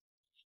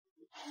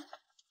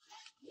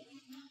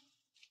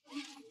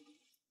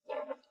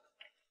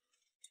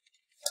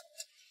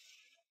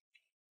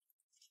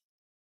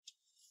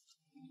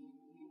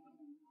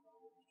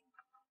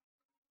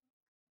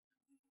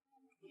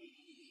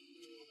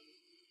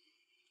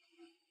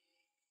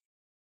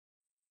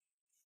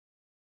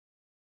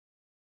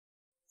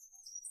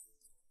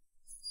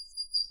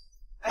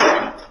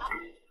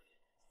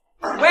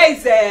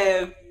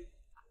 Where is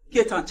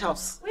Kate and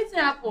Charles? What's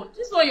happened?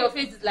 This is why your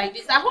face is like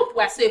this. I hope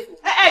we're safe.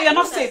 Hey, you're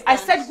not safe. I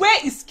said,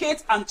 where is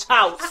Kate and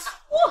Charles?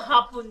 What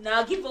happened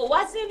now? Give a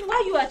wasn't.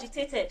 Why you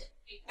agitated?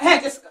 Hey,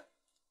 Jessica.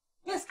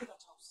 Where's Kate and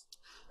Charles?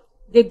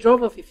 They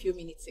drove off a few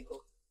minutes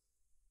ago.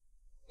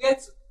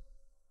 Yes.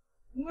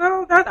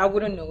 Well, that I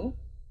wouldn't know.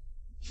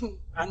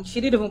 And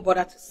she didn't even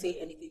bother to say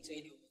anything to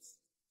any of us.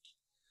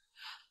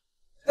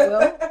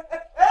 Well,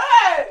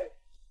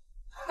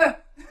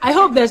 I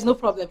hope there's no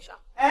problem, Sha.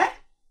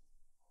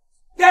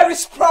 There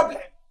is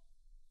problem.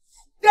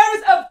 There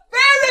is a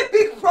very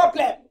big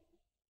problem.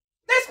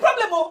 There's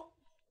problem, oh.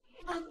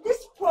 And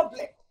this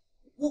problem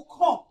will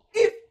come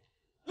if,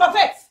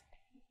 Lovette,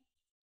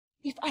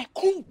 if I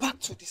come back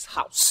to this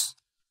house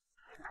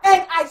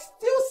and I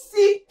still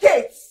see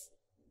Kate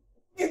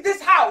in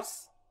this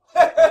house.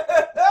 Hey!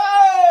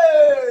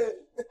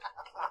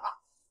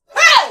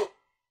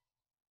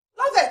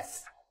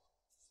 Lovette,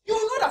 you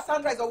know that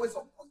Sandra is always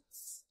on point.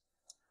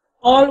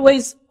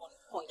 Always on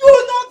point. You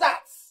know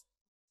that.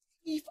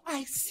 If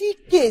I see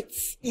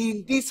Kate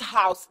in this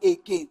house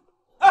again,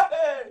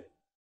 I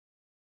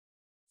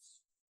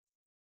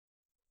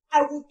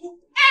will do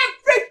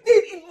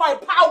everything in my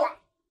power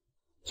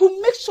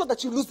to make sure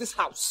that you lose this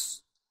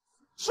house.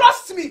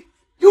 Trust me,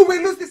 you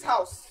will lose this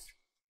house.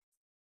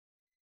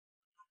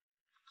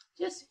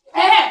 Just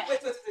wait.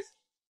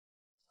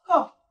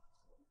 Come.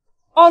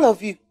 All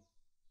of you.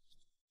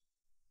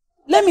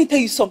 Let me tell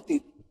you something.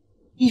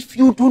 If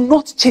you do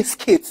not chase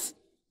Kate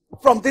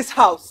from this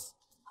house,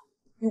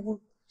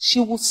 she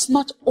will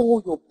snatch all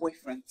your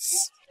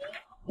boyfriends.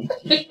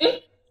 She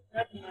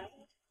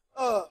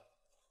will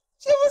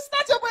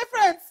snatch your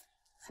boyfriends.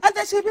 And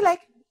then she'll be like,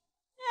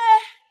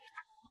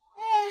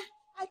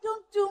 I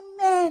don't do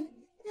men.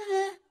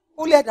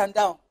 Holier than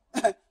down.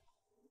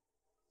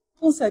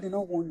 Don't say I did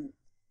not warn you.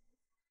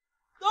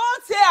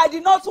 Don't say I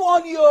did not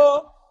warn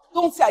you.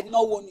 Don't say I did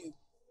not warn you.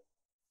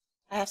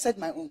 I have said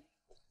my own.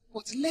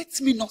 But let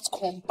me not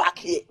come back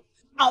here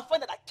and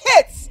find out that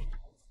Kate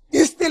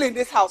is still in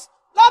this house.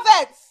 Love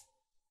it!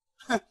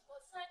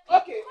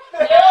 Okay.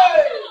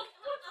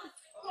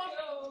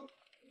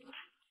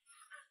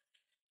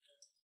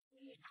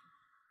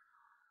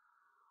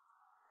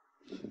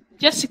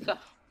 Jessica,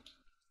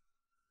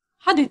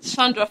 how did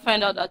Sandra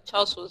find out that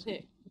Charles was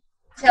here?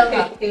 Tell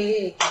her.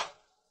 Hey.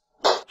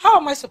 How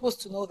am I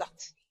supposed to know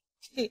that?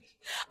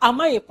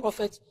 Am I a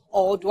prophet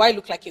or do I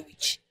look like a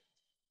witch?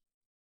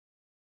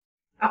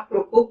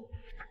 Apropos,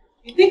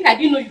 you think I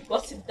didn't know you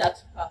gossiped that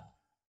to her?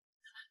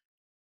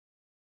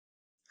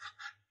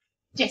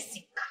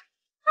 Jessica,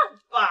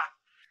 Haba,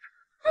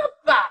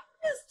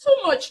 it's too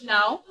much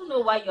now. I don't know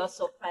why you're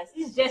surprised.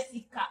 It's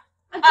Jessica.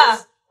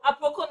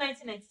 Apropos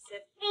 1997.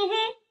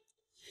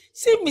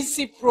 See me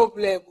see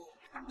problem.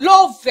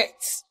 Love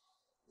it.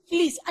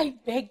 Please, I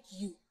beg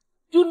you.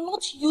 Do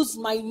not use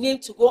my name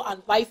to go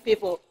and buy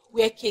favor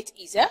where Kate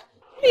is, eh?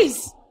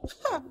 Please.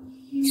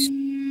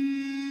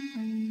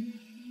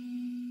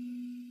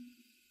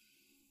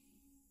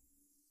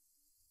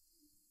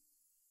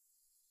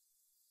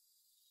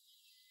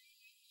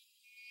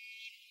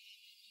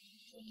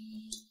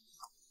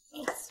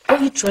 Why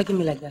are you dragging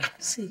me like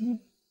that? See,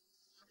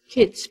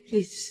 Kate,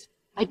 please.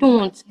 I don't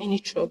want any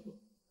trouble.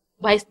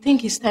 But I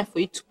think it's time for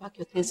you to pack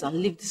your things and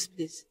leave this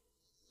place.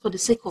 For the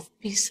sake of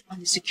peace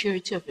and the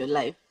security of your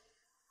life.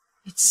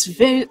 It's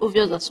very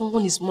obvious that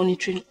someone is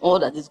monitoring all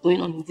that is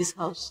going on in this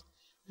house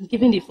and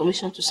giving the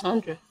information to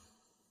Sandra.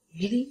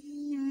 Really?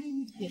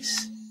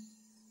 Yes.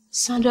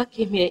 Sandra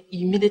came here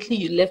immediately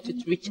you left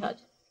with Richard.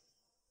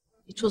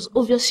 It was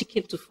obvious she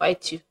came to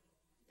fight you.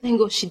 Thank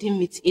God she didn't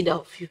meet either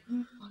of you.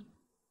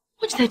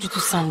 What did I do to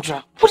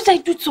Sandra? What did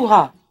I do to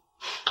her?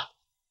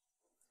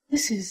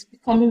 This is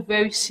becoming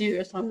very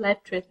serious and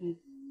life-threatening.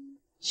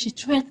 She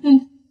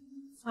threatened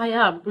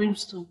fire and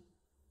brimstone.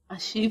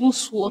 And she even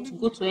swore to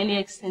go to any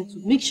extent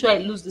to make sure I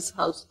lose this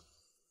house.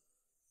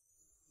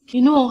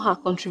 You know all her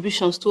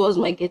contributions towards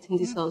my getting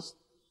this house.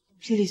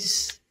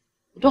 Please,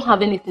 I don't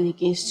have anything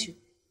against you.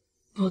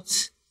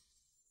 But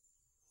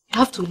you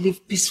have to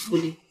live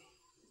peacefully.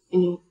 You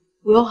know,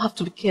 we all have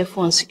to be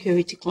careful and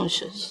security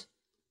conscious.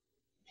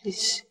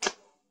 Please.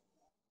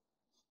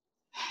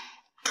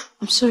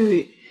 I'm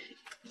sorry.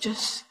 You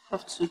just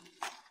have to.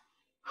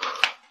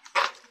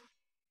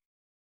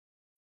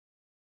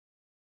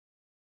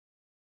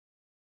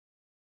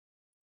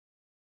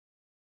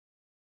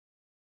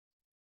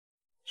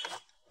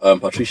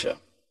 Patricia,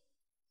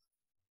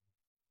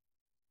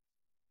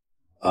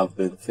 I've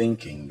been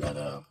thinking that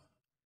it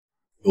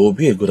would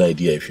be a good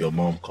idea if your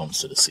mom comes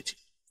to the city.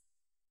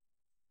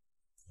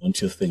 Don't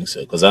you think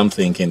so? Because I'm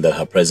thinking that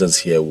her presence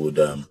here would,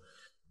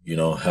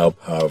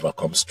 help her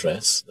overcome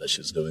stress that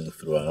she's going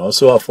through and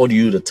also afford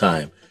you the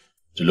time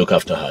to look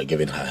after her,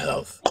 given her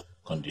health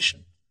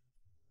condition.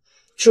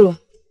 True.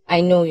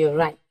 I know you're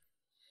right.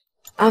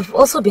 I've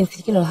also been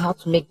thinking on how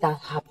to make that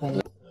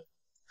happen.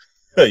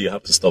 You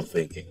have to stop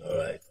thinking, all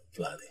right,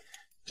 Flanny.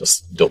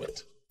 Just do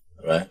it,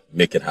 all right?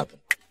 Make it happen.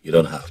 You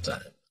don't have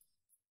time.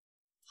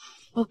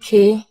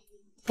 Okay,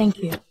 thank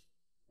you.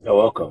 You're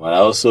welcome. And I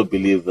also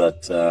believe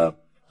that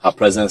her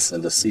presence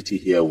in the city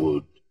here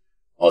would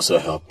also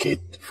help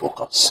Kate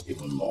focus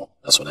even more.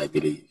 That's what I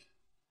believe.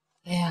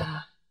 Yeah,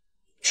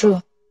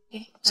 true.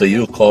 So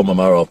you call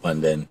Mama up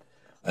and then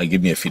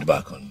give me a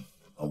feedback on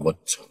what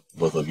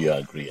both of you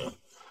agree on.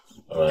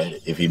 All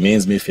right. If it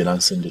means me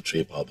financing the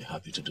trip, I'll be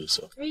happy to do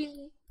so.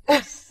 Really?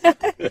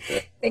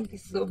 Thank you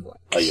so much.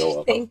 Oh, you're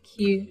welcome. Thank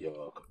you. You're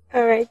welcome.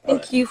 All right.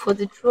 Thank you for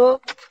the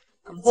drop.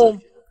 I'm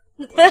home.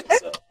 What's your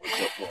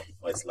phone?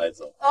 My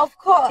slides up. Of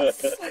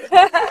course.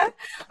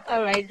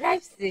 All right.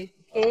 Drive safe.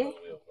 Okay.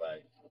 Bye.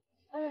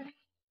 All right.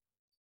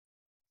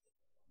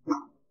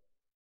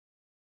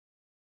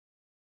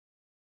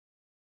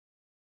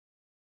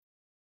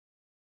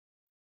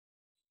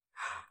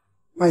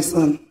 My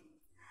son,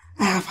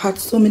 I have heard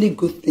so many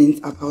good things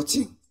about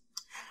you.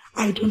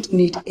 I don't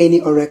need any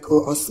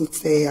oracle or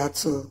soothsayer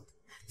to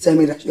tell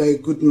me that you are a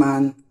good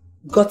man,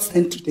 God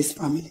sent to this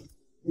family.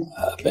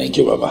 Thank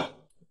you, Mama.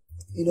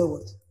 You know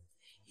what?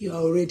 You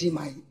are already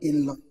my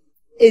in-law.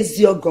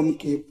 Ezio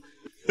Gomke.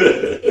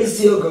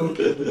 Ezio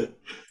Gomke.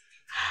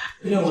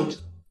 You know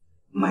what?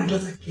 My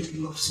daughter Katie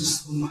loves you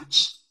so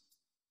much.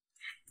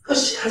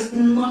 Because she has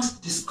not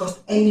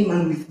discussed any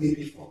man with me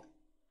before.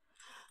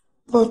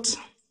 But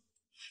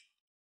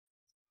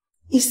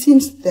it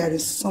seems there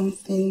is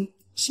something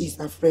she's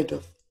afraid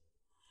of.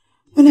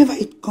 Whenever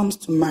it comes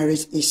to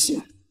marriage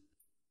issue,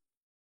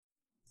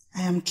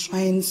 I am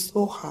trying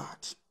so hard,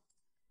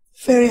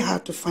 very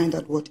hard to find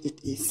out what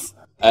it is.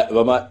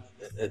 Mama,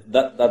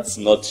 that's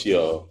not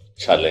your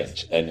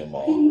challenge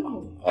anymore.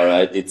 All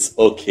right, it's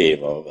okay,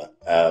 Mama.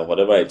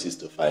 Whatever it is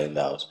to find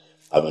out,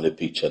 I'm in the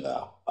picture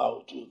now.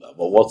 I'll do that.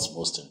 But what's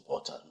most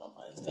important,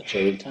 Mama, is that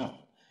you're in town.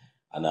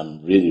 And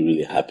I'm really,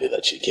 really happy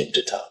that you came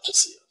to town to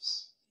see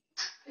us.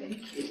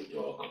 Thank you.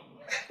 You're welcome.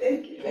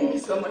 Thank you. Thank you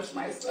so much,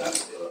 my son.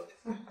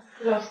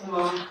 Good afternoon,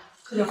 Mom.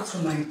 Good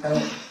afternoon, my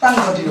darling. Thank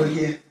God you're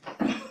here.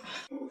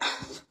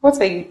 What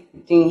are you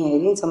doing here?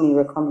 You didn't tell me you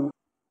were coming.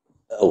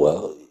 Oh,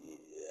 well,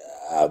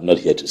 I'm not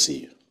here to see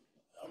you.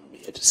 I'm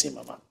here to see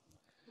Mama.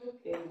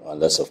 Okay.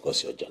 Unless, of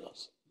course, you're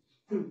jealous.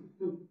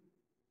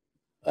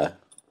 Huh?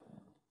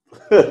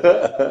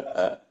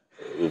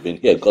 We've been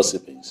here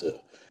gossiping, so.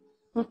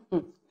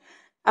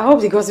 I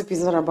hope the gossip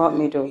is not about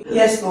me, though.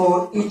 Yes,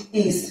 no, it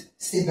is.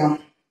 Sit down.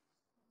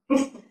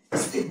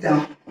 Sit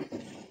down.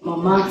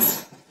 Mama.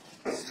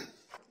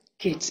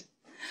 Kate,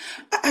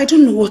 I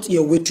don't know what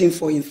you're waiting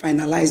for in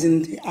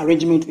finalizing the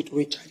arrangement with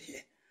Richard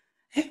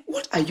here.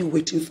 What are you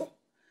waiting for?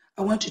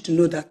 I want you to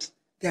know that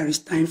there is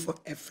time for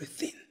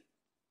everything.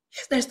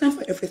 Yes, there is time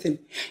for everything.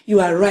 You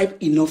are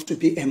ripe enough to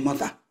be a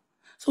mother.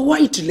 So why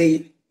are you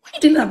delaying? Why are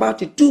you delaying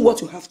about it? Do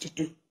what you have to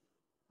do.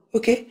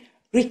 Okay?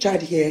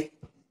 Richard here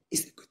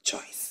is a good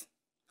choice.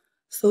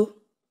 So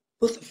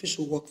both of you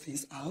should work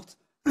things out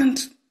and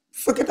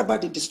forget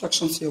about the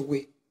distractions your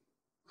way.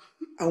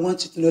 I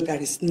want you to know there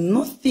is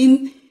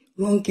nothing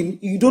wrong in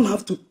you. Don't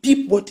have to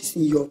peep what is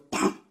in your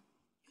palm.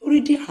 You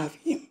already have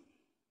him.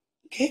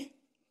 Okay?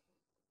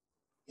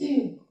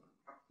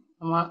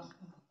 Mama.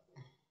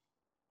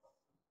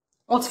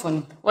 What's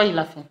funny? Why are you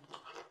laughing?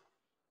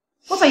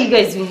 What are you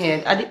guys doing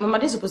here? Mama,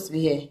 they're supposed to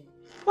be here.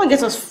 Go and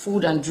get us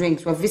food and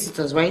drinks. We're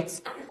visitors,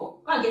 right? Go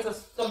and get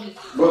us something.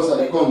 Boss,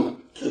 I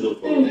come. No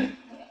problem.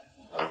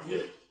 I'm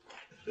here.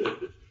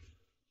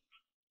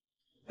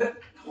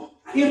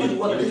 You know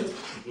what I mean?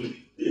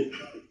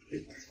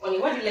 Only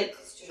why do you let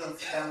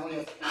students sit down when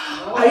you're speaking?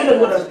 Are you the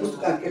one that's supposed to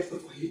go and get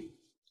food for him?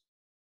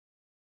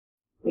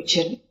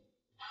 Richard,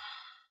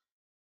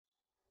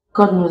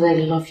 God knows I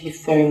love you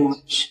very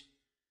much.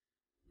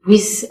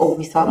 With or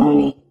without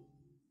money.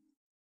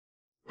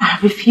 I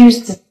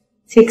refuse to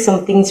take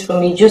some things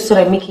from you just so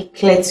that I make it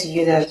clear to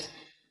you that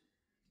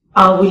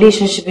our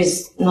relationship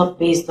is not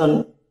based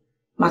on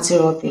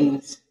material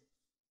things.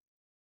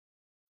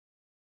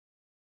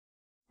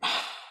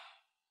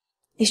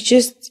 It's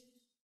just,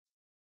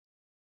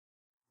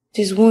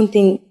 there's one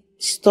thing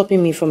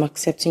stopping me from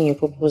accepting your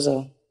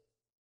proposal.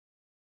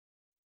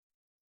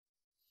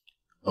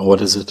 And what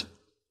is it?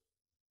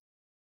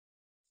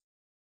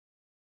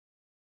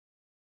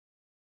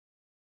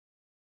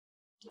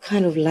 The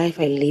kind of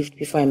life I lived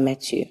before I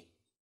met you.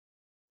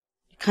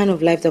 The kind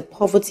of life that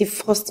poverty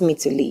forced me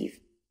to live.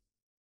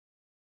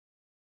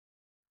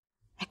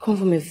 I come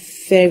from a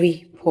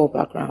very poor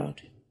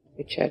background,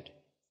 Richard.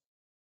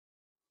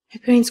 My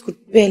parents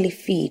could barely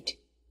feed,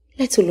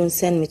 let alone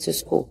send me to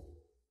school.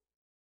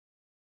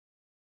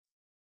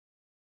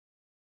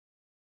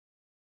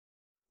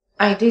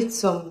 I did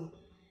some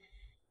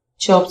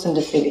jobs in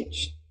the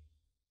village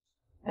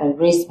and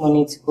raised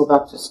money to go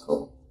back to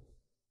school.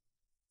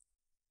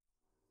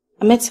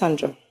 I met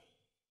Sandra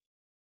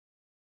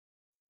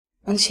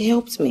and she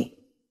helped me.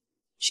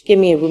 She gave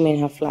me a room in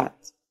her flat.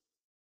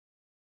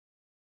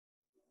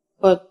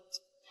 But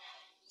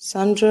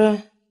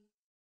Sandra,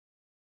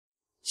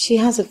 she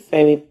has a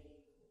very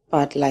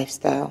bad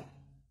lifestyle.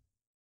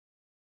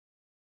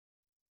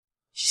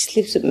 She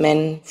sleeps with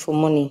men for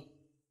money.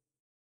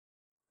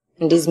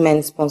 And these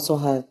men sponsor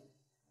her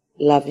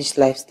lavish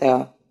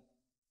lifestyle.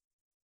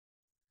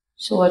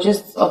 So I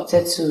just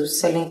opted to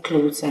selling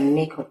clothes and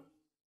makeup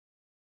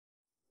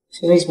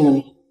to raise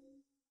money.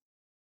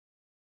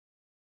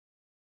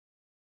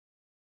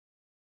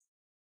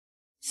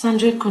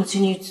 Sandra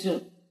continued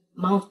to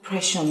mount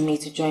pressure on me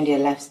to join their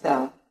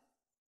lifestyle.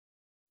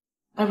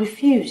 I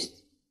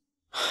refused.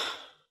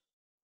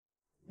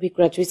 We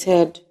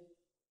graduated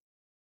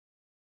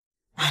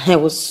and I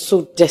was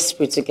so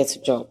desperate to get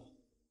a job.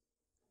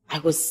 I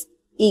was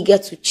eager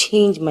to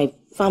change my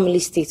family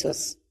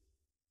status.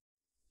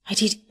 I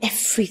did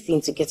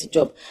everything to get a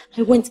job.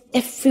 I went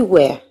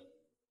everywhere.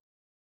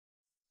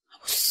 I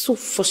was so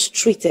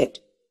frustrated.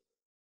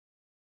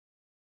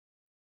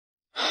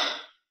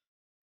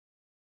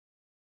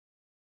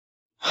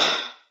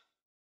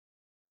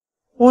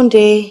 One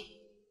day,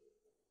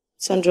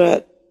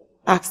 Sandra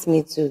asked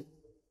me to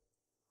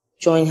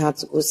join her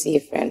to go see a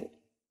friend.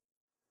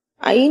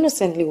 I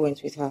innocently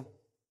went with her,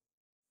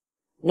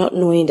 not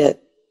knowing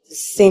that the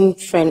same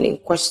friend in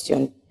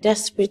question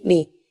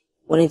desperately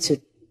wanted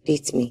to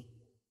date me.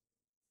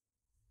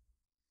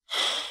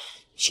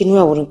 She knew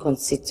I wouldn't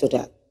concede to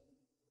that,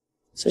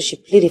 so she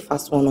played a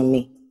fast one on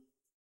me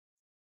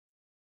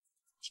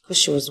because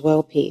she was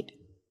well paid.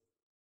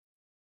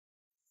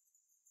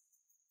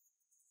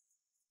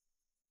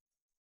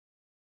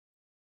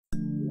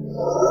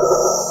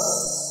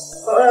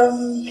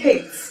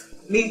 Kate,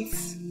 meet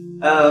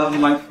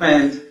my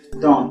friend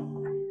Don.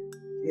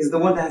 He's the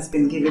one that has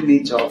been giving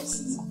me jobs.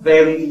 He's a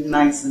very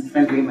nice and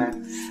friendly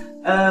man.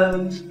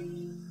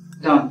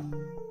 Don,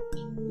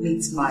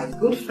 meet my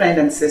good friend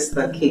and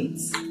sister Kate.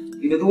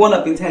 You know, the one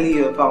I've been telling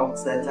you about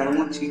that I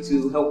want you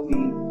to help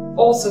me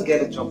also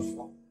get a job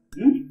for.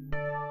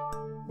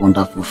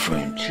 Wonderful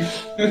friend.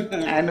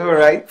 I know,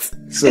 right?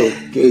 So,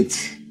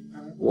 Kate,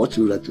 what would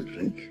you like to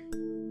drink?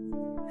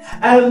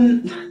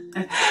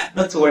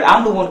 Not to worry,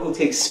 I'm the one who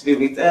takes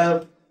spirit.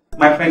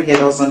 My friend here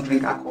doesn't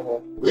drink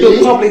alcohol. Really?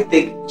 He'll probably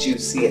take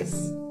juice,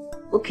 yes.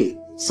 Okay,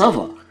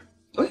 Sava.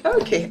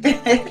 Okay.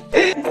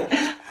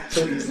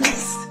 So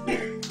nice.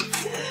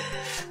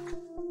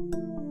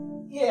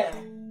 Yeah.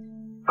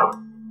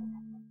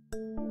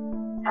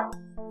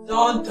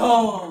 Don.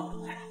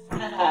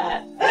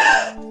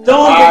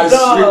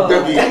 Sweet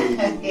baby.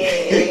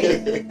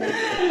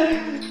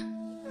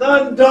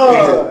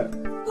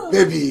 Don.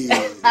 Baby.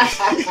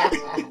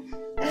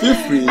 Feel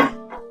free.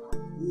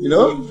 You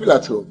know, feel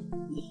at home.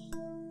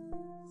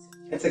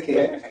 It's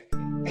okay.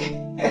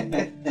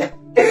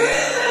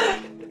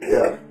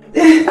 Yeah.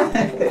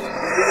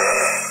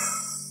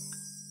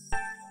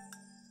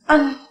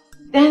 And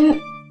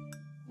then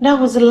that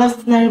was the last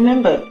thing I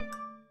remembered.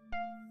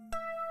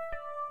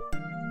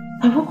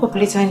 I woke up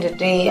later in the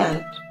day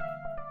and,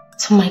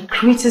 to my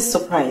greatest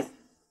surprise,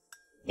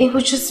 it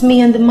was just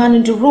me and the man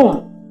in the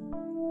room.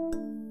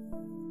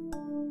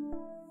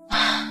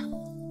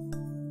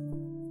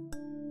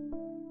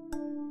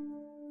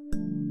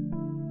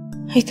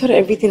 I thought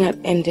everything had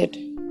ended.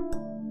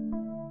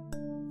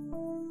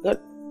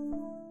 But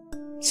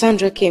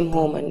Sandra came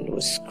home and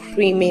was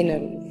screaming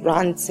and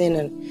ranting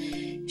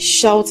and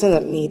shouting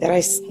at me that I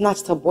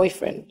snatched her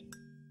boyfriend.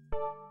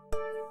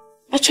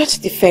 I tried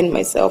to defend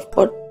myself,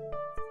 but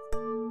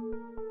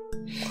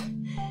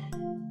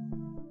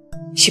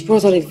she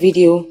brought out a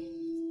video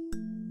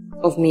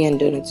of me and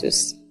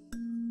Donatus.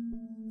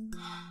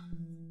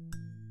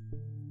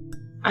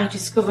 I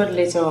discovered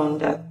later on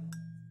that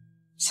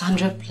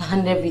Sandra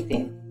planned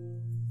everything.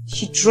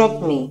 She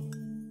drugged me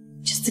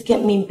just to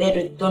get me in bed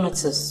with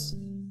Donatus.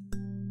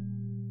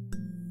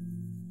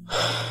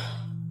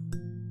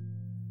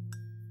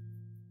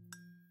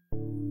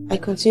 I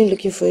continued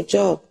looking for a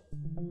job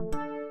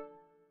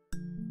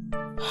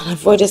and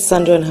avoided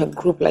Sandra and her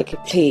group like a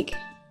plague.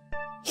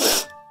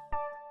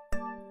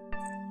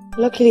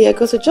 Luckily, I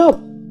got a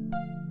job,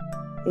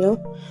 you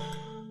know,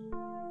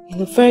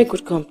 in a very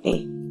good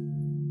company.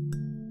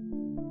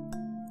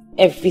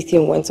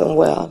 Everything went on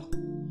well,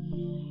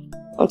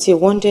 until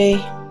one day,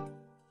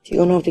 the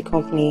owner of the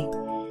company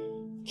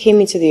came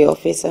into the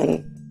office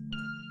and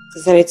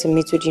decided to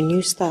meet with the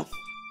new staff.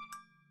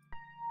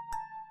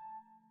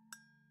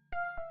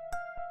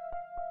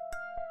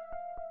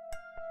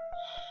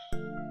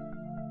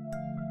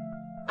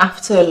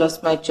 After I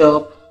lost my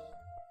job,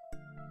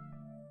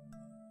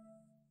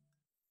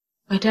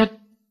 my dad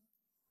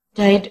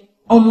died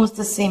almost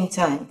the same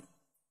time.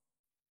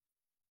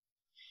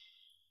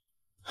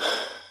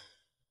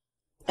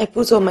 I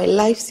put all my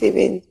life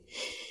savings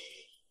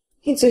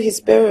into his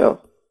burial.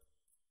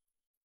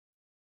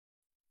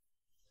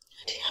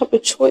 I didn't have a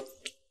choice.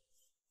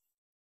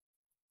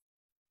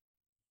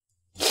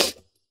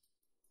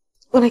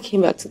 When I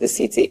came back to the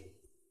city,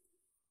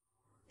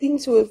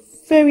 things were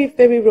very,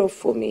 very rough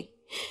for me.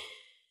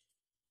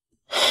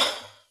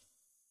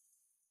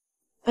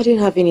 I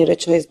didn't have any other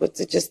choice but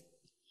to just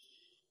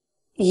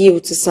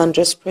yield to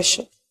Sandra's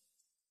pressure.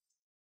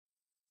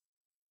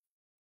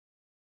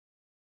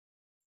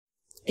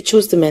 I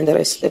chose the man that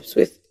I slept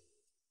with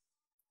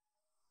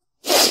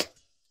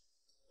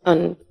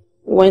and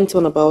went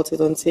on about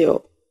it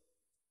until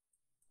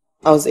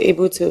I was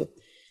able to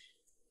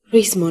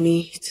raise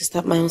money to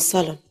start my own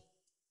salon.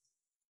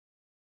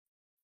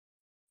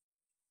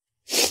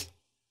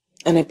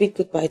 And a big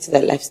goodbye to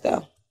that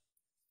lifestyle.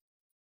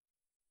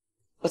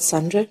 But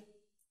Sandra,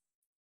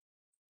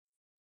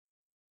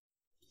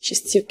 she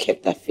still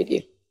kept that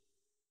video.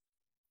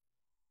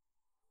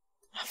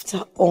 After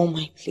all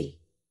my plea.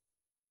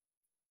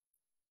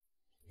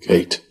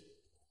 Kate,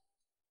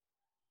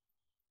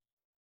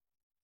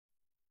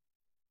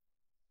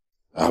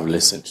 I have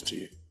listened to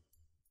you.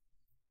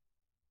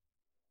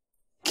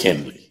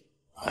 Keenly,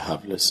 I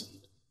have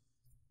listened.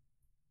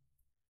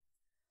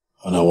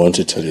 And I want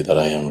to tell you that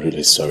I am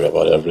really sorry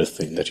about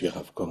everything that you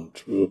have gone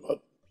through,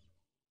 but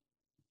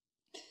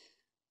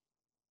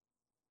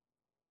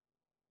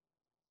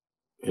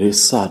it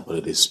is sad, but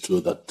it is true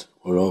that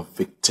we're all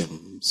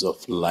victims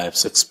of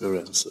life's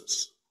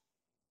experiences.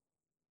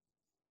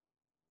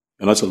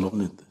 You're not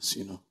alone in this,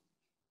 you know.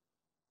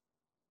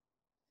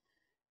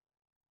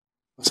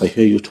 As I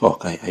hear you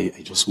talk, I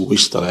just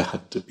wish that I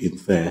had been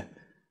there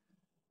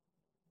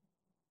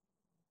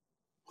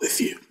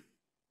with you.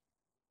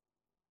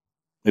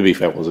 Maybe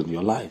if I was in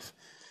your life,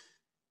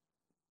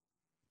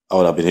 I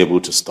would have been able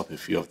to stop a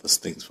few of these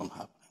things from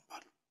happening.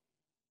 But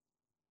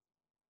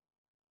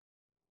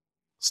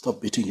stop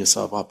beating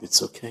yourself up,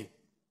 it's okay.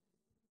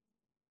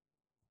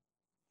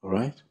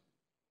 Alright?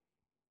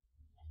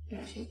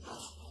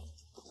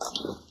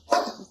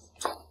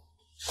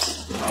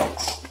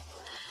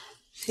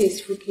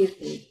 Please forgive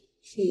me.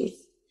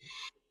 Please.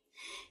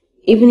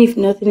 Even if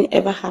nothing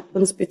ever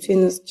happens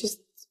between us,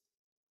 just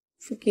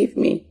forgive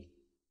me.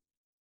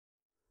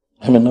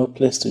 I'm in no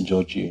place to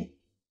judge you,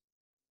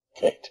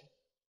 Kate.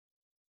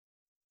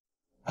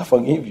 I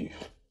forgive you.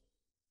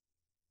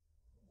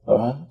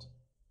 Alright?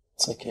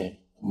 It's okay.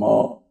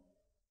 More.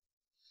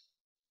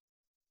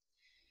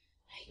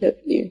 I love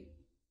you.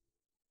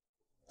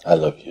 I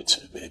love you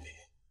too, baby.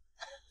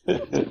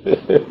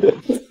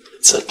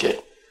 It's okay.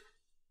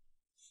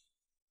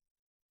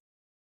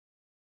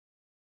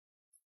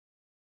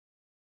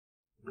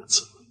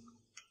 It's okay.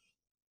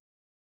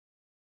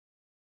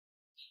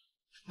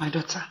 My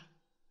daughter,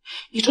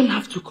 you don't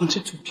have to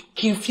continue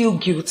to feel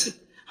guilty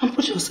and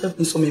put yourself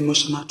in some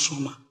emotional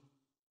trauma.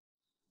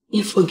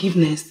 In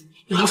forgiveness,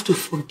 you have to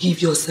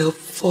forgive yourself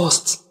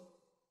first.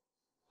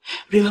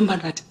 Remember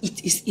that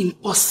it is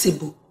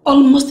impossible,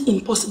 almost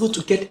impossible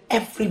to get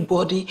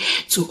everybody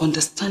to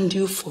understand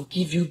you,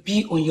 forgive you,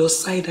 be on your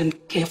side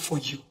and care for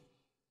you.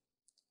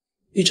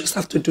 You just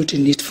have to do the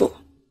needful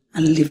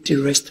and leave the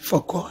rest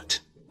for God.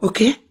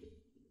 Okay?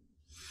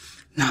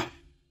 Now,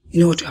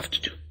 you know what you have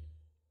to do.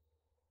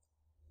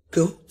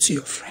 Go to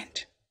your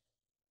friend.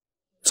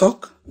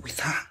 Talk with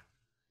her.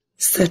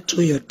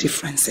 Settle your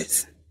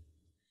differences.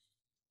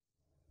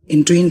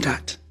 In doing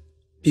that,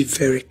 be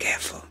very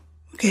careful.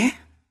 Okay?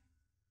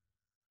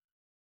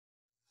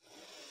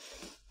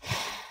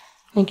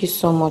 Thank you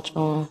so much,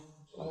 Mama.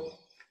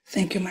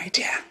 Thank you, my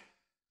dear.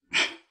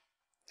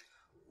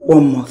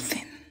 One more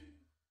thing.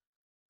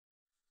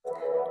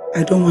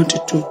 I don't want you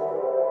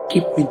to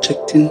keep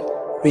rejecting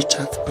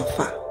Richard's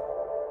offer.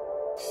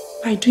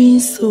 By doing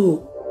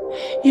so,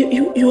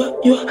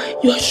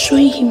 you are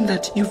showing him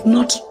that you've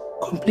not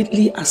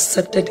completely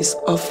accepted his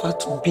offer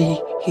to be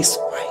his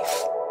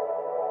wife.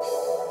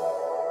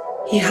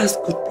 He has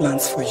good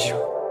plans for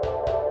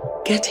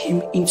you. Get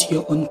him into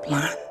your own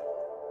plan.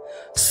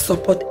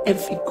 Support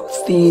every good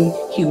thing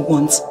he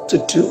wants to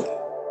do.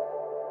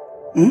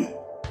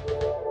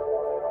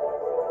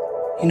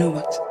 You know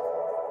what?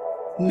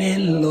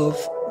 Men love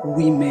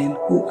women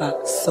who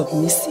are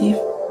submissive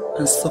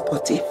and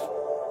supportive.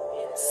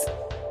 Yes.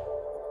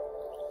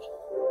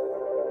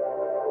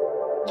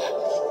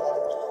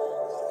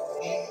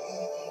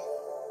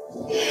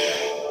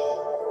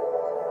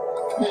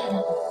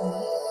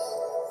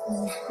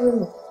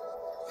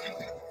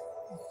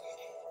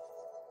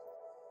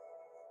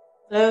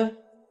 Hello?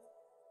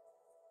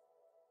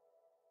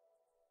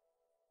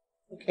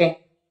 Okay.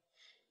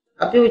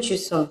 I'll be with you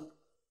soon.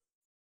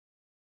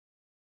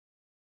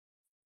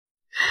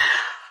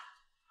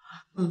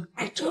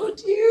 I told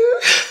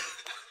you.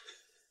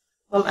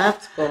 I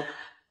have to go.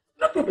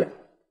 No problem.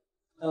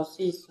 I'll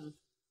see you soon.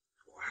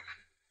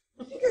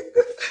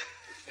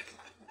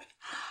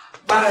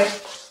 Bye.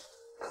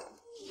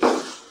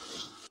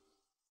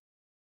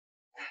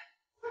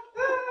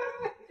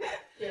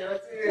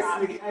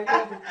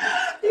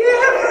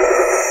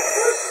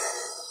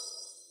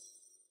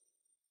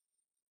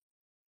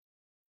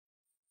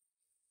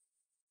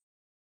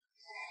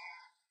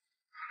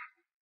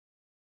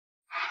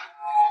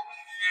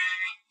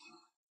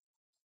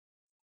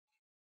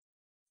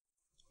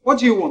 What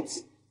do you want?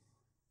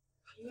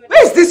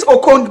 Where is this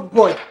Okon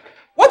boy?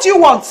 What do you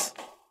want?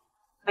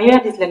 Can you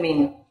please let me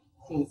in,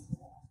 please?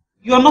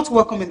 You are not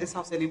welcome in this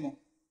house anymore.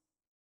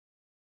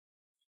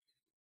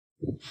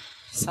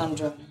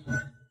 Sandra,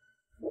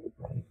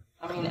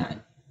 I mean,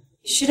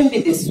 it shouldn't be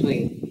this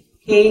way,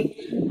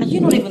 okay? Are you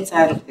not even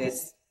tired of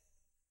this?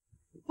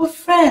 We're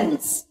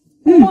friends.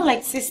 We're more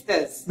like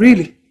sisters.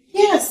 Really?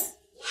 Yes.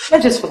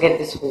 Let's just forget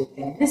this whole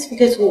thing. Let's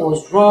forget who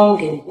was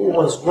wrong and who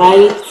was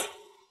right.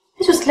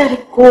 Let's just let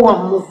it go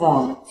and move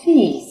on,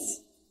 please.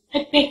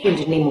 I beg you in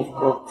the name of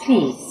God,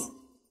 please.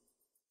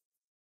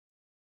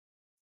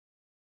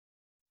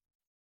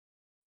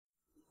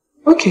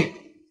 Okay.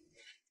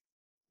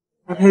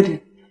 I've heard you.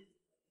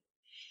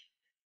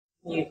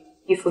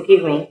 You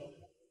forgive me?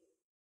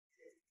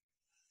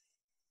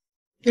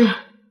 Yeah.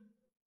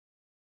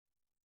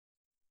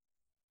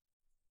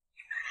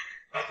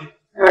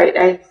 Alright,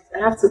 I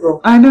have to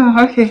go. I know,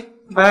 okay.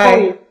 I'll Bye.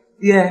 call you.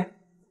 Yeah.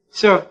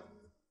 Sure.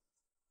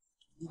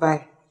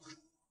 Bye.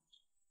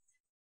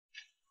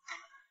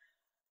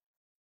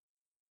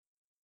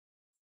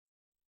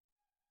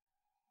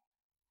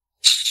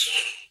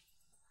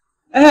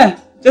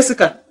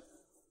 Jessica,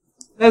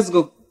 let's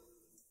go.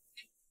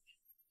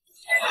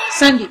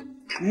 Sandy,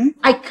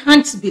 I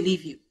can't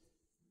believe you.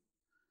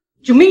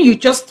 You mean you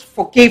just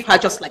forgave her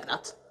just like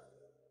that?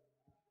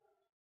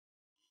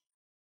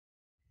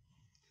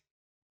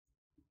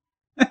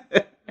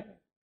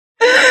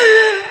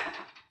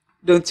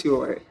 Don't you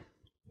worry.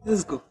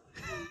 Let's go.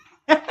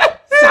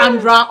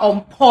 Sandra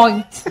on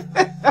point.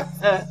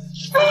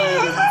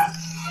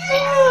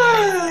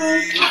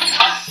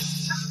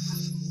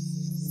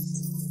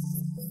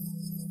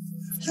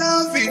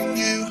 Loving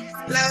you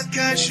like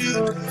I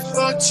should,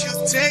 but you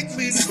take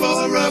me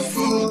for a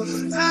fool.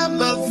 I'm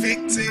a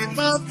victim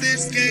of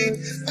this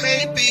game.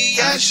 Maybe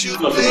I should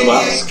play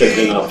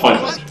scheduling an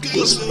appointment.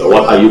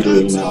 What are you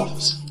doing in my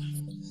office?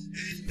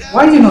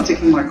 Why are you not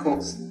taking my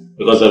calls?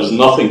 Because there's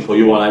nothing for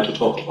you and I to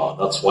talk about.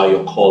 That's why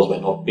your calls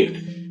were not picked.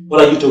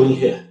 What are you doing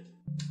here?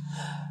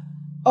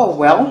 Oh,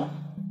 well,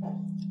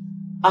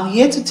 I'm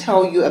here to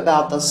tell you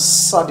about the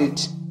sordid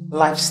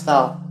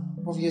lifestyle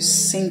of your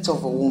saint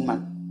of a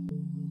woman.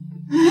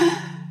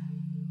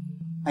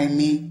 I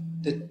mean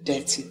the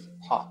dirty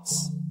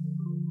parts.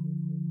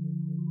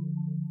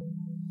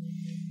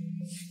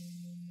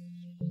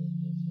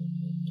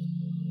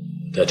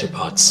 Dirty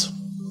parts?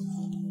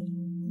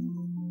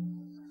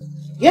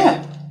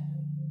 Yeah.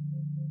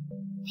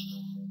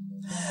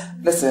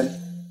 Listen.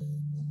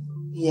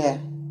 Yeah.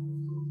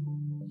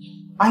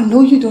 I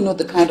know you don't know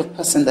the kind of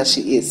person that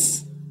she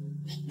is.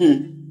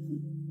 I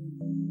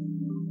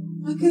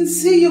can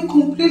see you're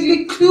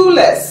completely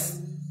clueless.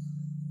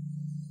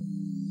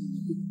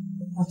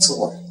 Not to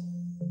worry.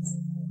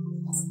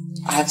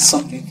 I have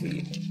something for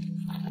you.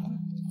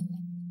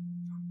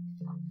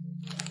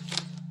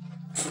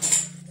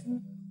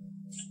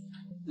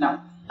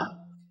 Now,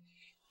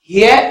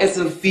 here is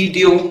a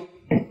video,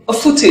 a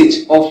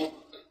footage of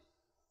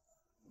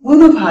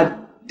one of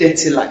her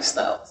dirty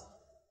lifestyles.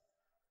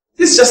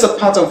 This is just a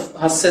part of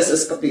her sex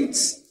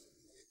escapades.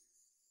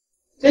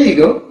 There you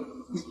go.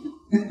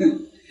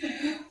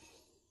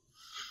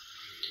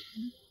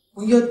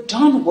 When you're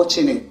done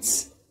watching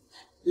it,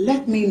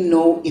 let me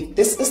know if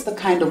this is the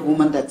kind of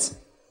woman that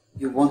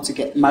you want to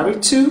get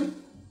married to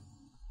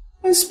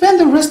and spend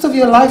the rest of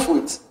your life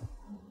with.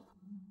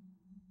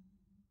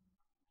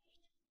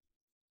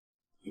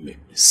 You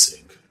make me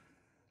sick,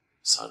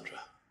 Sandra.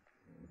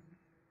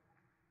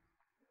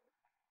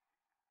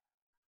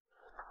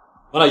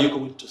 When are you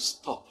going to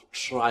stop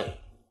trying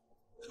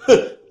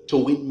to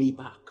win me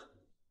back?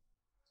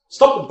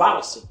 Stop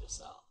embarrassing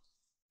yourself.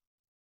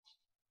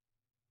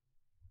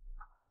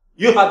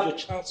 You had your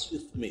chance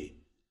with me.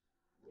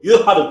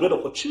 You had a great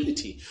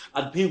opportunity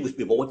at being with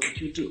me, but what did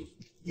you do?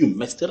 You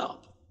messed it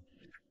up.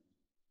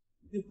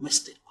 You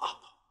messed it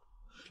up.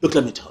 Look,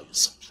 let me tell you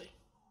something.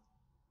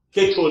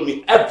 Kate told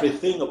me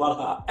everything about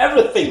her.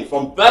 Everything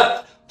from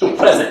birth to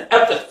present.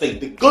 Everything.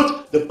 The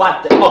good, the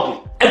bad, the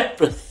ugly.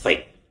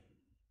 Everything.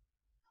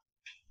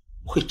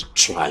 Quit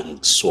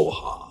trying so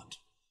hard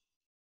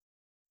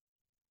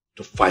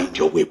to find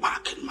your way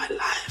back in my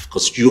life,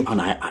 because you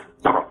and I are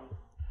done.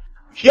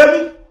 You hear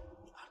me?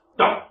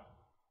 Done.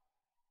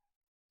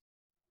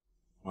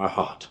 My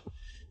heart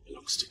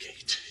belongs to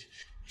Kate.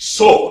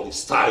 Soul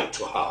is tied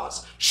to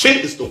hers. She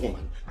is the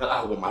woman that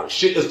I will marry.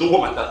 She is the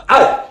woman that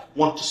I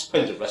want to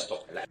spend the rest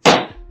of my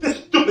life. This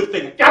stupid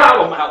thing, get out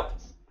of my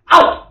office.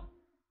 Out!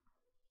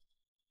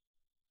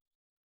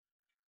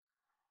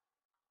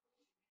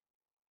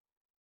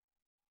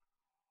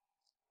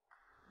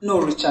 No,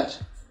 Richard.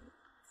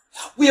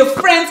 We are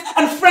friends,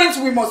 and friends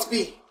we must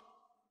be.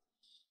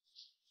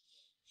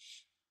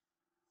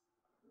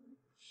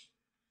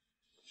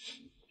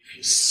 If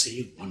you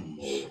say one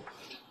more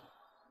word,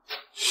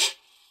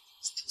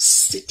 still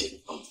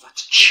sitting on that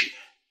chair,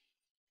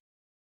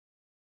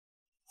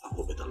 that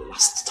will be the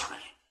last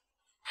time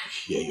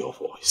you hear your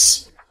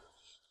voice.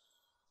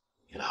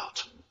 Get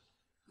out.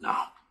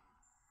 Now.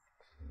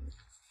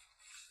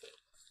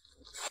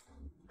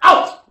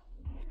 Out!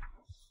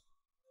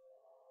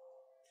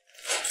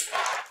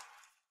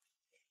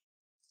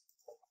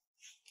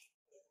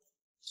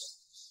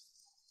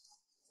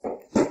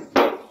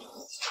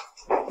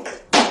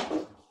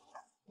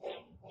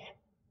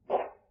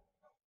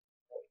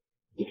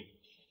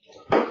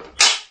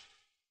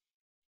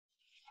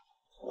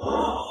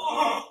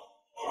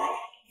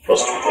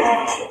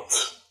 Frustrated.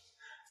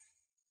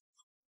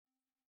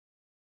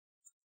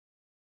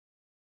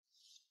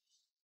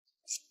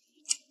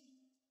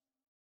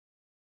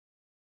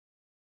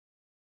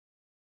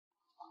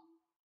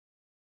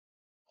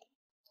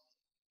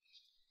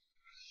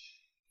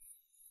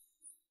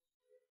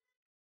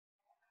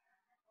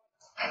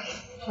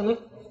 Hello?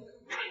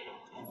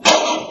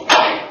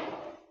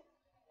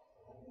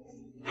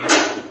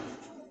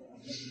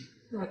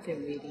 Not a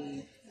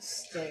really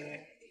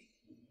stare.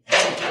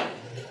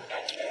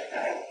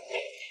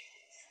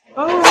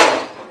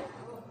 Oh.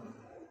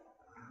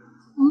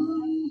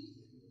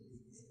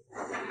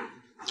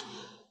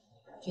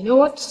 You know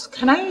what?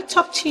 Can I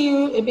talk to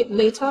you a bit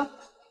later?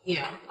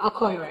 Yeah, I'll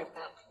call you right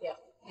back. Yeah,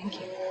 thank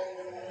you.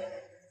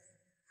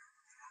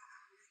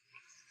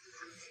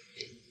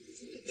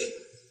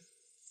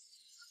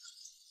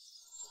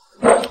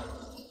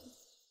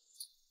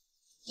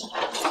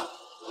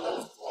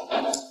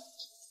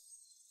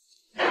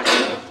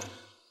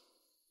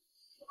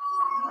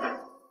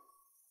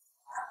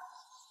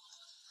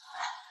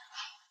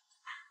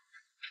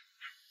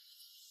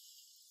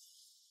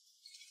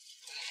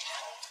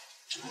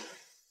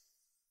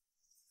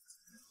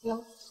 Yeah.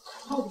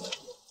 Hold on.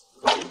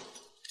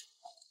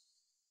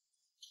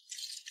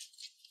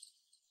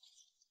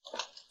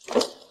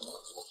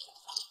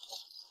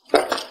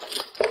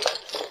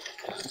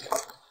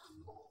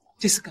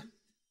 Jessica,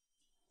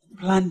 the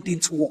plan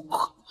didn't work.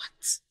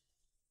 What?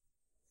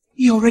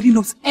 He already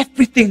knows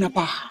everything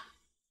about her.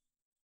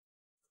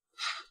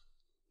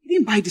 He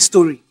didn't buy the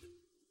story.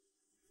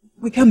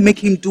 We can't make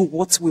him do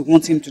what we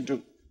want him to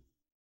do.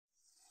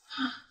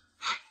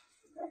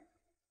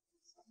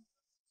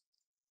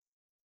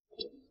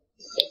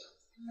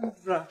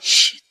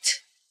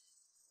 Shit.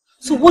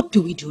 So what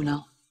do we do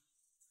now?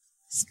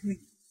 Ask me.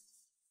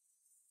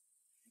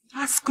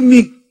 Ask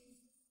me.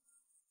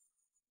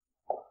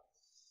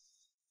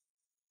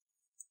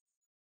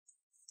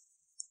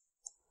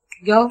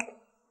 Girl,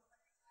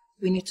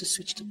 we need to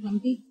switch to plan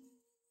B.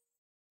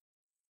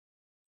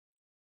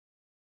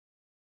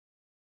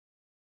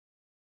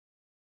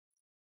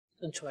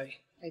 Don't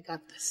worry, I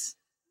got this.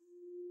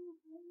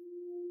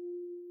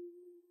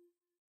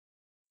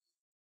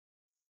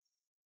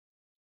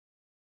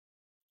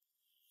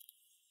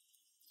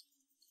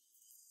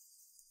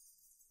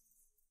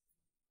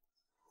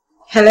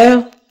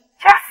 Hello?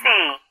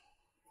 Jessie,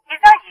 is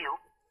that you?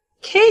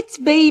 Kate,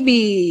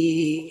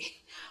 baby.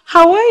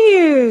 How are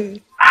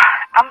you?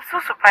 I'm so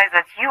surprised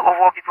that you of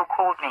all people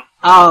called me.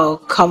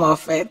 Oh, come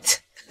off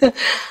it.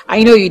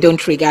 I know you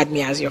don't regard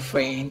me as your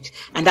friend,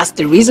 and that's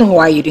the reason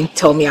why you didn't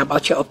tell me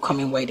about your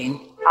upcoming wedding.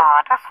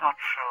 That's not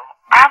true.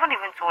 I haven't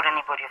even told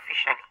anybody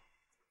officially.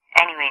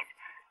 Anyways,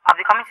 I'll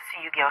be coming to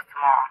see you girls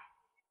tomorrow.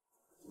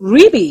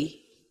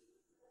 Really?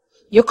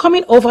 You're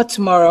coming over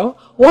tomorrow?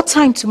 What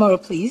time tomorrow,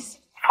 please?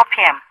 4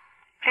 p.m.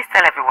 Please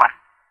tell everyone.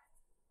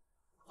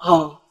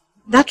 Oh,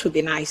 that would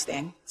be nice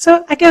then.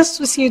 So I guess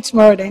we'll see you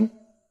tomorrow then.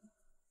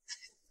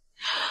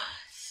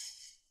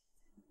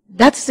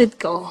 That's it,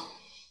 girl.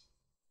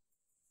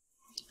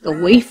 The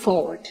way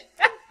forward.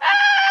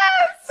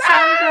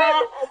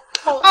 Sandra!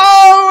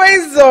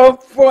 Always on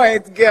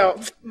point, girl.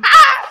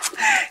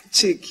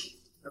 Chick,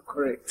 you're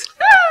correct.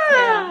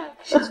 Yeah,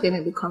 she's going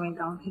to be coming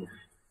down here.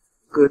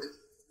 Good.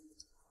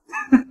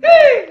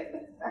 Hey!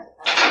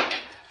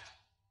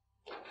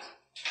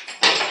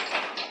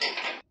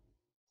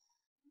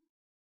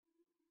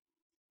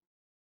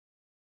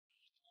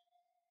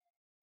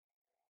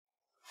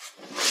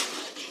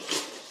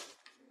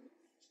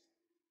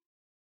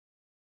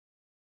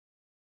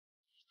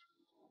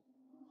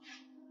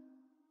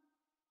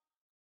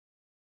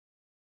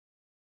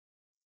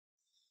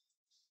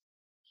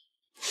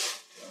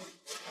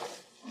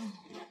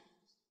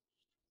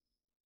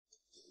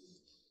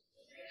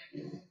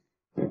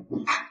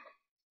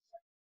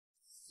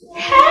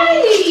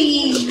 Hey!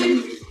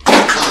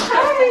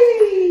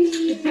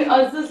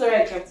 I'm so sorry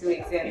I kept you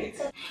waiting.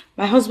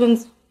 My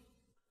husband's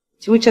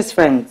richest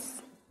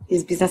friends,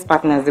 his business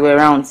partners, they were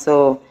around,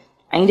 so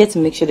I needed to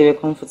make sure they were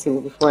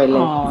comfortable before I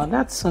left. Oh,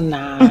 that's so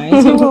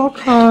nice. You're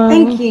welcome.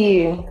 Thank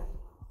you.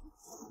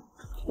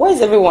 Where is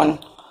everyone?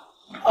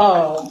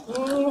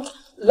 Oh,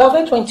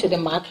 Lovett went to the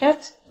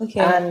market,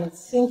 and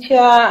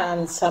Cynthia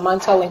and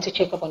Samantha went to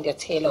check up on their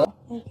tailor.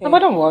 Okay. But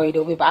don't worry,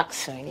 they'll be back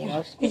soon, you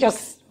know. You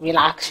just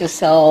relax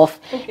yourself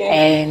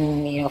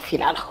and, you know,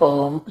 feel at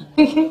home.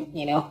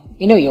 you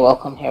know you're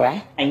welcome here,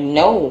 right? I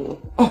know.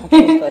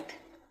 Okay, good.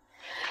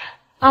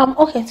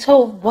 Okay, so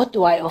what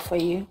do I offer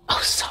you?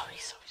 Oh, sorry.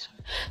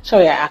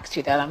 Sorry, I asked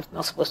you that. I'm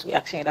not supposed to be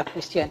asking you that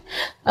question.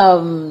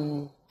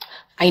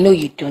 I know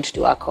you don't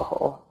do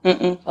alcohol.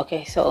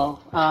 Okay, so,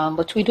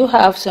 but we do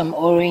have some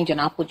orange and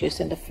apple juice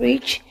in the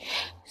fridge.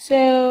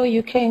 So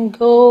you can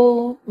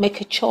go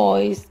make a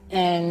choice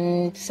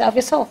and serve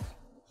yourself.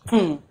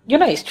 You're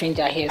not a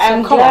stranger here. So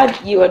I'm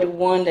glad you are the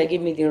one that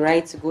gave me the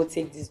right to go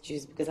take this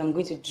juice because I'm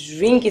going to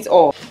drink it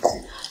all.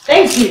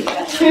 Thank you.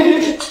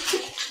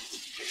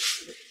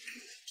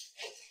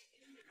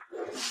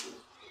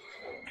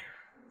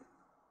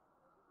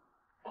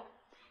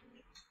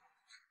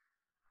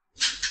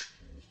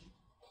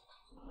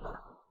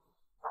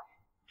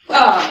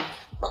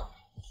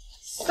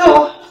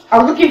 So,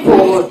 I'm looking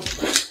for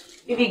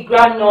maybe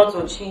groundnut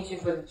or chin-chin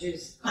for the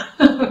juice.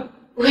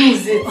 Where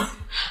is it?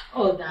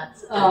 Oh,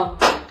 that's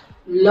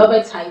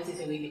Lovett hides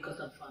it away because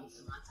of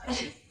Samantha.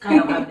 She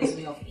kind of have this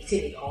way of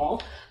eating it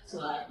all. So,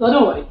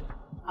 don't worry.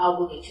 I'll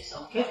go get you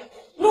some, okay?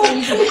 No, let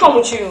me come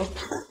with you.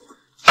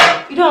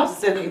 You don't have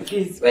to send me,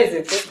 please. Where is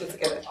it? Let's go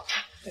together.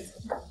 Let's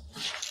go.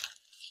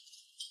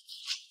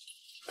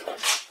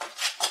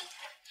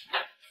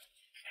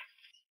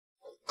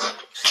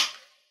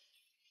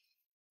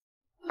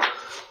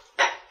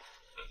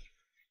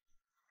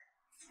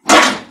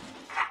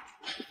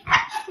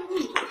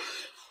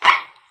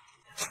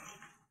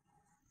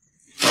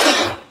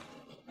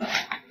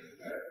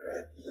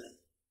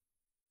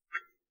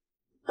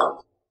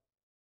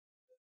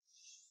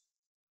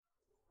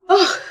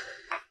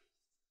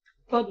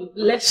 God will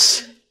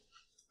bless.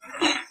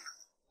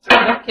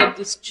 I kept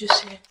this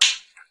juice here.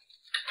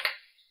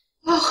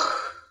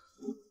 Oh.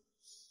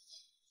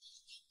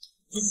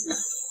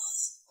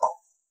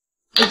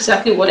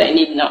 Exactly what I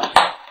need now.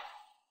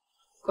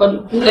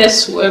 God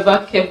bless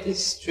whoever kept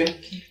this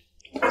drink.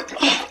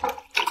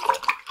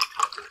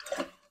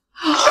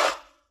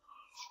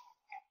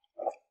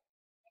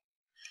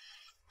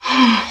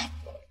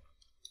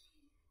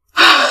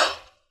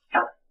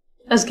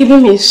 That's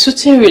giving me a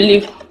soothing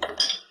relief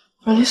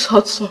from this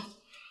hot sun.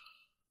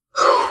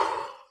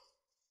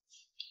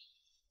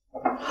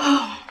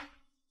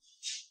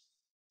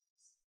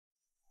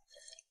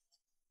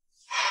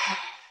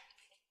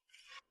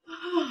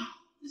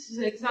 This is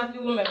exactly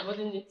what my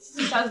body needs.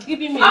 It has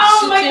given me a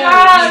soothing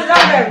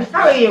relief.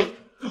 How are you?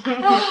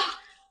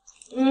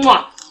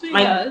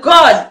 My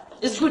God,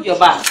 it's good you're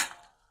back.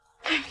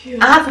 Thank you.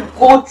 I have to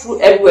go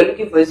through everywhere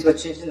looking for this your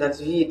changing that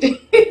you need.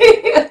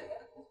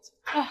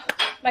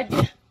 My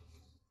dear,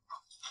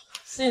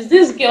 since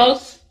these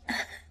girls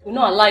will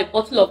not allow a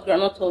bottle of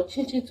granola or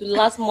chinchin to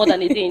last more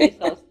than a day in this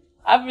house,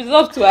 I've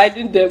resolved to hide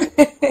them.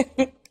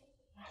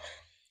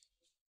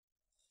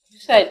 You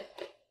said,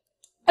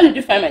 how did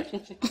you find my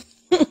chinchin?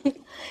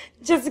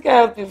 Jessica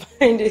helped me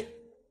find it.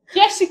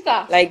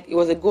 Jessica? Like it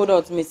was a good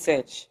ultimate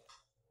search.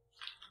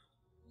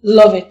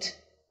 Love it.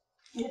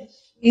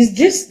 Yes. Is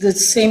this the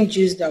same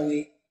juice that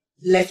we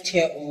left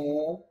here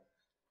or...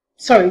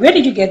 Sorry, where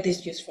did you get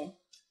this juice from?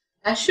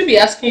 I should be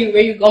asking you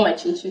where you got my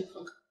chinchin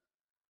from.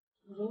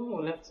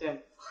 Oh, left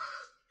here.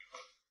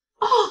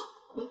 Oh!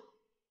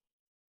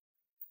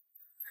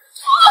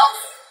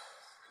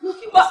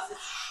 Look at that.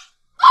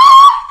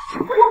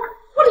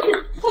 What is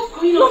it? What's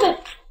going on? Love it.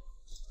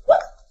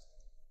 What?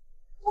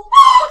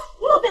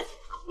 Love it.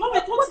 Love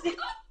it. What's it?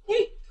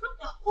 Hey, calm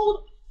down. Hold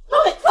on.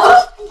 Love it.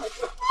 Oh my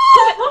God.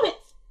 Love it.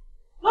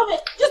 Love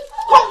it. Just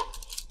come.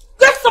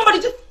 Get somebody.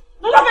 Just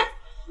love it.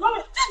 Love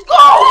it. Just go.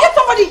 Get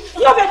somebody.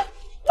 Love it.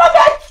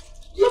 Love it.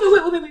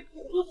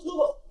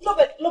 Love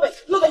it. Wait.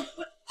 Love it.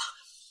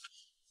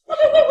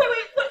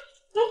 Wait.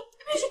 No,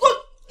 you should go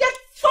get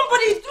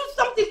somebody. Do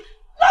something.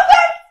 Love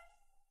it.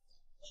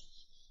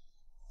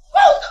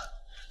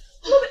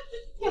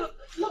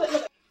 Love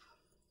it.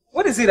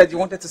 What is it that you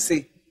wanted to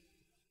say?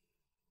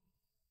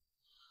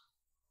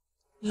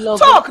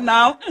 Talk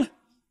now.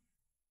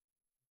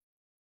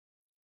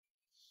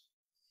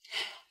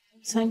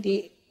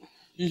 Sandy.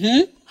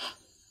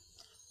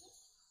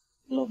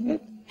 Love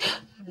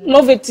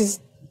Love it is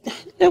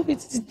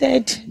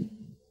dead.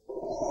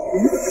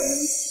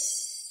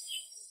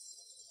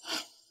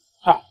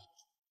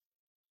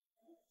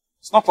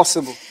 It's not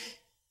possible.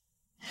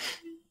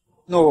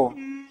 No.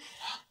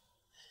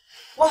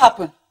 What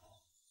happened?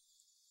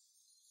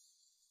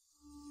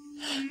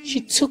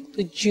 She took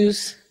the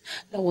juice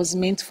that was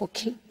meant for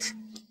Kate.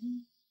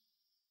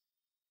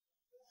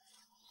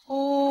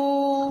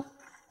 OMG.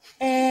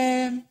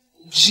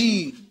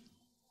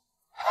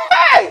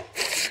 Hey!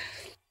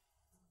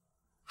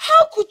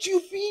 How could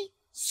you be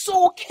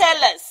so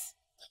careless?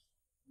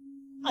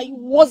 I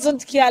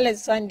wasn't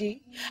careless,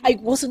 Sandy. I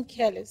wasn't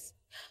careless.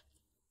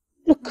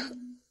 Look,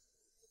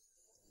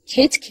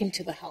 Kate came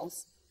to the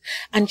house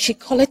and she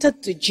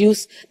collected the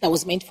juice that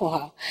was meant for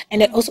her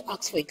and then also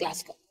asked for a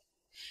glass cup.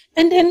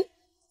 And then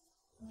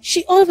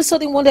she all of a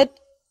sudden wanted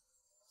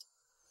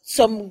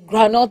some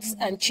granules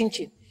and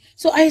chinchin.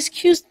 So I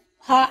excused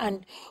her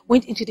and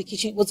went into the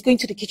kitchen, was going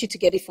to the kitchen to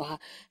get it for her.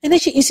 And then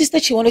she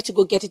insisted she wanted to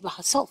go get it by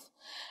herself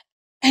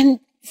and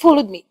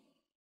followed me.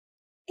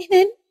 And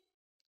then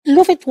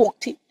Lovett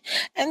walked in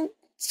and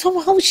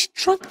somehow she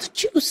drank the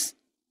juice.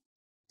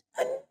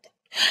 And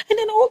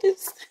then all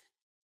this.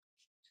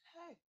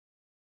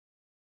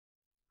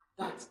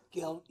 That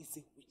girl is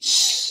a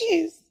witch.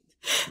 Yes.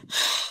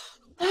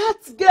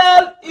 That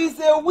girl is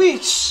a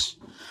witch.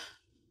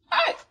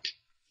 Hey.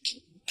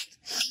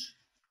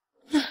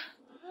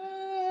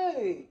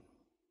 Hey.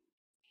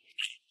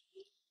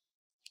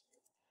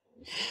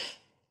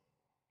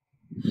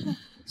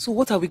 So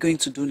what are we going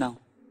to do now?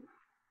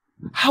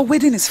 Her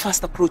wedding is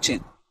fast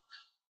approaching.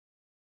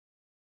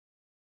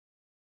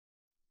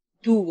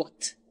 Do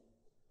what?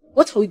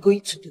 What are we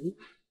going to do?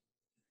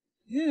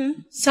 Yeah.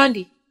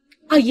 Sandy,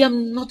 I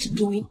am not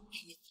doing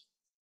anything.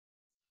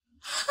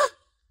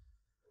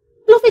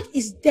 Lovett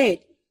is dead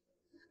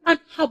and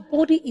her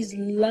body is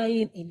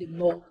lying in the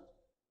morgue.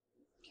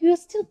 You are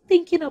still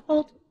thinking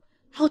about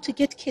how to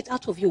get Kate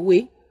out of your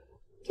way?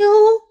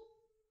 Girl,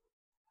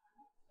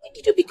 when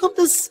did you become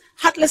this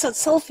heartless and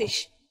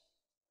selfish?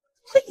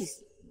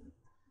 Please.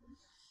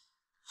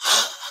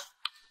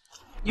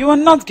 You are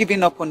not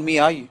giving up on me,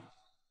 are you?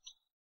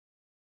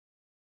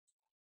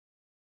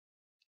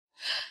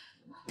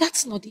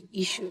 That's not the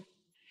issue.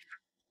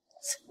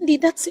 Sandy,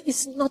 that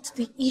is not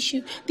the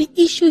issue. The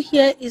issue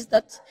here is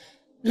that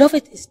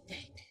Lovett is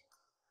dead.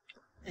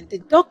 And the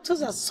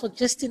doctors are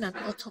suggesting an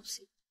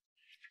autopsy.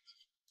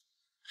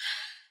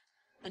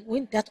 And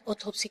when that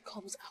autopsy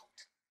comes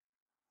out,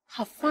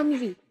 her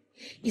family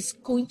is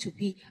going to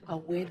be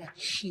aware that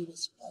she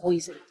was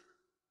poisoned.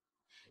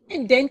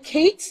 And then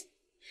Kate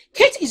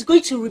is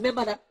going to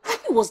remember that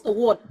I was the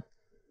one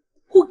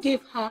who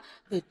gave her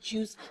the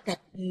juice that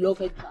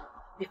Lovett drank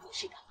before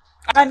she died.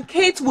 And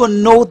Kate will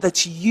know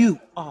that you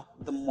are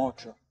the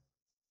murderer.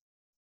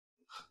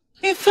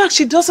 In fact,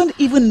 she doesn't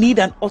even need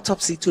an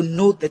autopsy to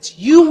know that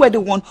you were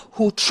the one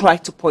who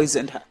tried to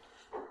poison her.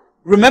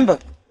 Remember,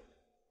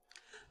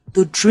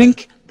 the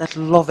drink that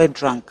Lovett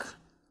drank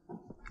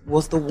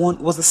was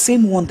the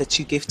same one that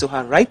you gave to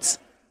her, right?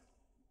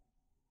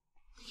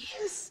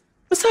 Yes.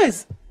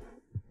 Besides,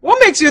 what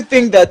makes you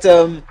think that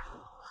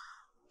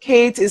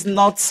Kate is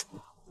not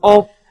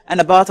up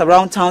and about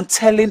around town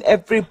telling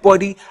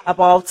everybody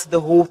about the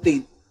whole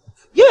thing?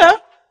 Yeah,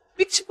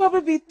 she'll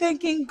probably be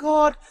thanking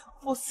God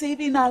for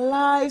saving our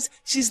lives.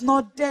 She's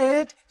not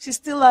dead. She's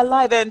still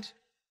alive. And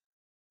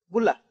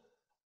Bula.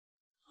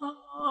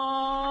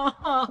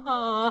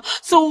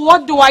 So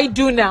what do I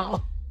do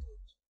now?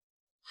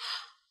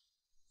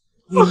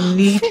 We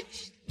need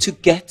to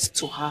get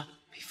to her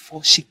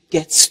before she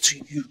gets to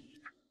you.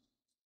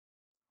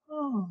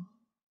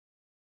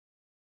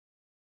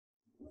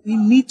 We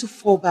need to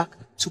fall back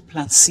to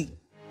plan C.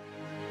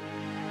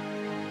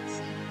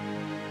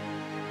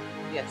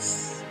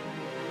 Yes.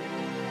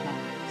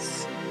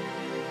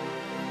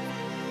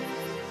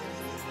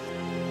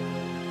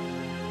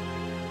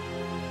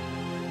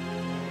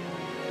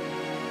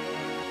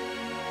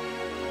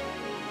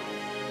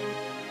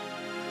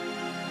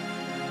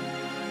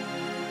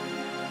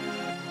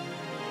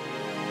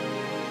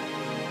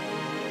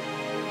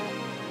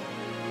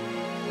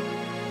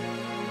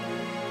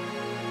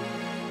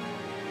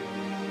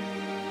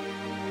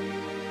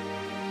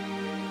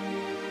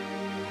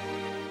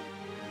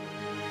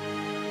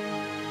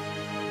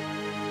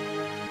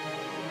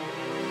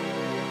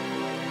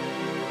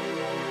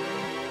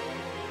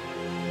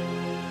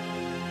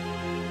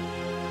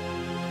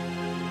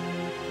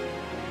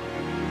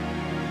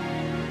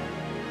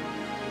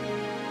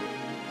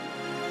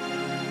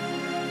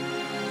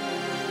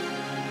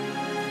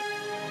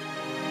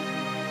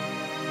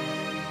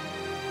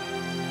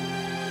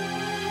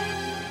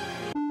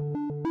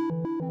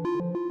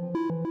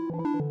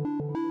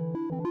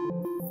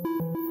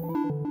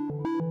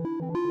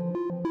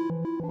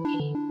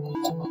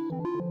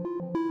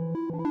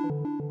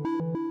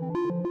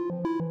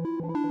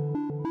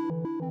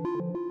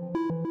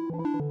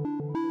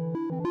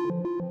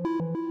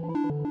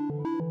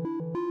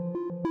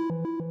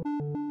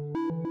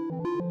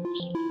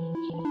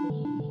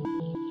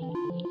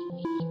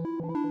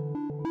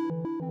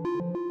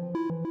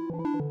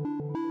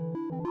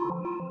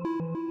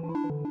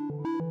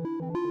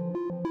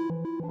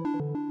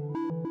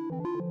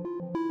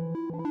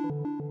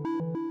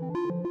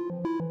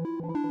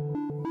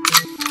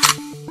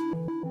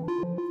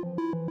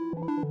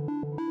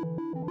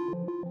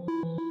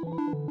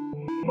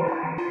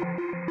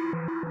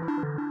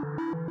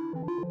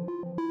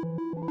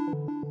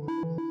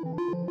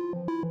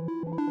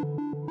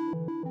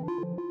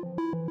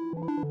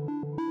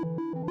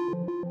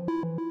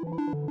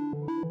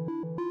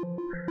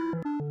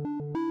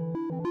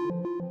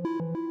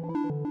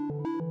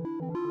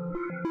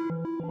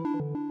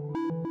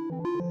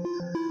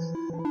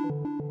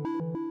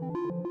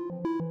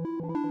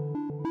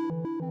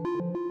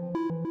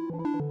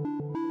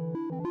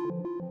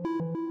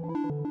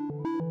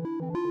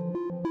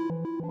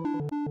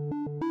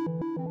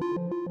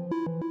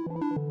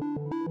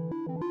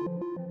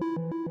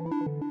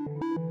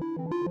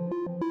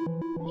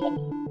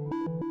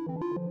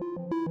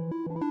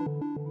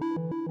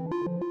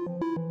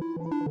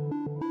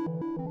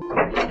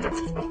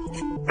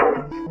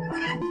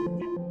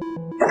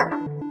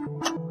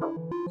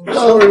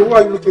 Sorry,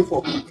 what are you looking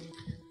for?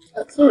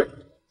 Sorry,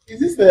 is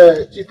this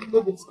the Chief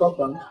Logan's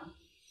compound?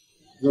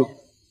 No.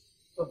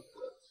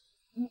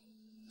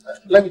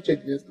 Let me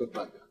check this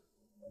compound.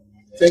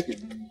 Thank you.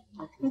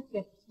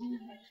 Okay.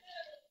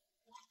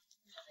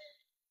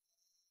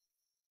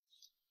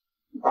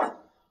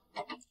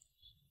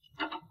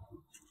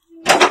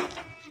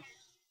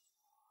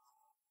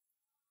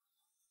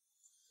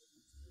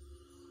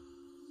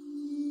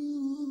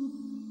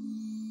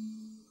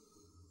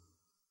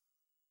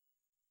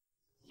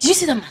 Did you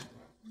see that man?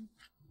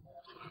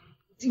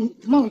 The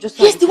man who just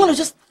Yes, the one who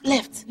just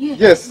left. Yeah.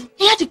 Yes.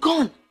 He had a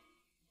gun.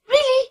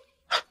 Really?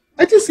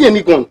 I didn't see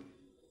any gun.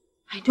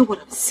 I know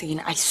what I'm saying.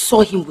 I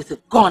saw him with a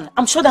gun.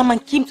 I'm sure that man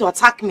came to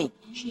attack me.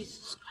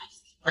 Jesus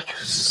Christ. Are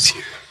you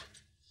serious?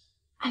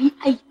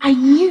 I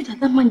knew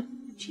that man...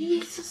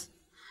 Jesus.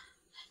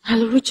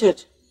 Hello,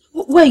 Richard.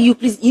 Where are you,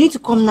 please? You need to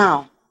come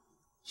now.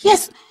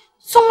 Yes.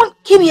 Someone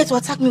came here to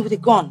attack me with a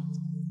gun.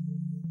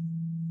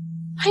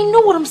 I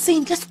know what I'm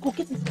saying. Let's go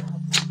get it.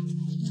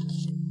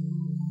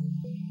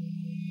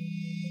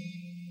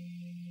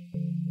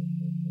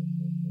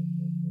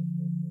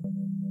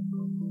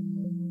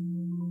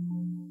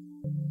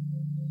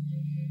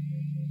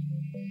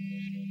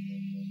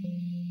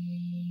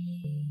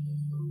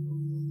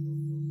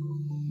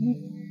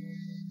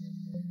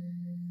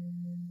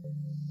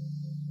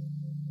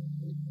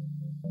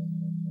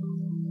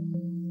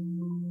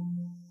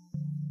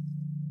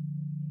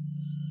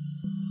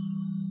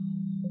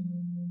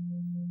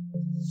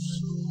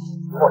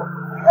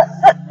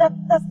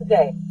 That's the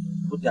guy.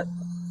 Who's that?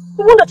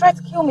 The one that tried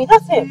to kill me,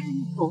 that's him.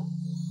 Oh.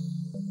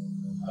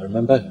 I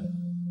remember him.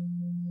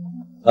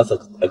 That's the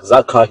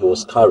exact car he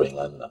was carrying,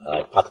 and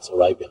I parked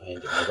right behind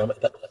him. I remember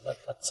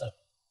that's him.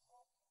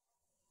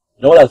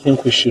 You know what I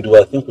think we should do?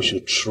 I think we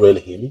should trail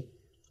him,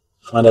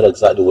 find out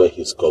exactly where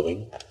he's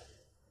going,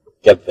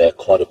 get there,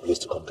 call the police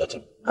to come get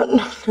him.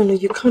 No,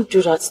 you can't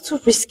do that. It's too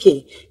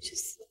risky.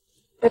 Just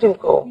let him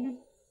go.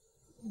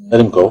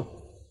 Let him go?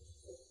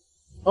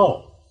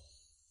 Oh.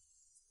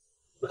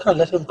 We can't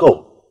let him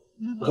go.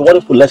 Okay, what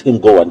if we let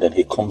him go and then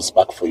he comes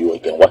back for you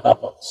again? What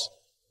happens?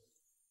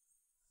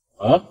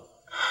 Huh?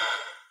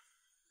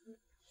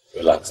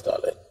 Relax,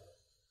 darling.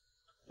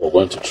 We're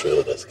going to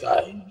trail this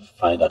guy,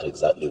 find out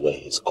exactly where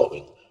he's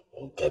going.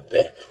 We'll get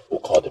there. We'll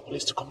call the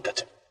police to come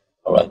get him.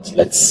 Alright,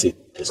 let's see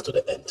this to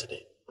the end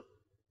today.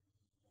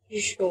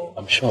 You sure?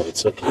 I'm sure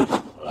it's okay.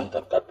 Alright,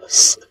 I've got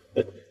this.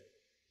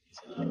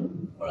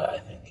 Alright, I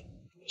think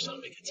we shall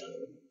make it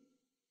time.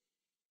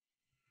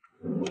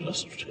 We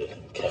must trail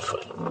him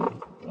carefully.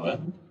 Alright?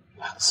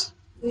 Relax.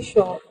 You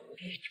sure?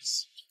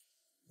 Yes.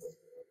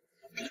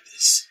 I've got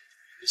this.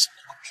 It's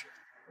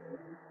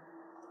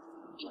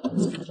under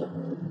control.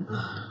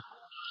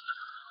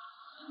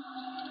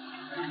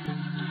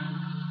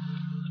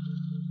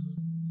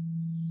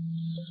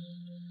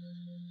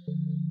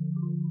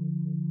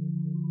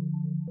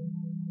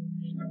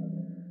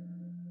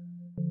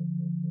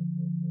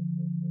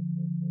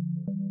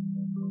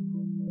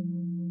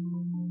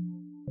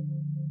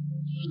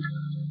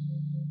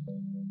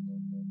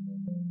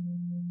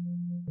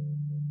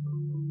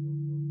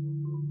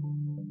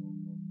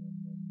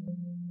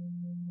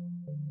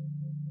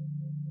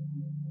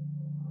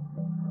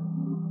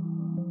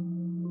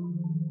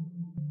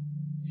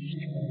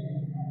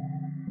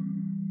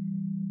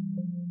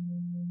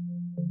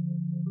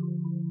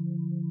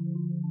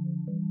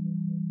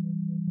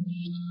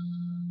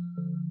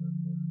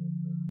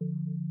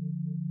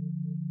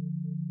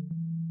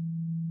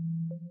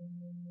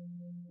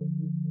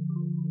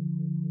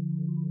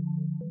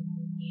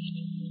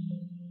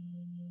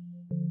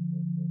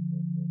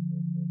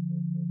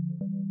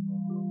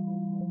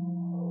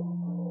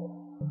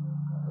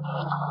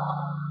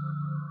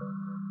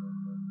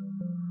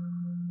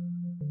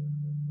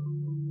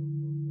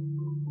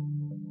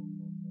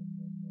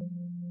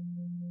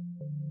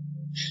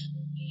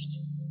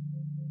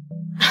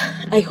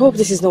 I hope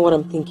this is not what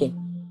I'm thinking.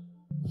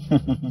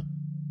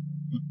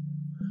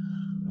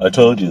 I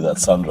told you that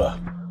Sandra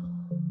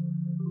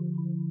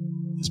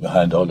is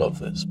behind all of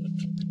this, but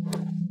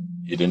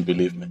you didn't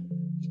believe me.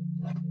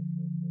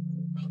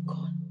 Oh,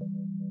 God.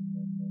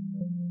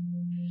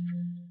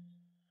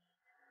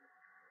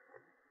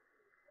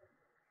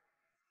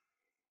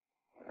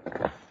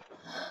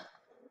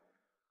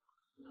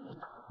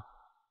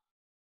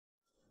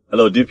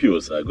 Hello,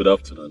 DPO, sir. Good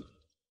afternoon.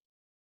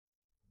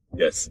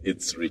 Yes,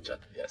 it's Richard,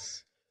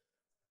 yes.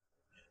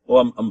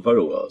 Oh, I'm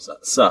very well, sir.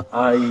 Sir,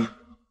 I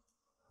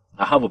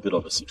have a bit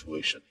of a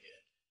situation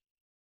here.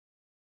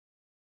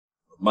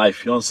 My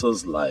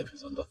fiance's life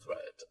is under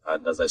threat,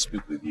 and as I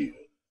speak with you,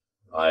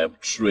 I am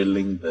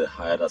trailing the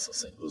hired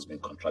assassin who's been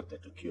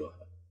contracted to kill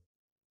her.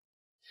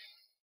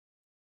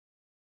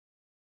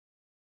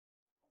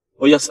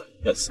 Oh, yes, sir.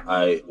 Yes,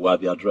 we're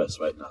at the address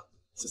right now.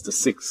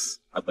 66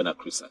 Agbena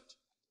Crescent.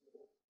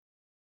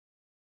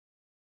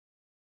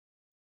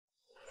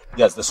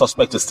 Yes, the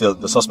suspect is still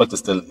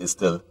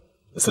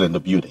in the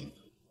building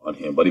on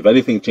him. But if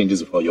anything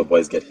changes before your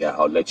boys get here,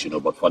 I'll let you know.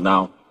 But for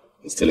now,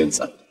 he's still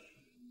inside.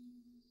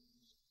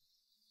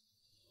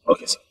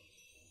 Okay, sir.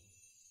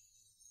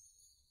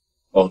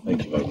 Oh,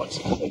 thank you very much,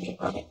 sir. Thank you.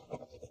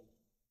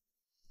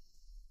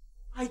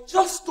 I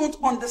just don't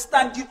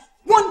understand you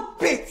one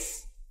bit.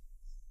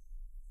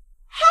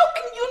 How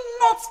can you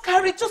not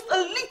carry just a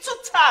little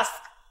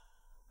task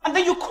and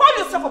then you call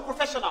yourself a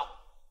professional?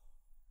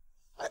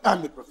 I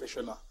am a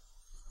professional.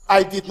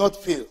 I did not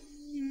fail.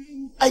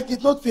 I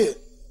did not fail.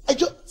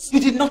 You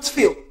did not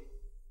fail?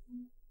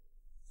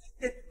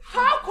 Then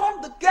how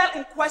come the girl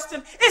in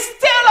question is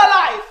still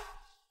alive?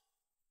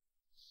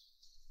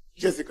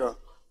 Jessica,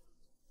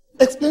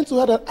 explain to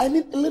her that I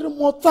need a little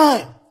more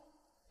time.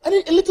 I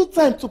need a little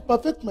time to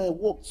perfect my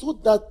work so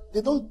that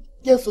they don't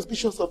get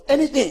suspicious of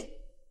anything.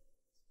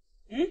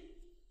 Hmm?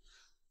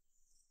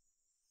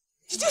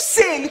 Did you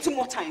say a little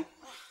more time?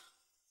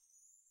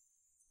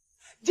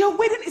 Their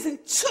wedding is in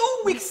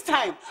 2 weeks'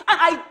 time, and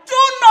I do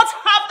not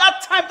have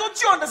that time.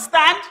 Don't you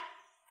understand?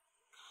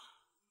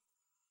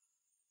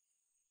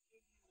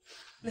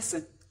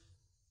 Listen,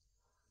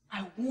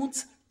 I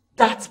want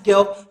that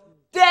girl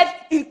dead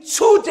in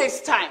 2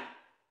 days' time.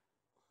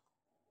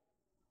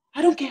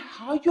 I don't care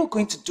how you're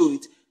going to do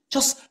it.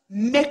 Just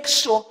make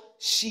sure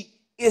she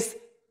is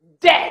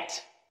dead.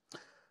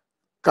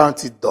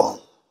 Count it down.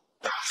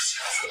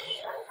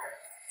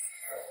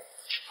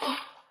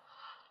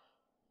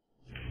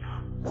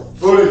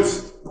 Hold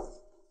it.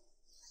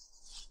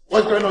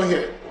 What's going on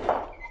here?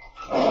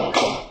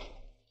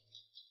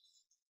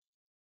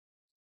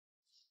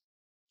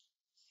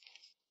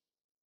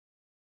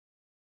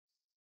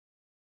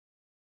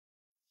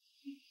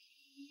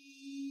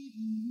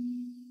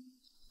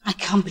 I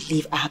can't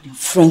believe I have been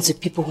friends with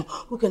people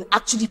who can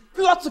actually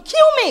plot to kill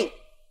me.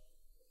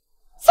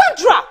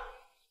 Sandra!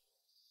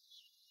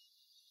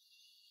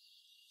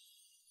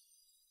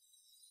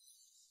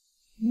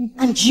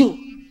 And you.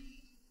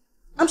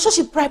 I'm sure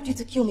she bribed you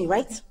to kill me,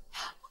 right?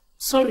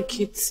 Sorry,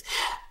 kids.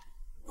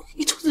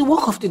 It was the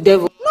work of the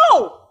devil.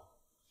 No!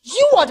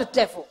 You are the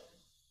devil.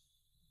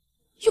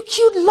 You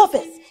killed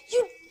Lovis.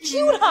 You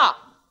killed her.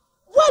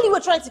 While you were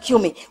trying to kill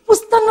me.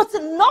 Was that not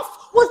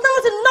enough? Was that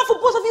not enough for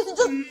both of you to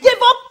just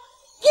give up?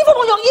 Give up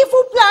on your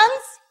evil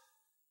plans?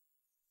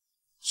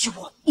 You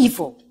are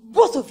evil.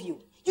 Both of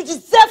you. You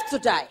deserve to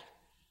die.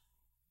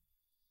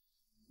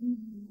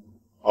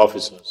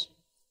 Officers,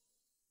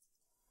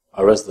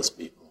 arrest these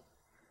people.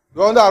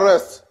 You're under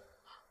arrest.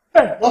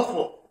 Hey, what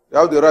for? You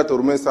have the right to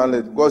remain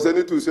silent because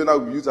anything you say now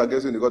will be used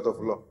against you in the court of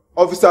law.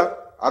 Officer,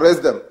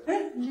 arrest them.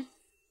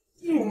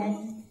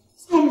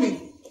 It's not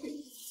me.